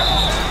Harper.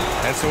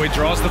 And so he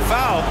draws the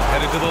foul,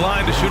 headed to the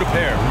line to shoot a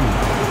pair.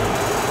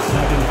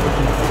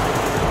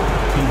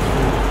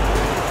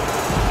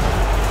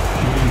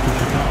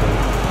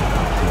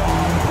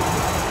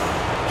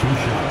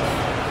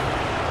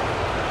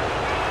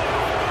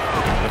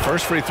 The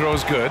first free throw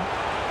is good.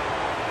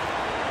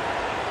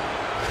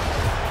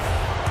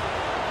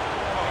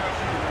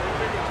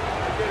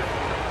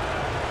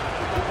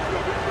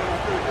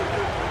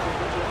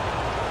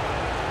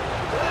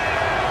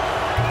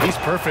 He's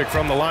perfect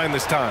from the line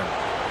this time.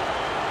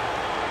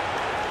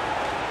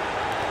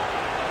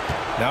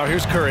 Now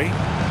here's Curry.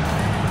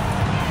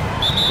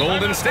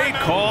 Golden State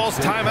calls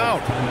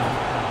timeout.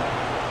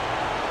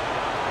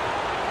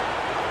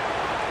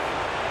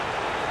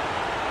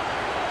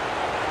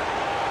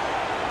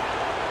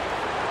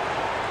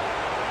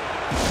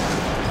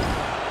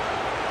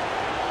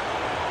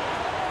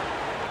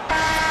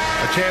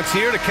 A chance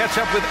here to catch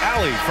up with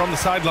Allie from the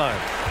sideline.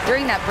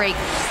 During that break,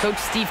 Coach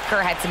Steve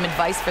Kerr had some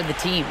advice for the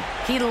team.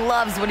 He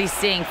loves what he's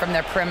seeing from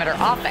their perimeter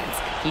offense.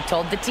 He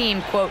told the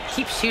team, quote,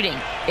 "Keep shooting.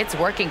 It's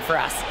working for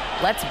us.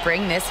 Let's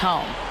bring this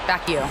home."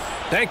 Back to you.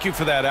 Thank you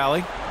for that,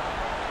 Allie.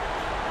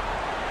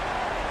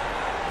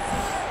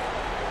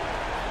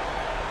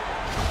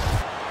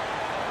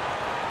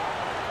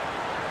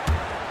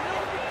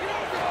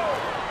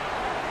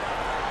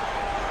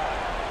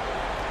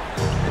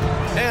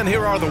 And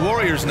here are the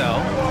Warriors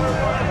now.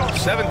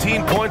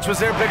 17 points was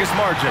their biggest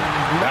margin.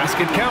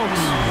 Basket counts.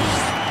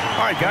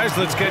 All right, guys,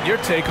 let's get your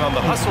take on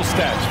the hustle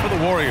stats for the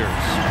Warriors.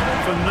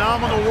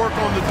 Phenomenal work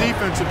on the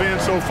defensive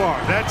end so far.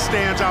 That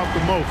stands out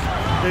the most.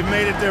 They've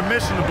made it their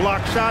mission to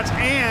block shots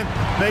and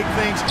make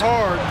things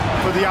hard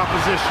for the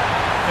opposition.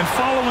 And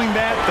following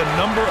that, the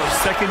number of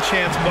second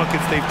chance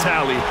buckets they've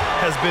tallied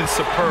has been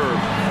superb,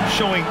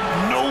 showing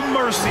no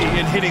mercy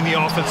in hitting the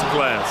offensive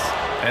glass.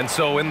 And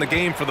so in the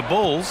game for the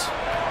Bulls,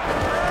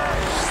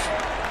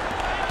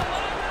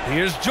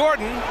 here's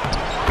Jordan.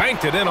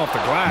 Banked it in off the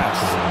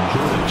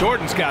glass.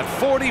 Jordan's got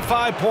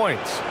 45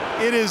 points.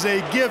 It is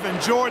a given.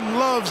 Jordan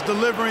loves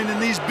delivering in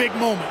these big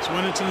moments.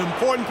 When it's an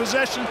important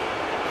possession,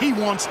 he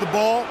wants the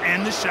ball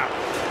and the shot.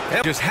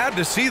 Just had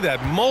to see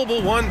that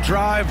mobile one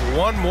drive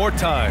one more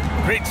time.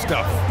 Great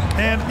stuff.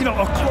 And, you know,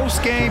 a close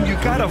game, you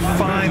got to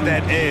find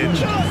that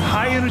edge.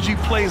 High-energy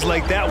plays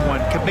like that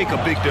one can make a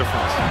big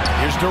difference.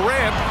 Here's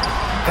Durant.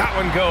 That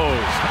one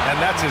goes.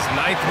 And that's his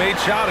 9th made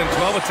shot in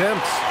 12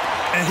 attempts.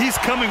 And he's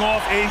coming off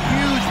a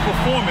huge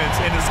performance,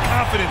 and his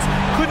confidence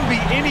couldn't be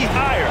any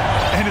higher.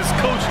 And his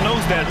coach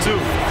knows that,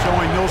 too.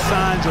 Showing no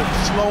signs of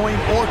slowing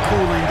or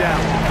cooling down.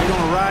 He's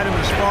going to ride him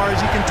as far as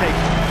he can take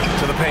him.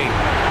 To the paint.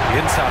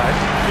 Inside.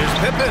 Here's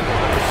Pippen.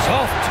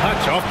 Soft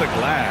touch off the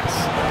glass.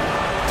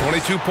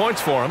 22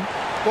 points for him.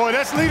 Boy,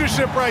 that's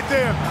leadership right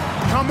there.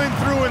 Coming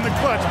through in the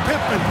clutch.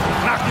 Pippen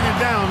knocking it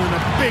down in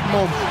a big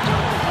moment.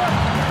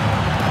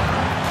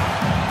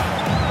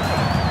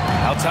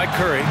 Outside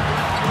Curry.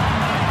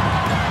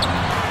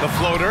 The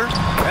floater,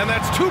 and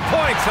that's 2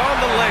 points on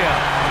the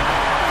layup.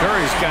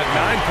 Curry's got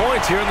 9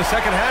 points here in the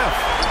second half.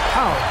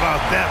 How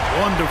about that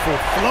wonderful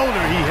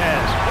floater he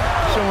has,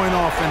 showing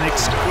off an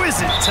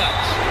exquisite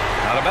touch.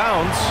 Out of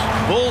bounds,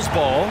 Bulls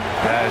ball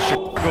as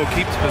Chicago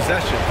keeps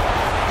possession.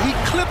 He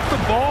clipped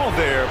the ball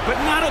there, but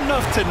not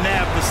enough to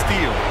nab the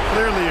steal.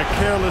 Clearly a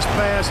careless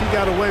pass. He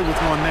got away with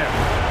one there.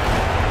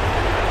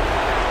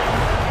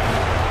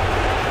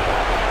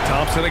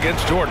 Thompson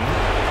against Jordan.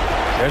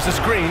 There's a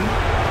screen.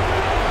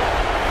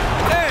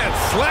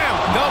 Slam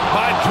dunk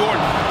by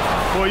Jordan.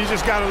 Boy, you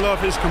just got to love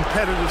his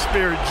competitive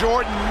spirit.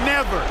 Jordan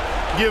never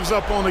gives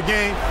up on the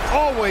game,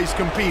 always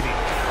competing.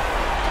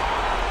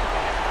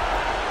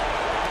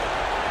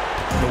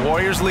 The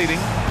Warriors leading.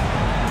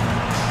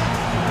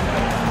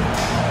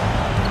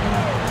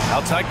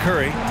 Outside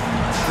Curry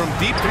from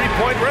deep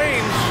three-point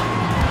range.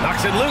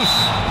 Knocks it loose.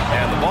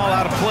 And the ball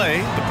out of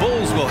play. The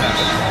Bulls will have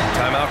it.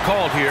 Timeout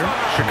called here.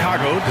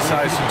 Chicago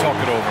decides to talk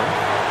it over.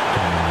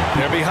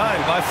 They're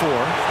behind by 4.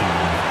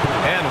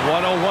 And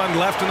 1:01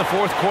 left in the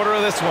fourth quarter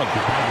of this one.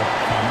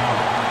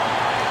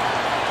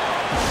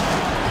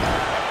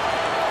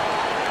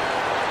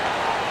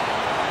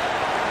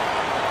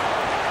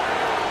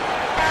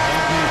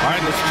 All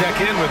right, let's check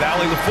in with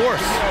Allie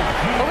LaForce.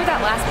 Over that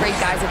last break,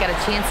 guys, I got a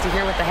chance to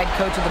hear what the head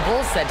coach of the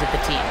Bulls said to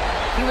the team.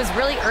 He was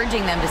really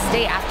urging them to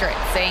stay after it,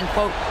 saying,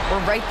 quote,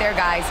 "We're right there,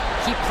 guys.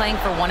 Keep playing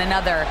for one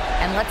another,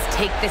 and let's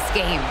take this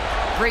game."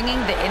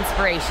 Bringing the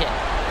inspiration.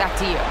 Back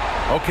to you.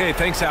 Okay,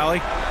 thanks,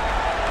 Allie.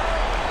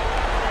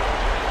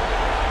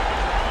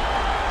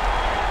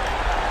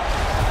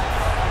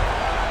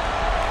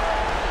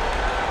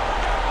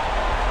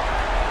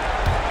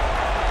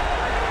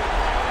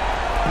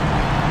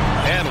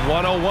 And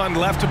 1:01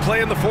 left to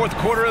play in the fourth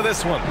quarter of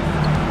this one.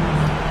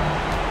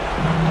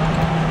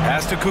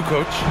 Pass to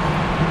Kukoc.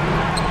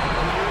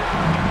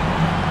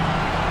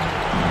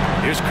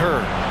 Here's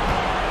Kerr.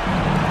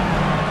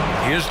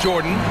 Here's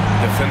Jordan,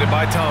 defended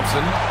by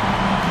Thompson.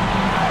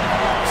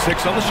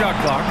 6 on the shot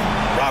clock.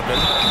 Rodman.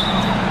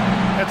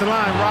 At the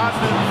line,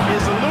 Rodman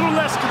is a little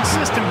less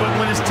consistent, but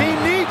when his team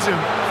needs him,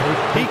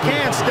 he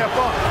can step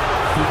up.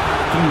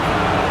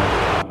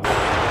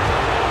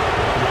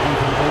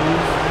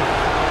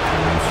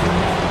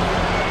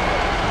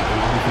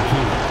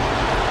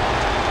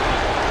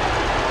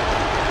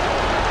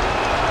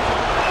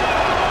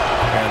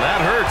 And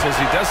that hurts as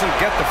he doesn't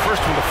get the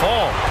first one to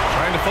fall.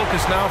 Trying to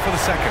focus now for the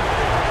second.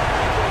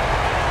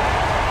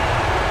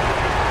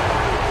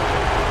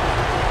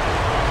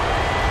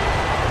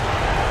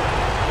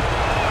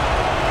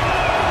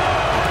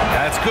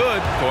 That's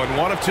good. Going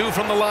 1 of 2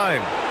 from the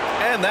line.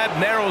 And that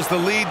narrows the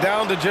lead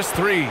down to just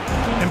 3.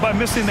 And by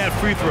missing that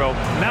free throw,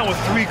 now a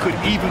 3 could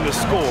even the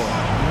score.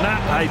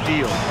 Not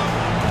ideal.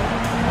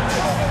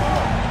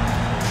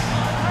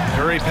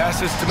 Curry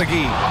passes to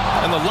McGee.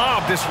 And the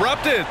lob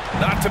disrupted.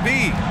 Not to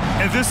be.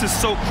 And this is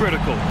so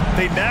critical.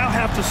 They now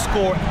have to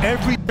score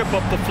every trip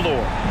up the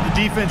floor. The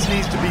defense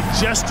needs to be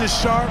just as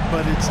sharp,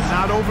 but it's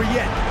not over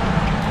yet.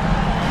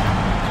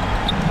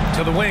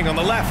 To the wing on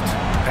the left.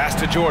 Pass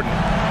to Jordan.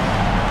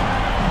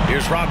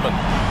 Here's Rodman.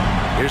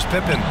 Here's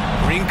Pippen.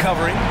 Green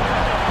covering.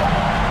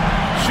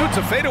 Shoots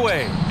a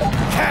fadeaway.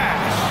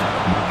 Cash.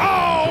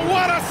 Oh,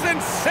 what a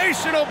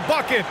sensational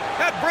bucket.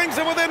 That brings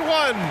him within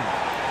 1.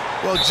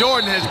 Well,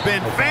 Jordan has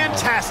been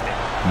fantastic.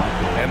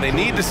 And they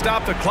need to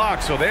stop the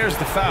clock, so there's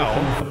the foul.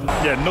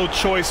 Yeah, no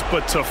choice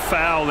but to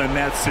foul in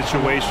that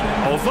situation.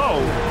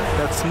 Although,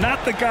 that's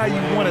not the guy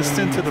you want to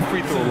send to the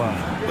free throw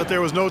line. But there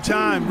was no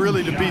time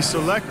really to be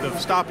selective.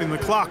 Stopping the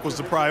clock was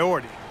the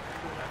priority.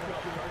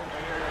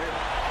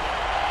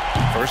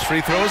 First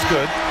free throw is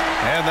good,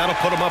 and that'll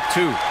put him up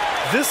 2.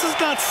 This is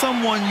not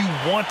someone you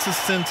want to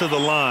send to the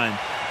line.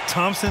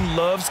 Thompson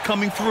loves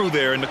coming through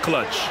there in the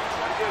clutch.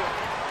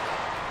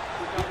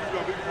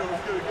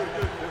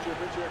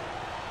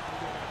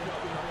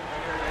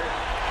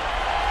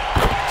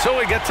 So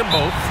he gets them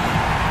both,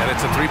 and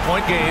it's a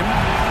 3-point game.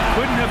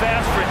 Couldn't have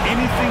asked for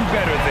anything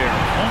better there.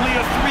 Only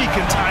a 3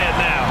 can tie it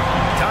now.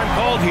 Time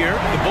called here.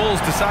 The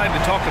Bulls decide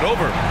to talk it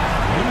over.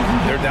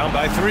 They're down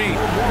by 3. 9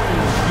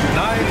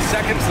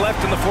 seconds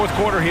left in the fourth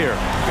quarter here.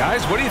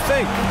 Guys, what do you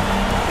think?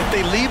 If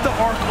they leave the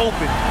arc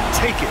open,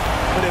 take it.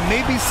 But it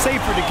may be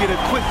safer to get a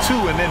quick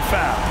 2 and then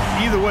foul.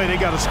 Either way, they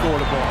got to score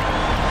the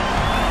ball.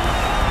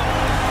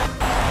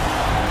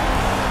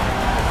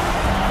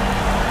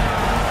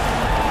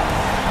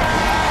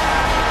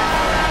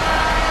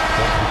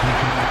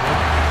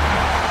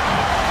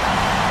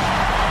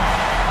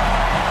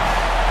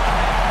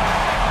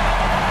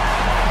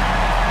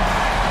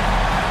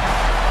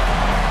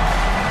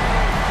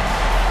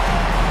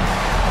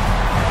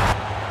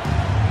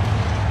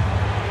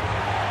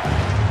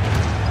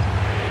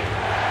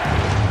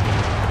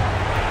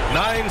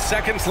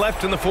 Seconds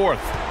left in the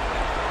fourth.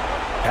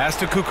 Pass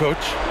to Kukoc,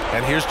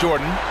 and here's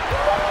Jordan.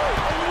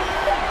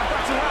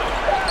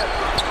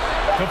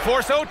 To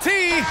force OT,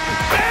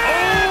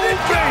 and it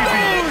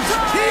goes!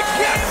 He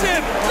gets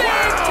it!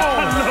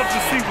 Wow! I love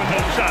to see when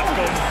those shots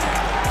go.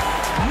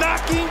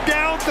 Knocking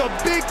down the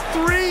big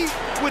 3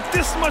 with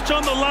this much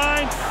on the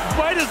line,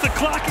 right as the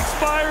clock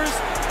expires.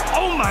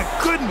 Oh my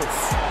goodness!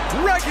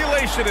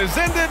 Regulation is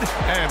ended,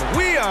 and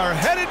we are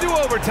headed to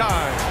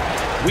overtime.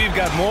 We've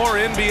got more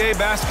NBA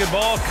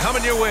basketball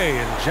coming your way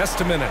in just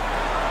a minute.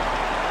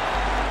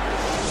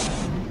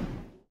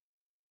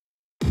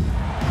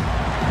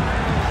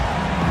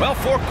 Well,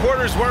 4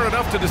 quarters weren't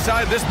enough to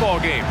decide this ball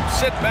game.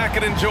 Sit back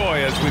and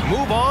enjoy as we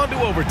move on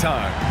to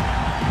overtime.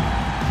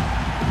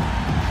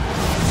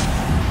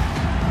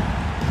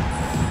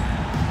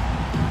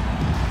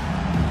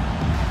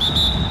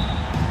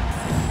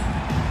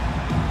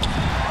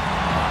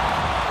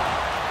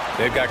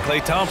 They've got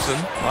Klay Thompson,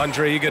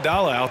 Andre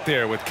Iguodala out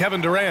there with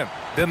Kevin Durant.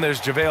 Then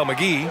there's JaVale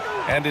McGee,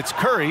 and it's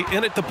Curry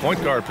in at the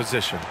point guard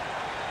position.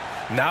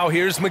 Now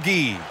here's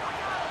McGee.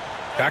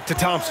 Back to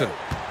Thompson.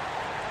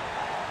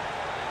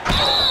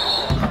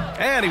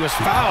 And he was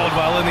fouled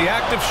while in the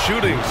act of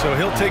shooting, so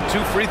he'll take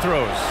 2 free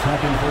throws.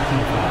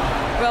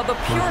 Well, the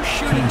pure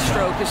shooting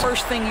stroke is the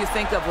first thing you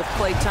think of with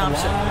Klay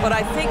Thompson. But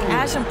I think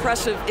as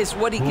impressive is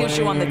what he gives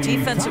you on the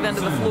defensive end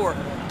of the floor.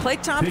 Klay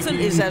Thompson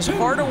is as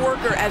hard a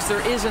worker as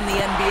there is in the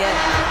NBA.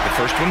 The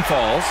first one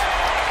falls.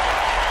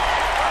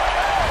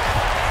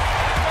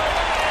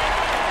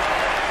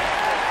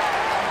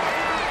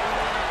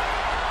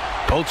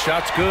 Both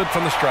shots good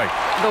from the stripe.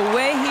 The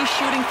way he's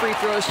shooting free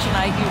throws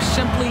tonight, you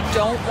simply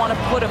don't want to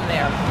put him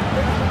there.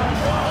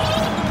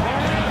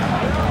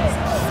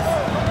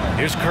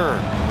 Here's Kerr.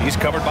 He's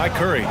covered by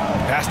Curry.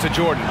 Pass to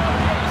Jordan.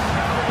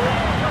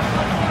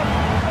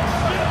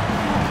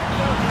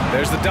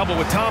 There's the double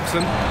with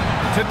Thompson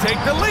to take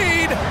the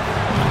lead.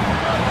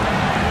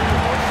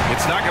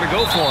 It's not going to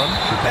go for him.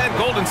 And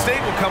Golden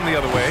State will come the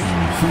other way.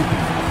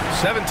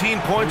 17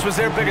 points was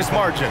their biggest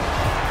margin.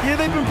 Yeah,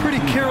 they've been pretty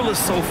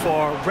careless so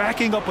far,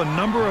 racking up a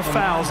number of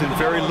fouls in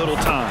very little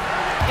time.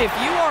 If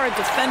you are a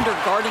defender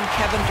guarding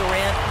Kevin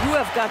Durant, you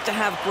have got to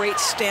have great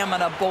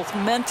stamina, both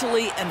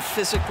mentally and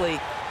physically.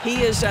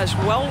 He is as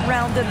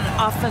well-rounded an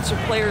offensive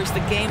player as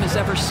the game has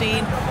ever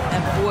seen.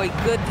 And boy,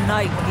 good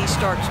night when he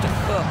starts to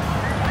cook.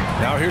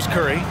 Now here's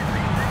Curry.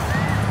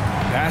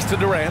 Pass to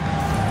Durant.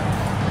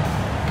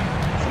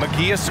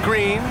 McGee a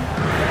screen.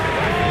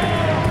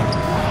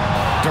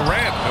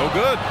 Durant, no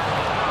good.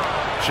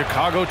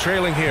 Chicago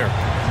trailing here.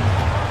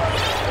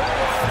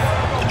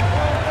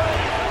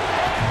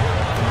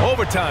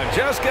 Overtime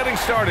just getting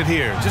started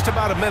here. Just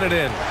about a minute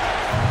in.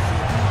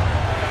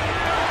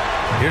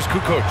 Here's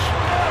Kukoc.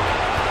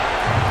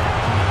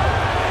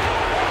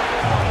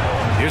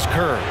 Here's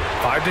Kerr.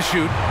 5 to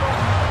shoot.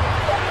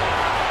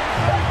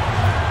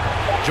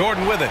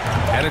 Jordan with it.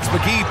 And it's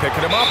McGee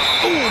picking him up.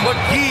 Ooh,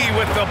 McGee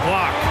with the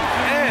block.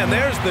 And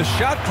there's the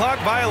shot clock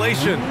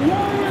violation.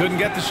 Couldn't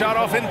get the shot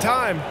off in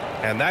time.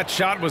 And that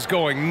shot was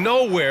going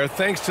nowhere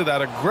thanks to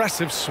that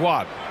aggressive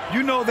swat.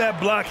 You know that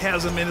block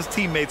has him and his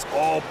teammates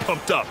all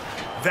pumped up.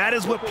 That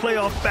is what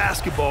playoff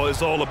basketball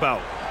is all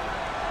about.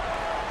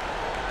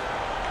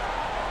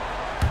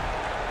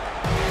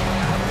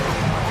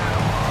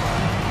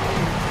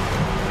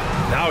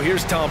 Now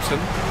here's Thompson.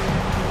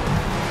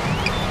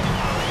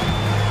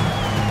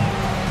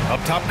 Up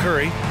top,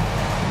 Curry.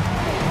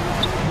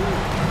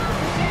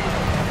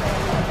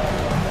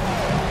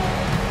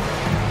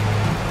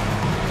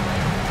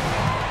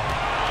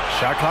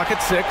 Shot clock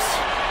at 6.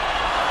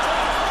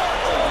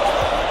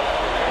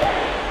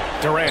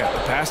 Durant, the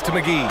pass to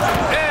McGee.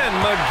 And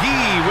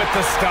McGee with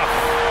the stuff.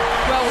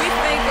 Well, we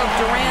think of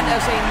Durant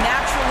as a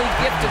naturally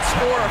gifted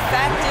scorer.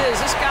 Fact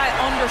is, this guy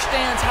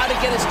understands how to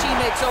get his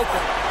teammates open.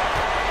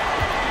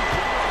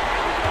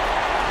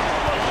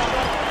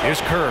 Here's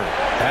Kerr.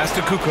 Pass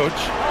to Kukoc.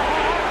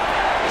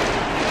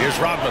 Here's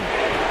Rodman.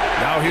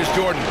 Now here's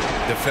Jordan.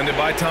 Defended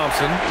by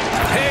Thompson.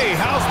 Hey,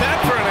 how's that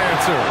for an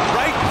answer?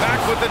 Right back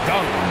with the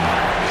dunk.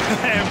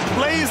 And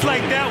plays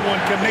like that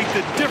one can make the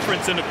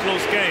difference in a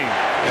close game.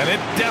 And it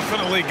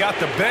definitely got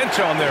the bench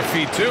on their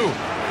feet, too.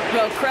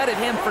 Well, credit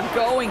him for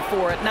going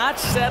for it, not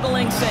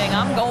settling, saying,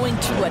 I'm going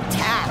to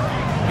attack.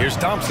 Here's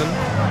Thompson.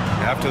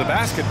 After the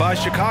basket by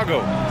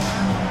Chicago.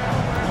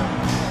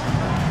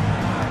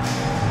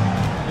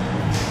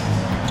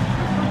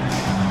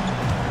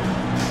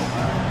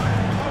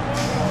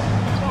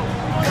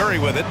 Curry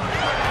with it.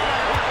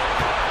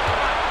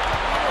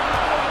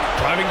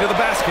 Driving to the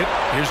basket.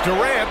 Here's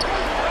Durant.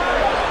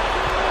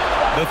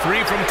 The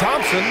three from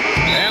Thompson,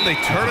 and they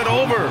turn it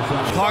over.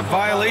 Clock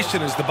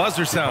violation as the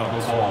buzzer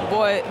sounds.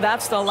 Boy,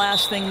 that's the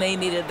last thing they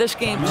needed. This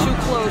game too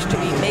close to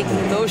be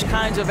making those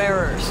kinds of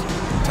errors.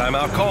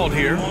 Timeout called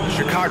here.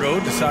 Chicago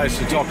decides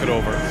to talk it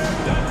over.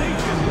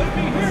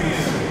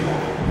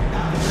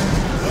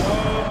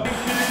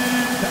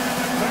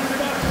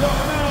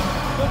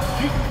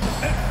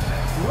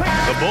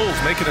 The Bulls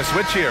making a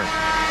switch here.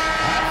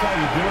 That's how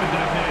you do it,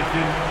 Duck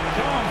Nation.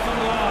 Show them some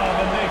love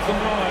and make some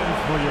noise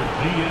for your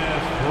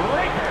DS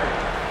Breaker.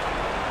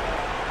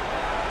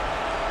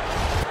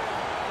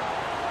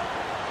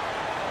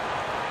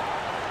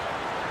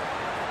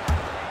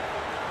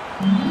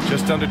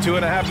 Just under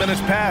 2.5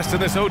 minutes passed in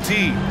this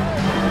OT.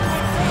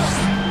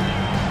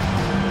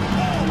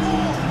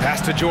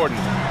 Pass to Jordan.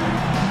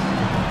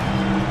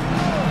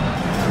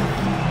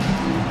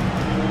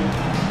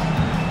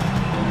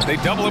 They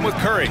double him with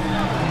Curry.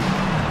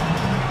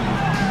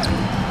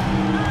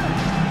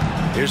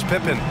 Here's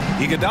Pippen.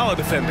 Iguodala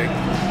defending.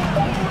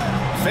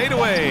 Fade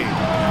away.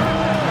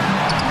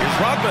 Here's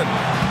Rodman.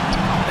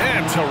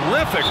 And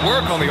terrific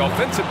work on the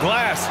offensive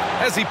glass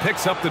as he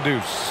picks up the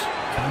deuce.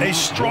 A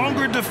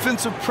stronger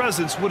defensive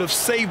presence would have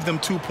saved them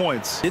 2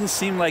 points. Didn't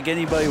seem like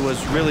anybody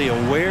was really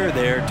aware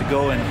there to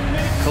go and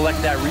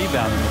collect that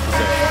rebound in the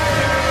possession.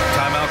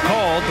 Timeout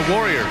called, the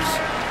Warriors.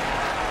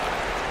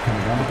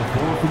 Coming on to the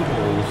floor for the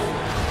Bulls,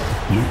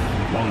 Luke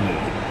Longley,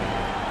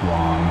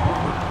 Ron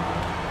Harper.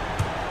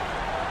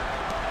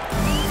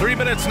 3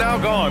 minutes now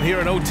gone here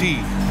in OT.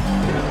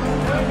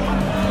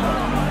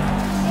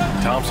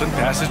 Thompson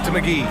passes to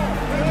McGee.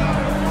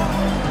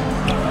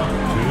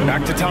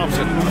 Back to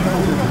Thompson.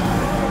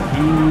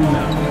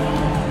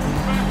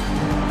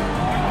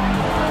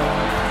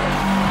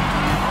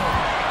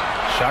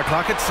 Shot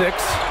clock at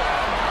 6.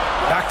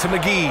 Back to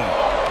McGee.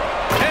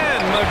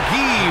 And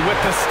McGee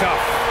with the stuff.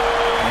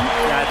 And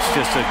that's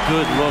just a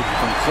good look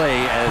from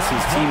Clay as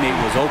his teammate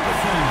was open.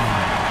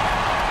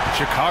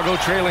 Chicago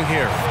trailing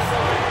here.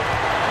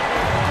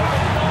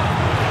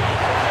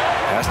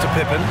 Pass to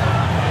Pippen.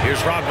 Here's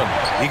Rodman.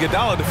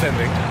 Iguodala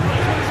defending.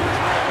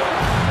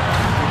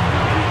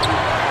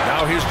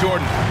 Now here's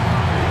Jordan.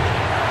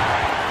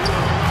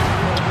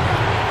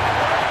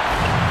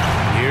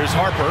 Here's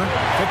Harper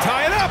to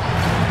tie it up.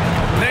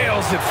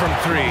 Nails it from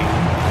 3.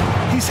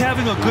 He's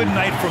having a good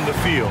night from the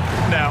field.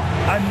 Now,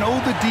 I know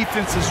the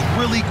defense is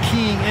really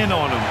keying in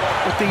on him,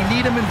 but they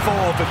need him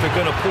involved if they're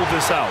going to pull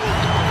this out.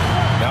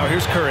 Now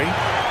here's Curry.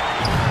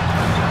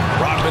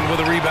 Rodman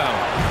with a rebound.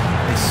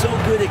 He's so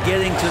good at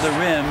getting to the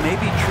rim.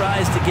 Maybe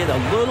tries to get a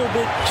little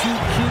bit too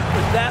cute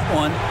with that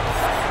one.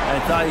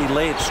 I thought he'd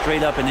lay it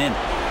straight up and in.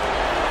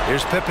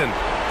 Here's Pippen.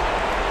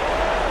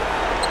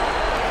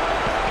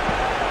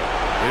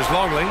 Here's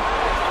Longley.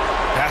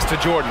 Pass to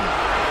Jordan.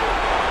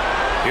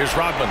 Here's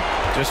Rodman.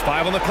 Just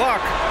 5 on the clock.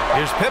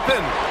 Here's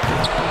Pippen.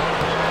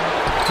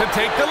 To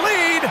take the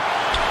lead.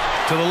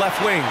 To the left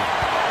wing.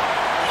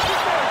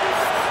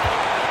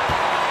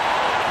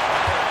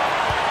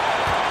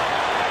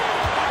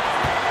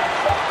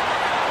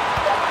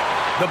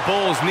 The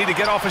Bulls need to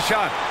get off a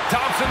shot.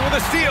 Thompson with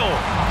a steal.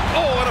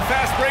 Oh, and a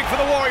fast break for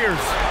the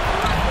Warriors.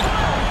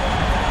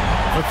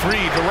 For 3,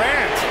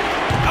 Durant.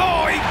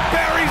 Oh, he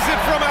buries it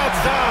from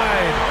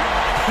outside.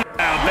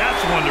 Now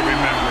that's one to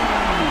remember.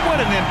 What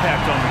an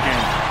impact on the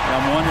game.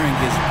 I'm wondering,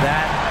 is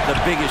that the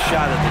biggest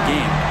shot of the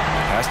game?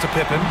 Pass to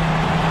Pippen.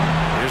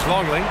 Here's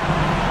Longley.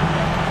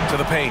 To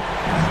the paint.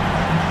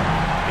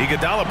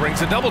 Iguodala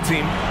brings a double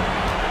team.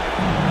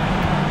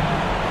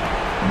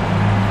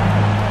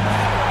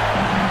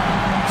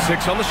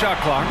 Six on the shot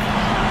clock.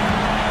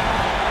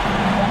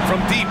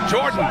 From deep,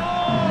 Jordan.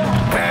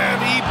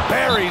 And he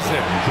buries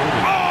it.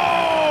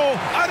 Oh,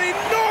 an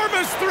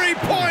enormous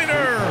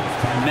three-pointer.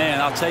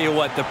 Man, I'll tell you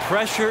what, the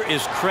pressure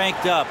is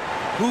cranked up.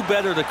 Who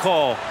better to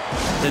call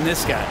than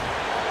this guy?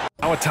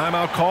 Now a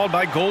timeout called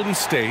by Golden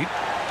State.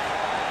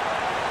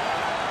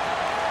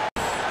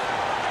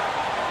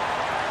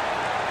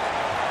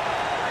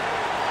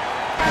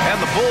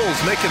 And the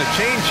Bulls making a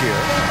change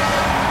here.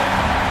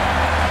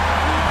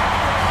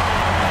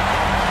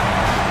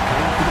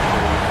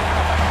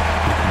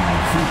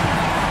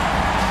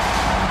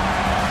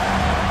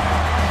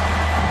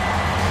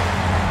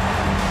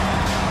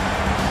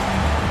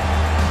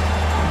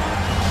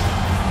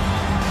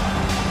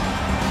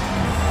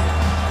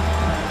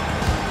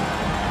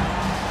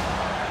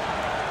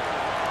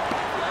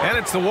 And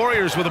it's the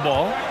Warriors with the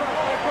ball.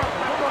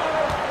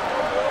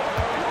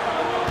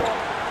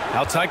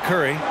 Outside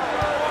Curry.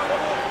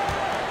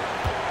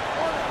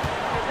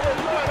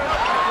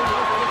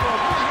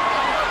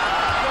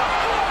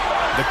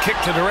 The kick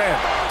to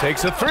Durant.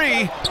 Takes a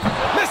 3.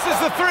 Misses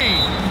the 3.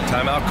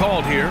 Timeout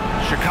called here.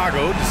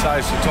 Chicago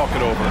decides to talk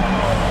it over.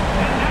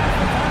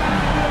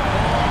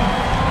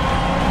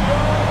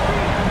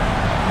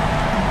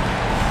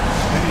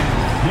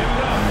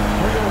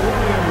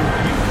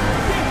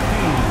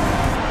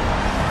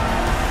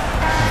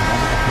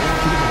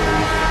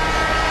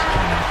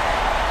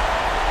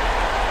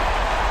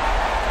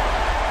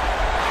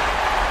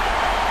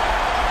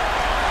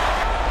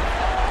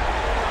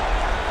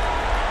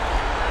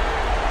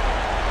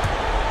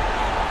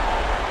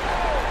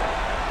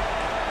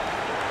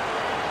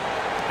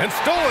 And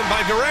stolen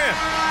by Durant.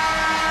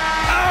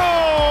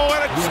 Oh,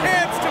 and a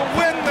chance to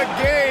win the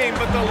game,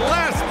 but the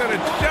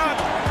last-minute shot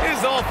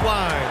is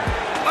offline.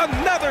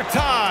 Another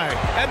tie,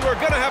 and we're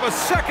going to have a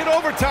second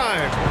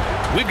overtime.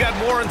 We've got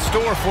more in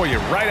store for you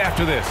right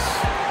after this.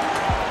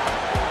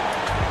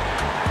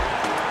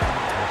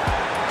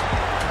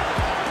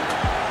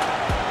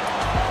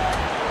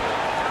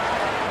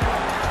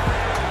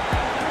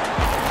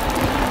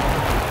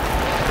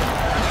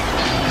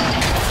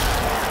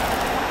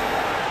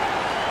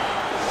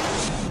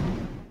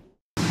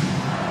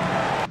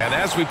 And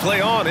as we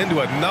play on into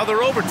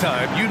another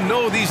overtime, you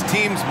know these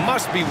teams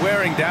must be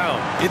wearing down.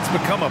 It's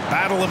become a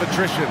battle of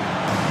attrition.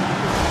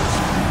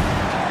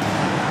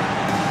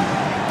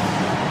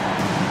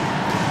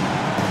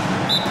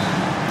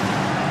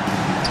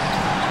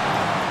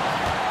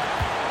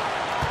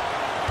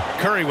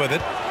 Curry with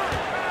it.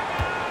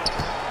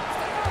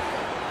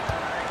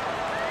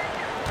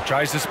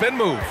 Tries to spin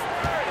move.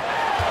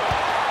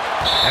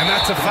 And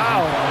that's a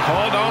foul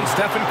called on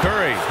Stephen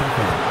Curry.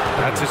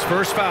 That's his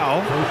first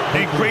foul.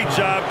 A great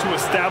job to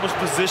establish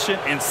position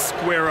and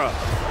square up.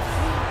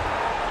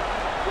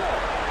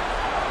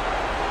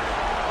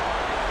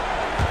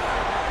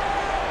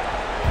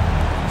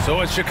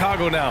 So it's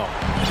Chicago now.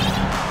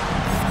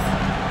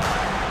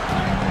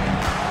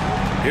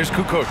 Here's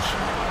Kukoc.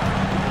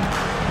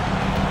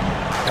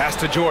 Pass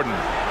to Jordan.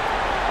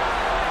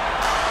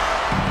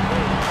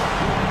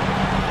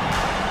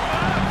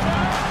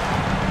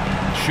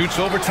 Shoots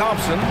over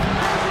Thompson.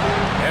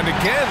 And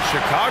again,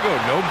 Chicago,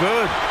 no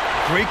good.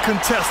 Great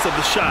contest of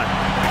the shot.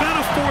 Kind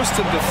of forced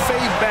him to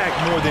fade back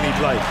more than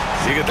he'd like.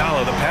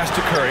 Iguodala, the pass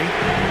to Curry.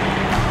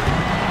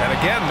 And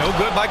again, no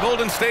good by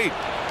Golden State.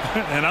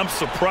 And I'm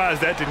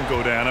surprised that didn't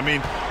go down. I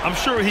mean, I'm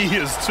sure he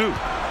is too.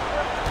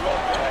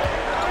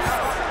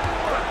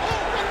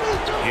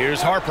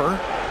 Here's Harper.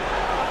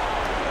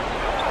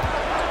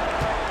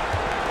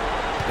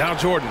 Now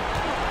Jordan.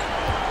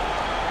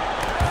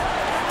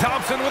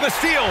 Thompson with a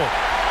steal.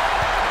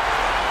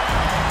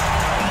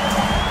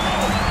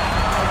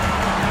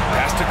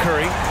 Pass to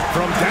Curry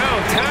from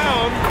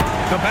downtown.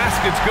 The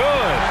basket's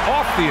good.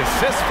 Off the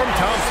assist from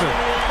Thompson.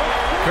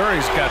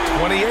 Curry's got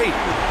 28.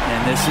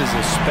 And this is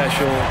a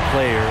special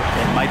player.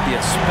 It might be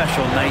a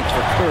special night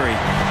for Curry.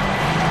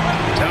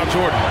 Now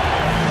Jordan.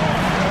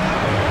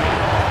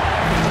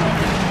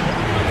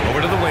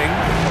 Over to the wing.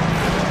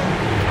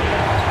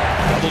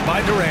 Doubled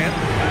by Durant.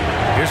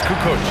 Here's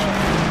Kukoc.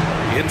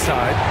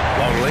 Inside.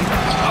 Longley.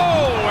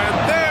 Oh, and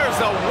there's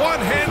a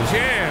one-hand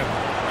jam.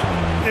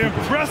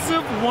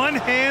 Impressive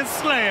one-hand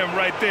slam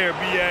right there,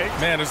 B.A.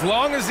 Man, as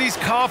long as he's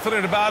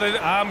confident about it,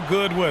 I'm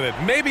good with it.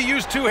 Maybe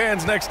use two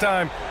hands next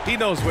time. He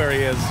knows where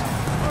he is.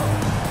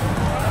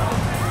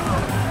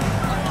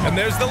 And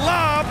there's the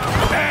lob.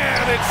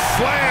 And it's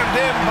slammed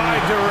in by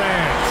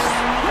Durant.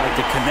 Like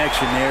the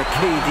connection there.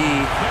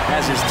 KD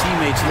has his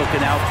teammates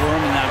looking out for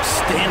him. An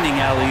outstanding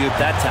alley-oop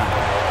that time.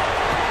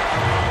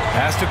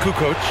 Pass to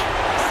Kukoc.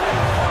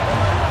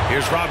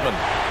 Here's Rodman.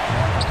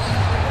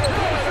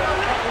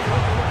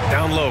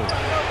 Down low.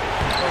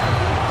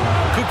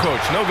 Kukoc,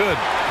 no good.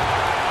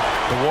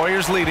 The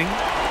Warriors leading.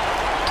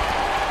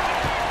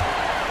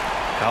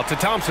 Out to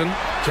Thompson.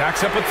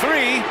 Jacks up a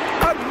three.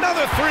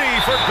 Another three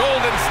for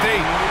Golden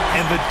State.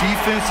 And the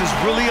defense is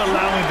really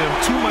allowing them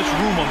too much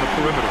room on the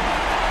perimeter.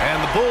 And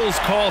the Bulls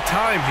call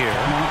time here.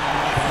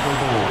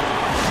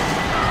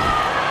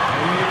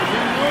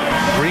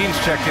 Green's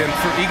checked in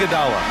for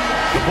Iguodala.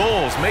 The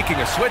Bulls making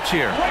a switch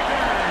here.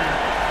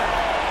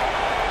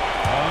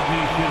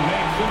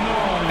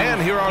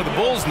 And here are the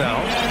Bulls now.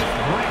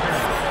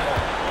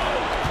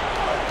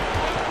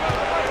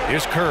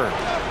 Here's Kerr.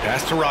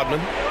 Pass to Rodman.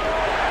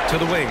 To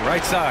the wing,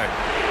 right side.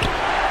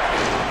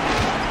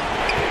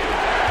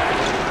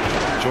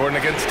 Jordan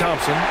against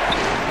Thompson.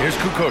 Here's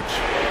Kukoc.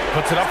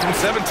 Puts it up from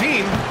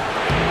 17.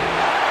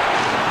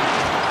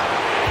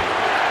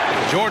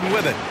 Jordan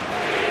with it.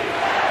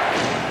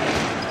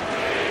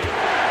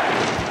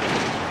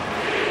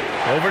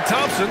 Over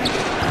Thompson.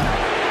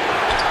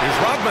 Here's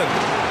Rodman.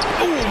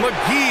 Ooh,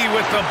 McGee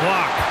with the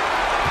block.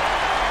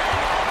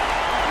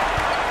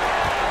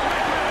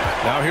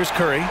 Now here's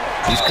Curry.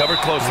 He's covered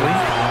closely.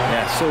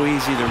 Yeah, so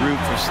easy to root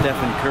for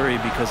Stephen Curry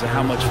because of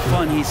how much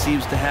fun he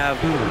seems to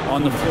have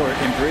on the floor.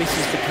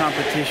 Embraces the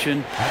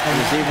competition and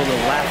is able to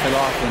laugh it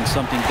off when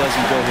something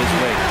doesn't go his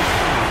way.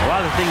 A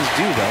lot of things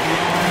do, though.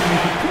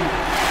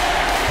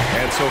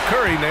 And so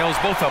Curry nails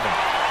both of them.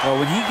 Well,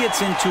 when he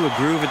gets into a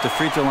groove at the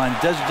free throw line,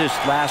 it doesn't just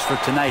last for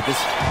tonight. This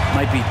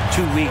might be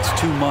 2 weeks,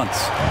 2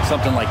 months,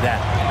 something like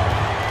that.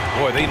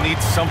 Boy, they need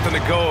something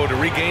to go to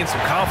regain some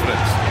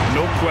confidence.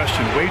 No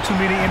question. Way too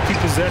many empty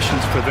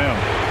possessions for them.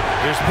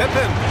 Here's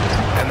Pippen.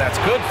 And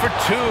that's good for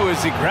 2 as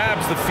he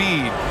grabs the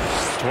feed.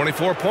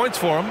 24 points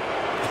for him.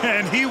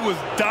 And he was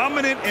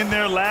dominant in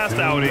their last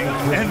outing.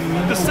 And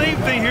the same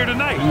thing here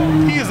tonight.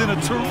 He is in a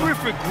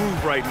terrific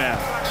groove right now.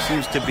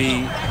 Seems to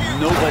be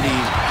nobody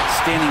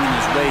standing in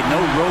his way. No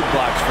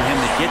roadblocks for him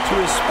to get to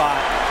his spot,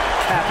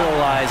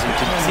 capitalize, and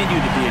continue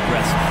to be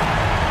aggressive.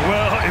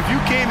 Well, if you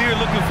came here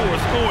looking for a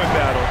scoring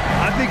battle,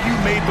 I think you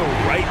made the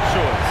right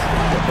choice.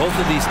 Both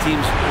of these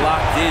teams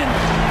locked in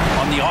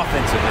on the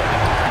offensive end.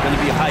 Going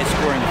to be a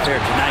high-scoring affair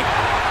tonight.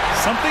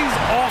 Something's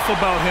off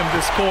about him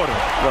this quarter.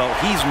 Well,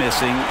 he's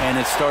missing, and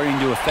it's starting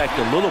to affect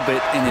a little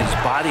bit in his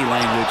body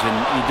language, and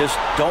you just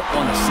don't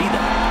want to see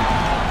that.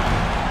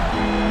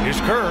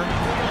 Here's Kerr.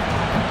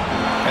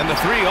 And the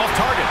three off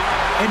target.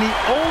 And he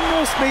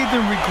almost made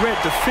them regret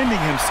defending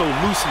him so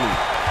loosely.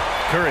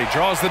 Curry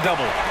draws the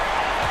double.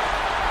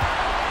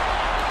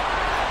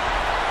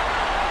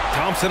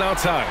 Thompson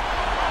outside.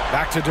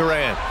 Back to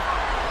Durant.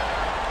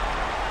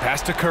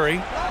 Pass to Curry.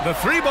 The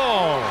three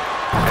ball.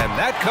 And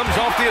that comes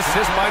off the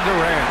assist by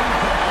Durant.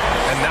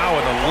 And now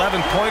an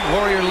 11-point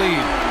Warrior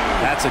lead.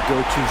 That's a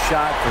go-to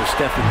shot for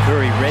Stephen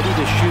Curry, ready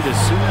to shoot as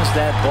soon as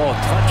that ball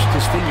touched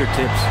his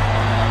fingertips.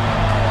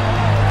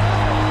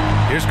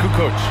 Here's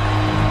Kukoc.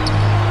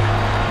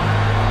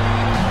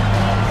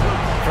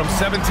 From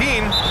 17,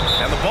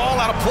 and the ball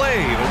out of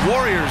play. The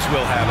Warriors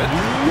will have it.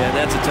 Yeah,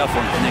 that's a tough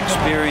one. An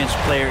experienced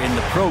player in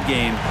the pro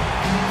game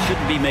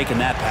shouldn't be making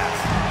that pass.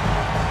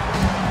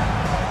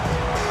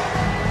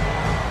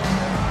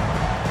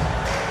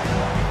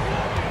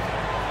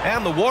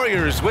 And the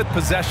Warriors with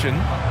possession.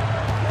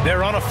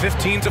 They're on a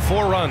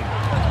 15-4 run.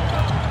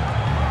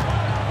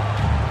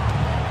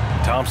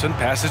 Thompson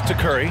passes to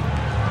Curry.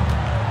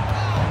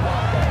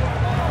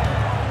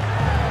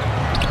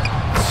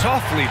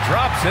 Softly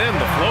drops in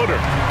the floater.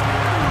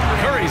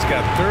 Curry's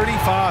got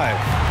 35.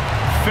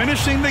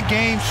 Finishing the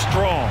game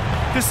strong.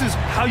 This is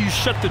how you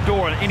shut the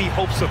door on any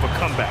hopes of a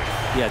comeback.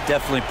 Yeah,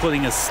 definitely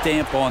putting a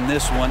stamp on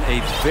this one. A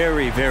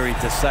very, very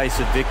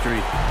decisive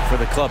victory for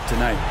the club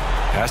tonight.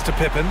 Pass to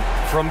Pippen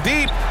from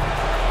deep.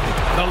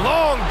 The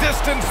long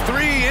distance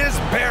three is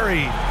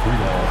buried.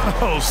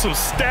 Oh, some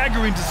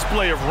staggering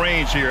display of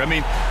range here. I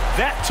mean,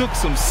 that took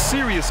some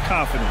serious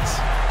confidence.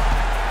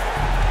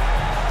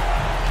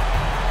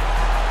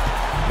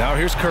 Now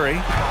here's Curry.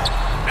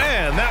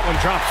 And that one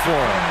drops for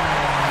him.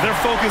 Their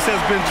focus has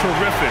been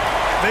terrific.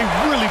 They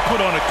really put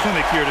on a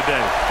clinic here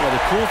today. Well,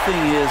 the cool thing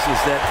is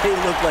that they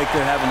look like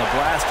they're having a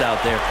blast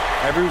out there.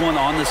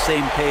 Everyone on the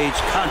same page,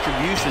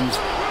 contributions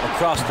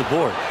across the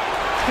board.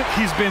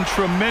 He's been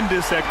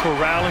tremendous at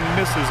corralling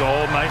misses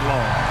all night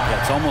long.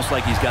 Yeah, it's almost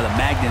like he's got a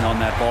magnet on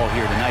that ball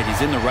here tonight.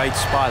 He's in the right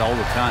spot all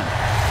the time.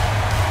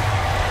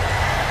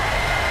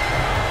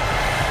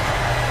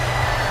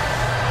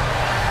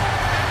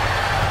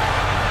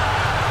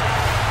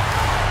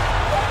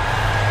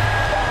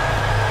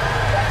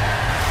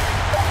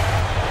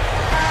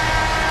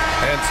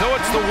 So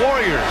it's the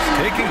Warriors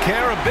taking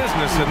care of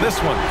business in this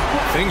one.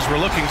 Things were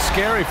looking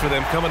scary for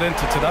them coming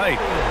into tonight,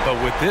 but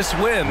with this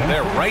win,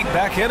 they're right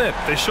back in it.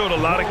 They showed a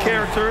lot of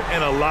character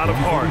and a lot of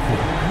heart.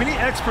 Many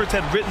experts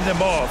had written them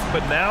off,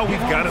 but now we've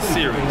got a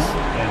series.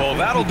 Well,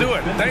 that'll do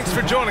it. Thanks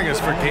for joining us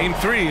for Game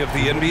 3 of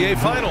the NBA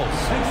Finals.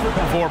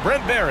 For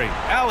Brent Barry,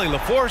 Allie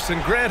LaForce,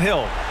 and Grant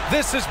Hill,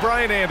 this is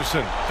Brian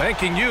Anderson,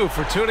 thanking you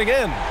for tuning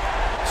in.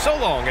 So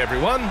long,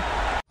 everyone.